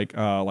going to like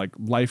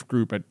life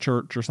group at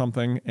church or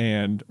something,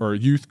 or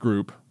youth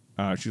group.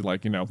 She's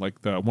like,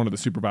 like one of the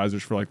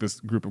supervisors for like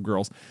this group of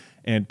girls.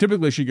 And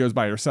typically she goes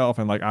by herself,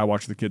 and like I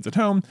watch the kids at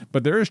home,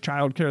 but there is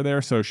childcare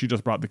there. So she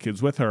just brought the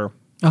kids with her.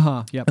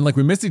 Yep. And like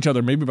we missed each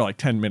other maybe by like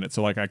 10 minutes.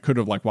 So like I could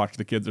have like watched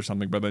the kids or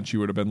something, but then she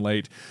would have been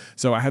late.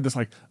 So I had this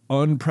like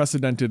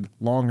unprecedented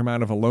long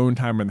amount of alone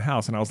time in the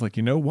house. And I was like,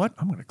 you know what?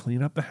 I'm going to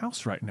clean up the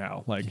house right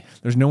now. Like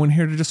there's no one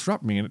here to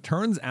disrupt me. And it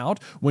turns out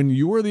when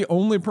you are the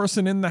only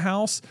person in the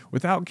house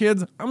without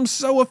kids, I'm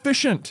so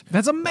efficient.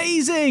 That's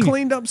amazing.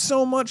 Cleaned up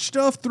so much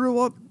stuff,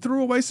 threw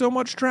away so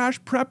much trash,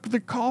 prepped the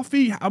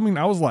coffee. I mean,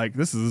 I was like,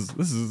 this is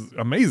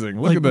amazing.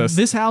 Look at this.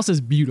 This house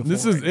is beautiful.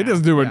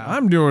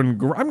 I'm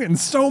getting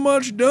so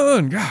much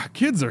done. God,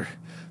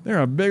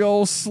 they're a big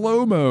old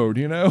slow mode,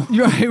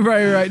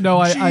 Right. No,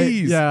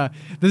 Jeez.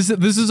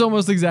 This is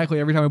almost exactly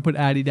every time I put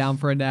Addie down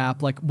for a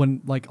nap, like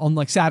when like on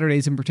like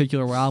Saturdays in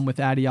particular where I'm with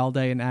Addie all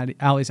day and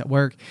Allie's at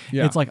work.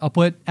 Yeah. It's like I'll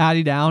put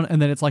Addie down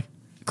and then it's like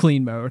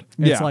clean mode.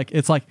 It's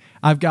like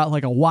I've got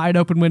like a wide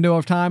open window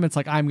of time. It's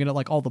like I'm gonna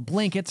like all the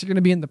blankets are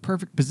gonna be in the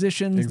perfect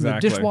positions.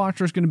 Exactly. The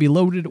dishwasher is gonna be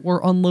loaded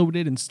or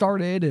unloaded and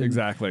started. And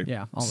exactly.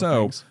 Yeah.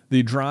 So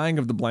the drying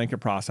of the blanket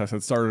process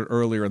had started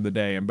earlier in the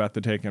day, and Beth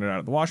had taken it out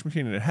of the washing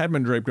machine, and it had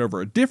been draped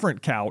over a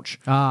different couch.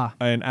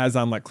 And as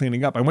I'm like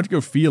cleaning up, I went to go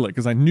feel it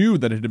because I knew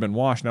that it had been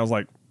washed, and I was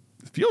like,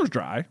 it feels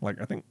dry. Like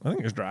I think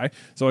it's dry.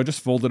 So I just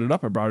folded it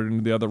up. I brought it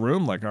into the other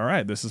room. Like, all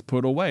right, this is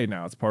put away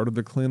now. It's part of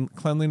the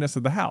cleanliness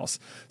of the house.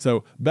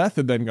 So Beth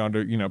had then gone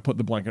to put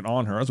the blanket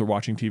on her as we're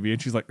watching TV, and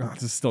she's like, oh,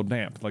 this is still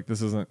damp. Like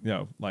this isn't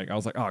like I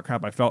was like, oh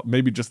crap. I felt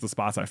maybe just the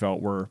spots I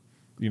felt were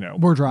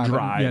we're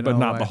dry, but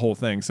not the whole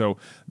thing. So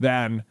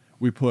then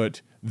we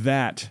put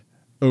that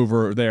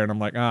over there, and I'm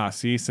like,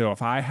 see, so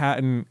if I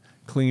hadn't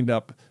cleaned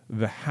up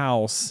the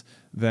house,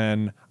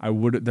 then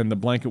the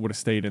blanket would have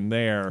stayed in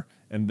there,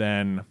 and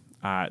then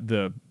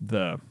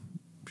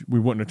we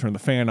wouldn't have turned the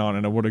fan on,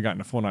 and I would have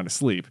gotten a full night of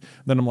sleep.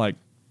 Then I'm like,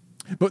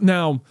 but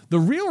now the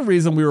real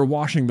reason we were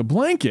washing the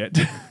blanket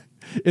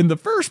in the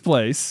first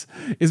place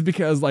is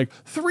because like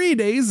 3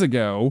 days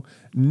ago,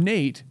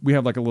 Nate, we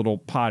have like a little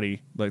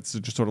potty, like so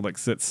just sort of like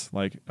sits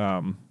like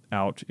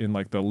out in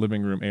like the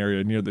living room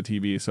area near the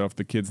TV. So if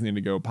the kids need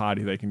to go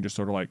potty, they can just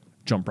sort of like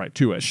jump right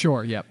to it.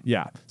 Sure. Yep.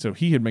 Yeah. So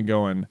he had been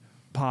going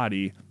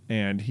potty,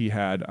 and he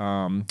had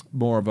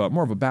more of a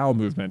bowel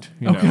movement.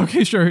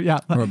 Okay, sure, yeah.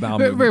 Or a bowel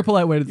very, movement. very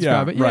polite way to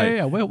describe it. Yeah, right.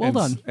 yeah. Well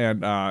done.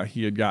 And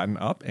he had gotten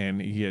up, and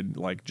he had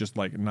like just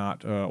like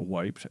not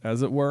wiped,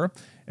 as it were.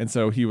 And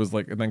so he was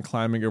like then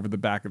climbing over the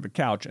back of the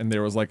couch, and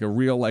there was like a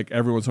real like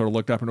everyone sort of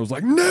looked up and it was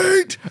like,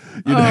 Nate,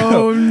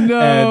 Oh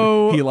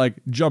no! And he like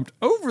jumped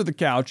over the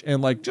couch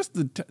and like just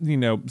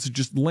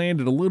just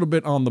landed a little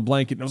bit on the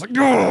blanket, and I was like,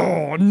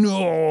 oh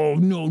no,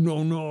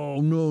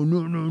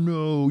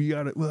 you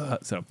got it.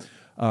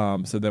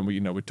 So then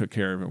we took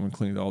care of it and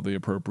cleaned all the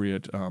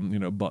appropriate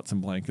butts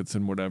and blankets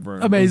and whatever.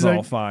 And amazing. It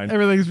was all fine.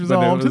 Everything's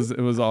resolved. But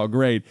it was all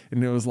great,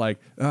 and it was like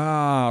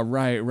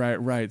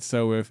right.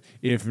 So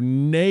if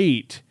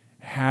Nate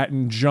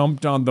hadn't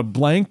jumped on the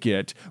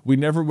blanket, we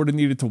never would have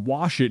needed to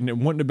wash it, and it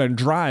wouldn't have been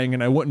drying,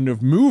 and I wouldn't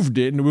have moved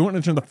it, and we wouldn't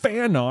have turned the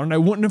fan on, and I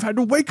wouldn't have had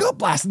to wake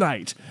up last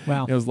night.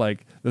 Wow. It was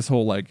like this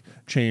whole like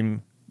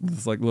chain,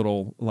 this like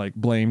little like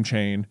blame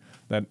chain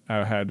that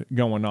I had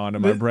going on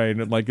in my brain.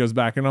 It like goes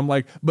back, and I'm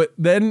like, but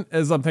then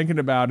as I'm thinking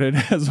about it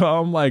as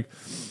well, I'm like,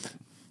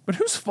 but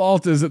whose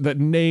fault is it that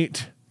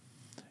Nate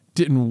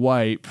didn't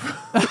wipe?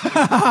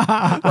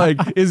 Like,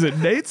 is it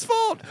Nate's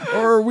fault,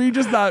 or are we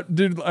just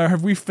or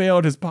have we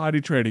failed his potty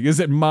training?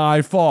 Is it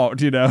my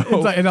fault? It's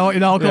like, it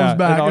all comes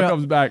back. It all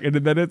comes back, and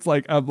then it's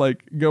like I'm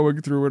like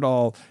going through it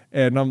all,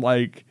 and I'm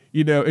like,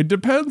 it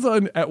depends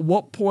on at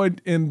what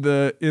point in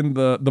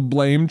the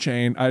blame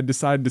chain I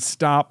decide to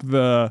stop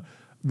the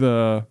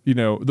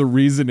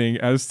reasoning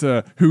as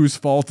to whose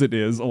fault it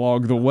is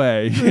along the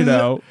way.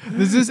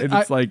 This is and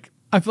it's like.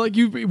 I feel like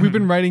we've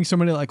been writing so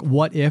many like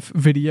what if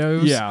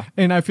videos. Yeah.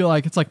 And I feel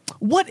like it's like,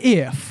 what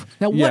if?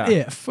 Now what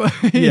if?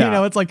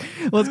 Yeah. It's like,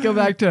 let's go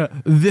back to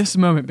this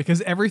moment,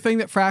 because everything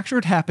that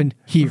fractured happened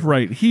here.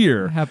 Right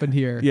here. Happened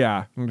here.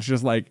 Yeah. And it's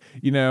just like,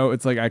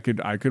 it's like I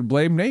could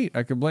blame Nate.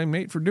 I could blame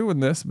Nate for doing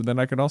this, but then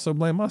I could also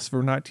blame us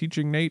for not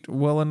teaching Nate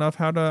well enough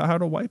how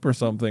to wipe or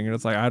something. And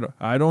it's like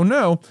I don't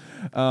know.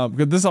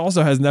 Because this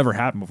also has never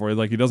happened before.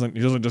 Like he doesn't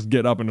just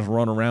get up and just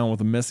run around with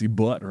a messy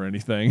butt or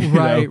anything.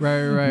 Right.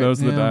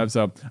 Most of the time.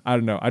 So I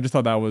don't know. I just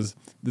thought that was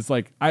this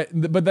like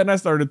but then I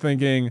started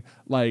thinking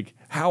like,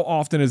 how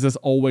often is this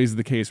always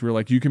the case where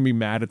like you can be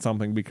mad at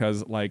something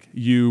because like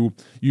you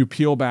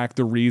peel back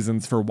the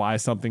reasons for why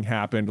something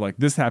happened, like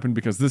this happened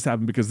because this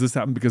happened because this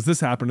happened because this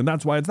happened, and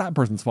that's why it's that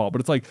person's fault.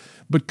 But it's like,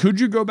 but could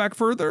you go back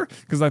further?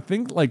 Because I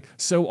think like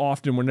so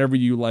often whenever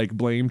you like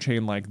blame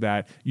chain like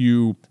that,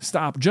 you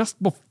stop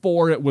just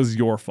before it was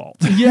your fault.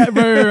 Yeah,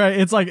 right.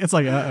 It's like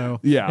uh-oh.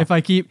 Yeah. If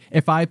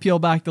I peel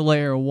back the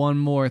layer one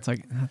more, it's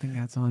like, I think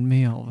that's on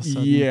me all of a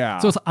sudden. Yeah.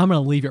 So I'm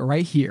gonna leave it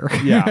right here.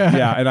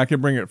 Yeah, and I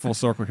can bring it full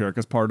circle here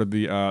because part of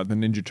the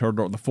Ninja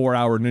Turtle, the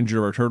 4-hour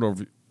Ninja Turtle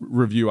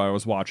review I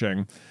was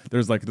watching,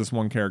 there's like this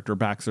one character,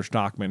 Baxter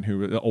Stockman,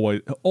 who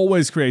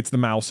always creates the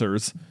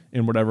Mousers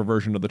in whatever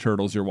version of the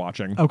Turtles you're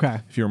watching. Okay.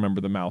 If you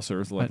remember the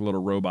Mousers, like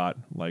little robot,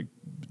 like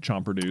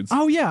chomper dudes.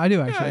 Oh yeah, I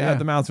do actually. Yeah,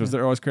 the Mousers.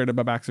 They're always created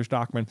by Baxter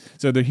Stockman.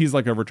 So he's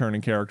like a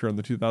returning character in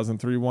the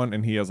 2003 one,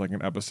 and he has like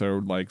an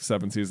episode like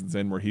 7 seasons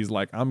in where he's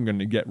like, I'm going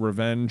to get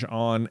revenge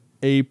on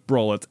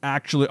April. It's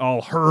actually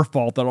all her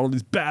fault that all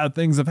these bad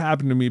things have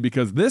happened to me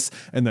because this,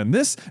 and then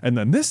this, and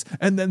then this,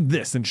 and then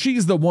this, and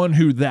she's the one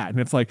who that. And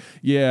it's like,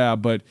 yeah,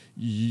 but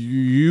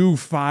you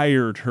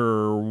fired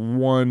her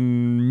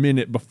 1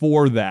 minute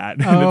before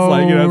that.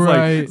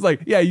 And it's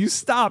like, yeah, you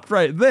stopped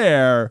right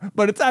there,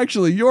 but it's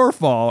actually your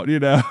fault,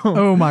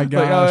 Oh my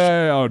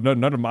gosh. Like,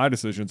 none of my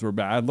decisions were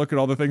bad. Look at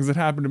all the things that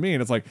happened to me.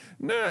 And it's like,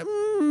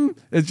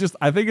 it's just,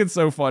 I think it's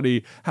so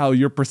funny how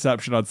your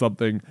perception on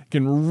something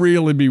can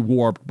really be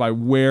warped by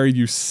where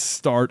you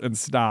start and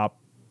stop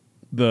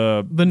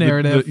the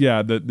narrative.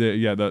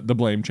 The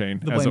blame chain,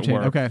 the as blame it chain.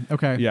 were.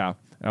 Okay. Yeah.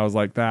 I was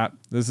like,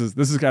 this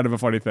is kind of a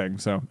funny thing.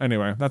 So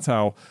anyway, that's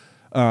how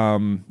how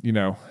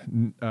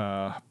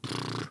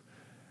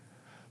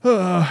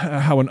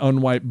an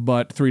unwiped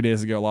butt 3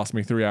 days ago lost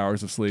me 3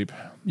 hours of sleep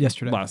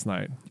yesterday. Last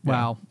night.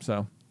 Wow. Yeah,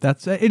 so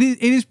that's it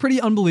is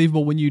pretty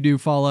unbelievable when you do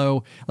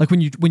follow, like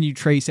when you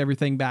trace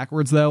everything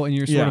backwards though, and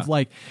you're sort of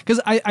like, because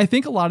I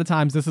think a lot of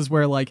times this is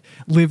where like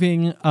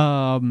living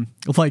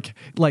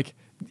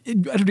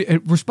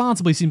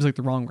responsibly seems like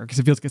the wrong word, because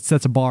it feels like it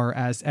sets a bar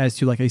as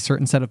to like a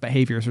certain set of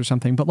behaviors or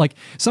something. But like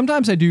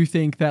sometimes I do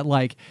think that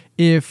like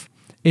if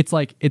it's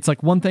like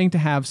one thing to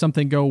have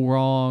something go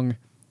wrong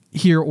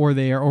here or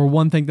there, or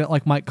one thing that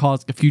like might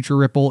cause a future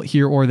ripple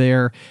here or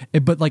there.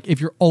 But like if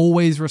you're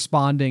always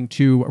responding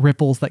to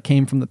ripples that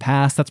came from the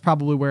past, that's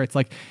probably where it's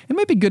like it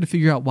might be good to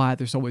figure out why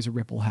there's always a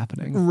ripple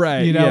happening.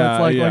 Right. You know, Yeah,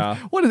 it's like, yeah. like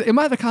what is am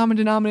I the common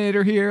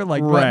denominator here?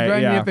 Like Right, do I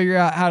need yeah. to figure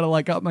out how to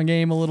like up my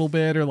game a little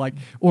bit, or like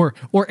or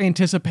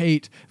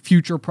anticipate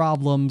future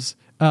problems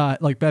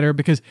like better?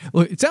 Because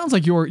look, it sounds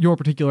like your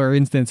particular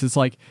instance is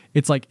like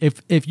it's like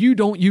if you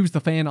don't use the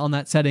fan on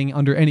that setting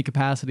under any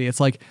capacity, it's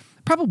like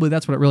probably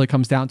that's what it really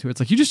comes down to.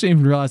 It's like you just didn't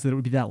even realize that it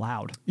would be that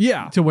loud.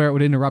 Yeah. To where it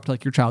would interrupt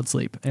like your child's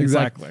sleep. And it's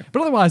like- Exactly.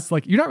 but otherwise,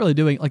 like you're not really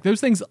doing like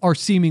those things are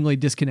seemingly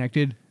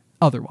disconnected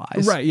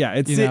otherwise. Right, yeah.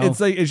 It's you know?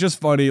 it's like it's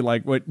just funny,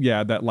 like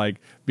that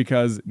like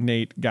because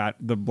Nate got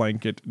the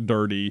blanket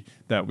dirty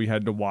that we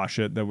had to wash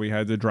it, that we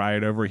had to dry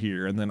it over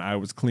here, and then I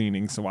was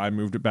cleaning, so I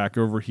moved it back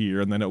over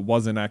here, and then it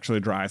wasn't actually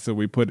dry, so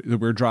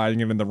we're drying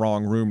it in the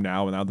wrong room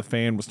now, and now the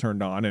fan was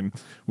turned on, and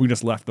we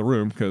just left the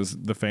room because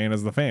the fan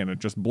is the fan. It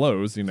just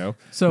blows, you know.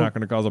 So not going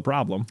to cause a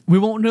problem. We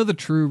won't know the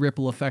true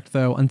ripple effect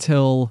though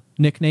until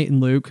Nick, Nate, and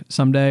Luke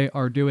someday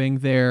are doing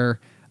their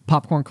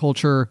popcorn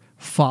culture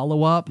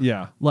follow-up.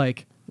 Yeah.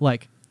 Like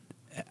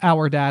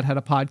our dad had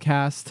a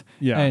podcast,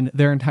 Yeah. and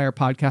their entire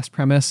podcast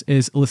premise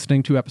is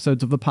listening to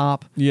episodes of The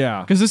Pop.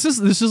 Yeah. Because this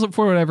is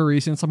for whatever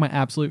reason, it's like my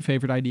absolute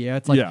favorite idea.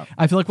 It's like Yeah.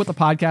 I feel like what the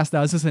podcast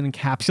does is it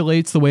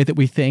encapsulates the way that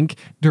we think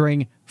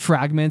during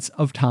fragments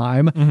of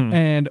time,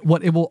 and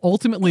what it will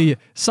ultimately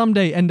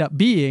someday end up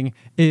being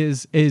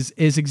is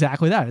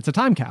exactly that. It's a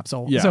time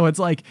capsule. Yeah. So it's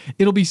like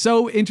it'll be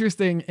so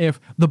interesting if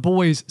the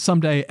boys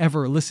someday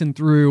ever listen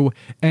through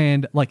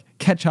and like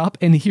catch up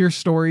and hear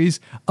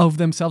stories of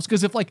themselves.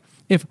 Because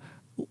if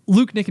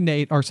Luke, Nick, and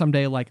Nate are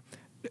someday like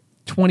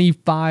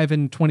 25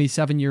 and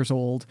 27 years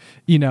old,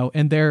 you know,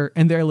 and they're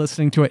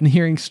listening to it and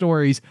hearing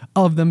stories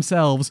of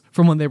themselves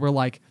from when they were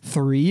like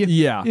 3.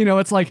 Yeah. You know,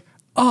 it's like,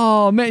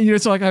 oh man, you know,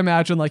 so like I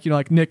imagine like, you know,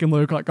 like Nick and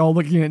Luke like all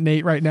looking at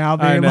Nate right now.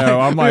 I know.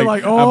 I'm being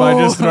like, oh, have I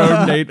just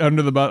thrown Nate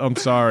under the bus? I'm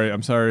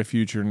sorry,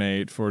 future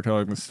Nate, for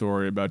telling the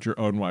story about your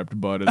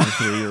unwiped butt as a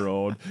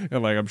 3-year-old.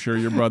 And like, I'm sure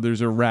your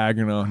brothers are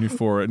ragging on you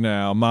for it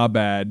now. My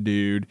bad,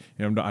 dude.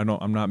 And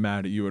I'm not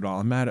mad at you at all.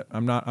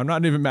 I'm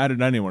not even mad at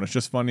anyone. It's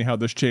just funny how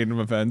this chain of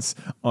events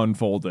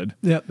unfolded.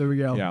 Yep, there we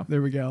go. Yeah.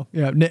 There we go.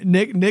 Yeah,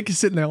 Nick is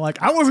sitting there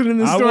like, I wasn't in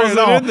this story wasn't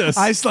at all. in this.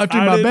 I slept in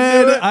I my didn't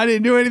bed. do it. I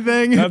didn't do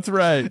anything. That's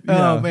right.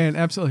 Oh Yeah. man,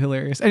 absolutely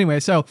hilarious. Anyway,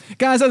 so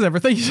guys, as ever,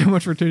 thank you so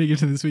much for tuning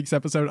into this week's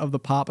episode of The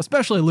Pop,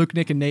 especially Luke,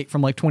 Nick, and Nate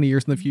from like 20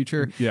 years in the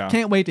future. Yeah.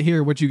 Can't wait to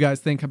hear what you guys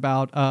think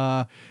about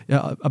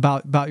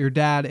your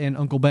dad and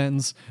Uncle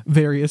Ben's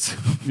various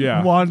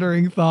Yeah.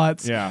 wandering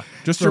thoughts. Yeah.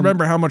 Just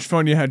remember how much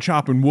fun you had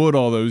chopping wood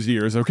all those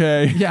years,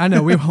 okay? Yeah, I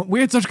know. We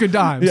had such good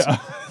times. Yeah.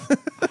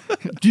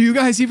 Do you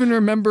guys even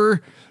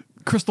remember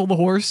Crystal the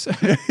horse?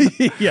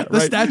 Yeah. The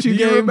statue Do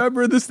game. you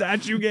remember the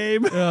statue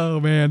game? Oh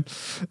man.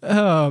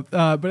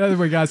 But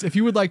anyway, guys, if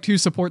you would like to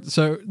support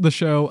the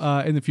show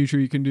in the future,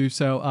 you can do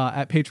so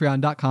at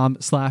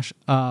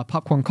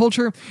patreon.com/popcorn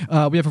culture.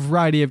 We have a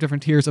variety of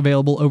different tiers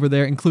available over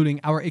there, including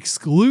our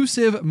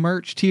exclusive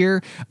merch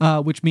tier,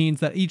 which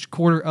means that each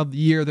quarter of the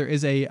year there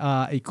is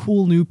a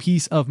cool new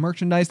piece of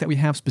merchandise that we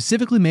have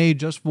specifically made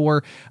just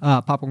for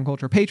popcorn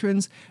culture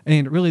patrons.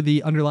 And really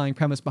the underlying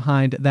premise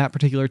behind that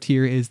particular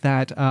tier is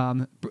that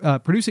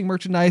producing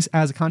merchandise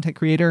as a content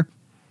creator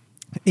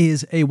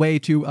is a way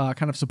to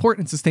kind of support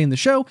and sustain the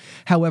show.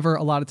 However,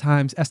 a lot of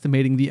times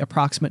estimating the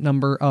approximate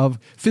number of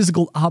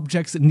physical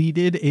objects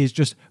needed is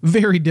just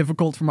very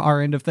difficult from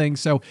our end of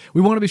things. So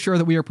we want to be sure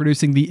that we are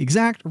producing the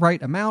exact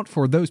right amount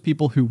for those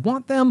people who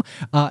want them.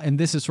 And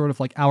this is sort of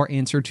like our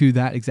answer to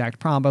that exact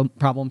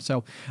problem.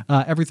 So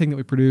everything that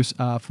we produce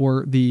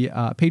for the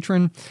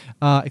patron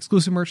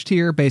exclusive merch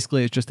tier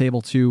basically is just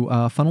able to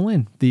funnel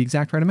in the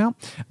exact right amount.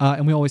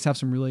 And we always have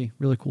some really,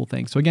 really cool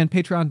things. So again,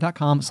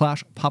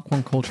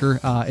 patreon.com/popcorn culture.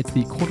 It's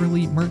the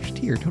quarterly merch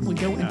tier. Totally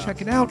go and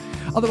check it out.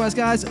 Otherwise,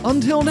 guys,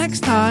 until next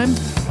time,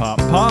 Pop,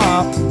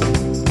 pop.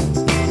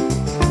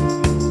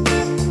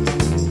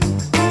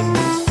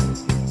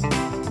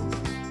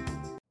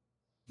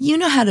 You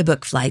know how to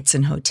book flights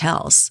and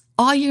hotels.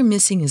 All you're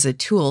missing is a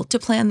tool to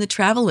plan the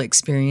travel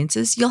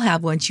experiences you'll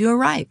have once you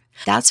arrive.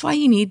 That's why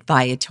you need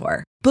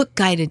Viator. Book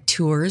guided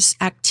tours,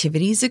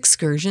 activities,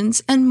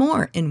 excursions, and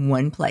more in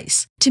one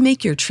place to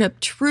make your trip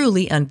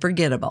truly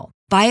unforgettable.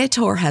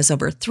 Viator has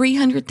over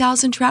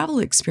 300,000 travel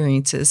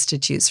experiences to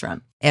choose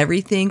from.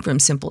 Everything from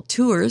simple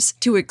tours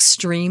to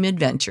extreme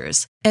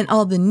adventures and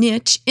all the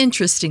niche,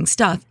 interesting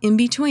stuff in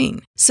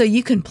between. So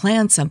you can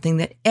plan something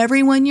that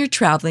everyone you're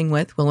traveling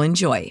with will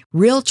enjoy.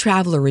 Real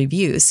traveler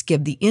reviews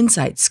give the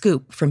inside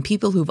scoop from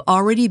people who've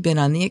already been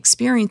on the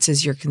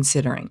experiences you're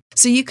considering.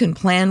 So you can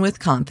plan with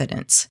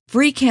confidence.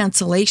 Free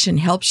cancellation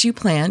helps you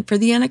plan for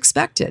the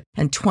unexpected.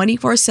 And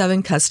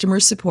 24/7 customer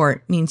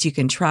support means you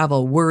can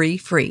travel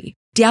worry-free.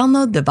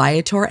 Download the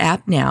Viator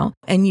app now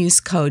and use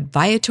code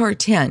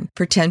Viator10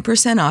 for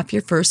 10% off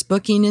your first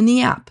booking in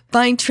the app.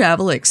 Find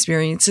travel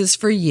experiences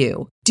for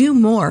you. Do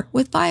more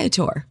with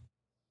Viator.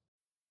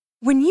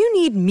 When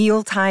you need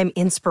mealtime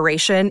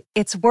inspiration,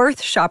 it's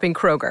worth shopping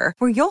Kroger,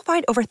 where you'll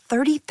find over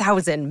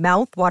 30,000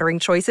 mouth-watering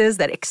choices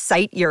that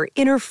excite your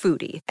inner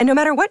foodie. And no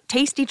matter what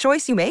tasty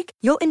choice you make,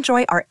 you'll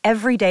enjoy our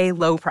everyday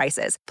low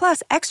prices,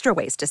 plus extra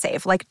ways to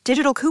save, like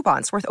digital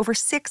coupons worth over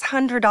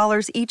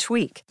 $600 each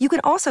week. You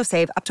can also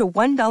save up to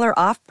 $1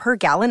 off per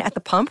gallon at the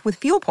pump with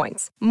fuel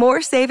points.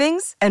 More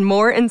savings and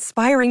more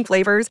inspiring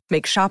flavors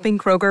make shopping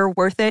Kroger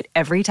worth it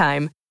every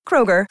time.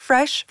 Kroger,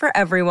 fresh for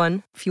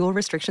everyone. Fuel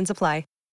restrictions apply.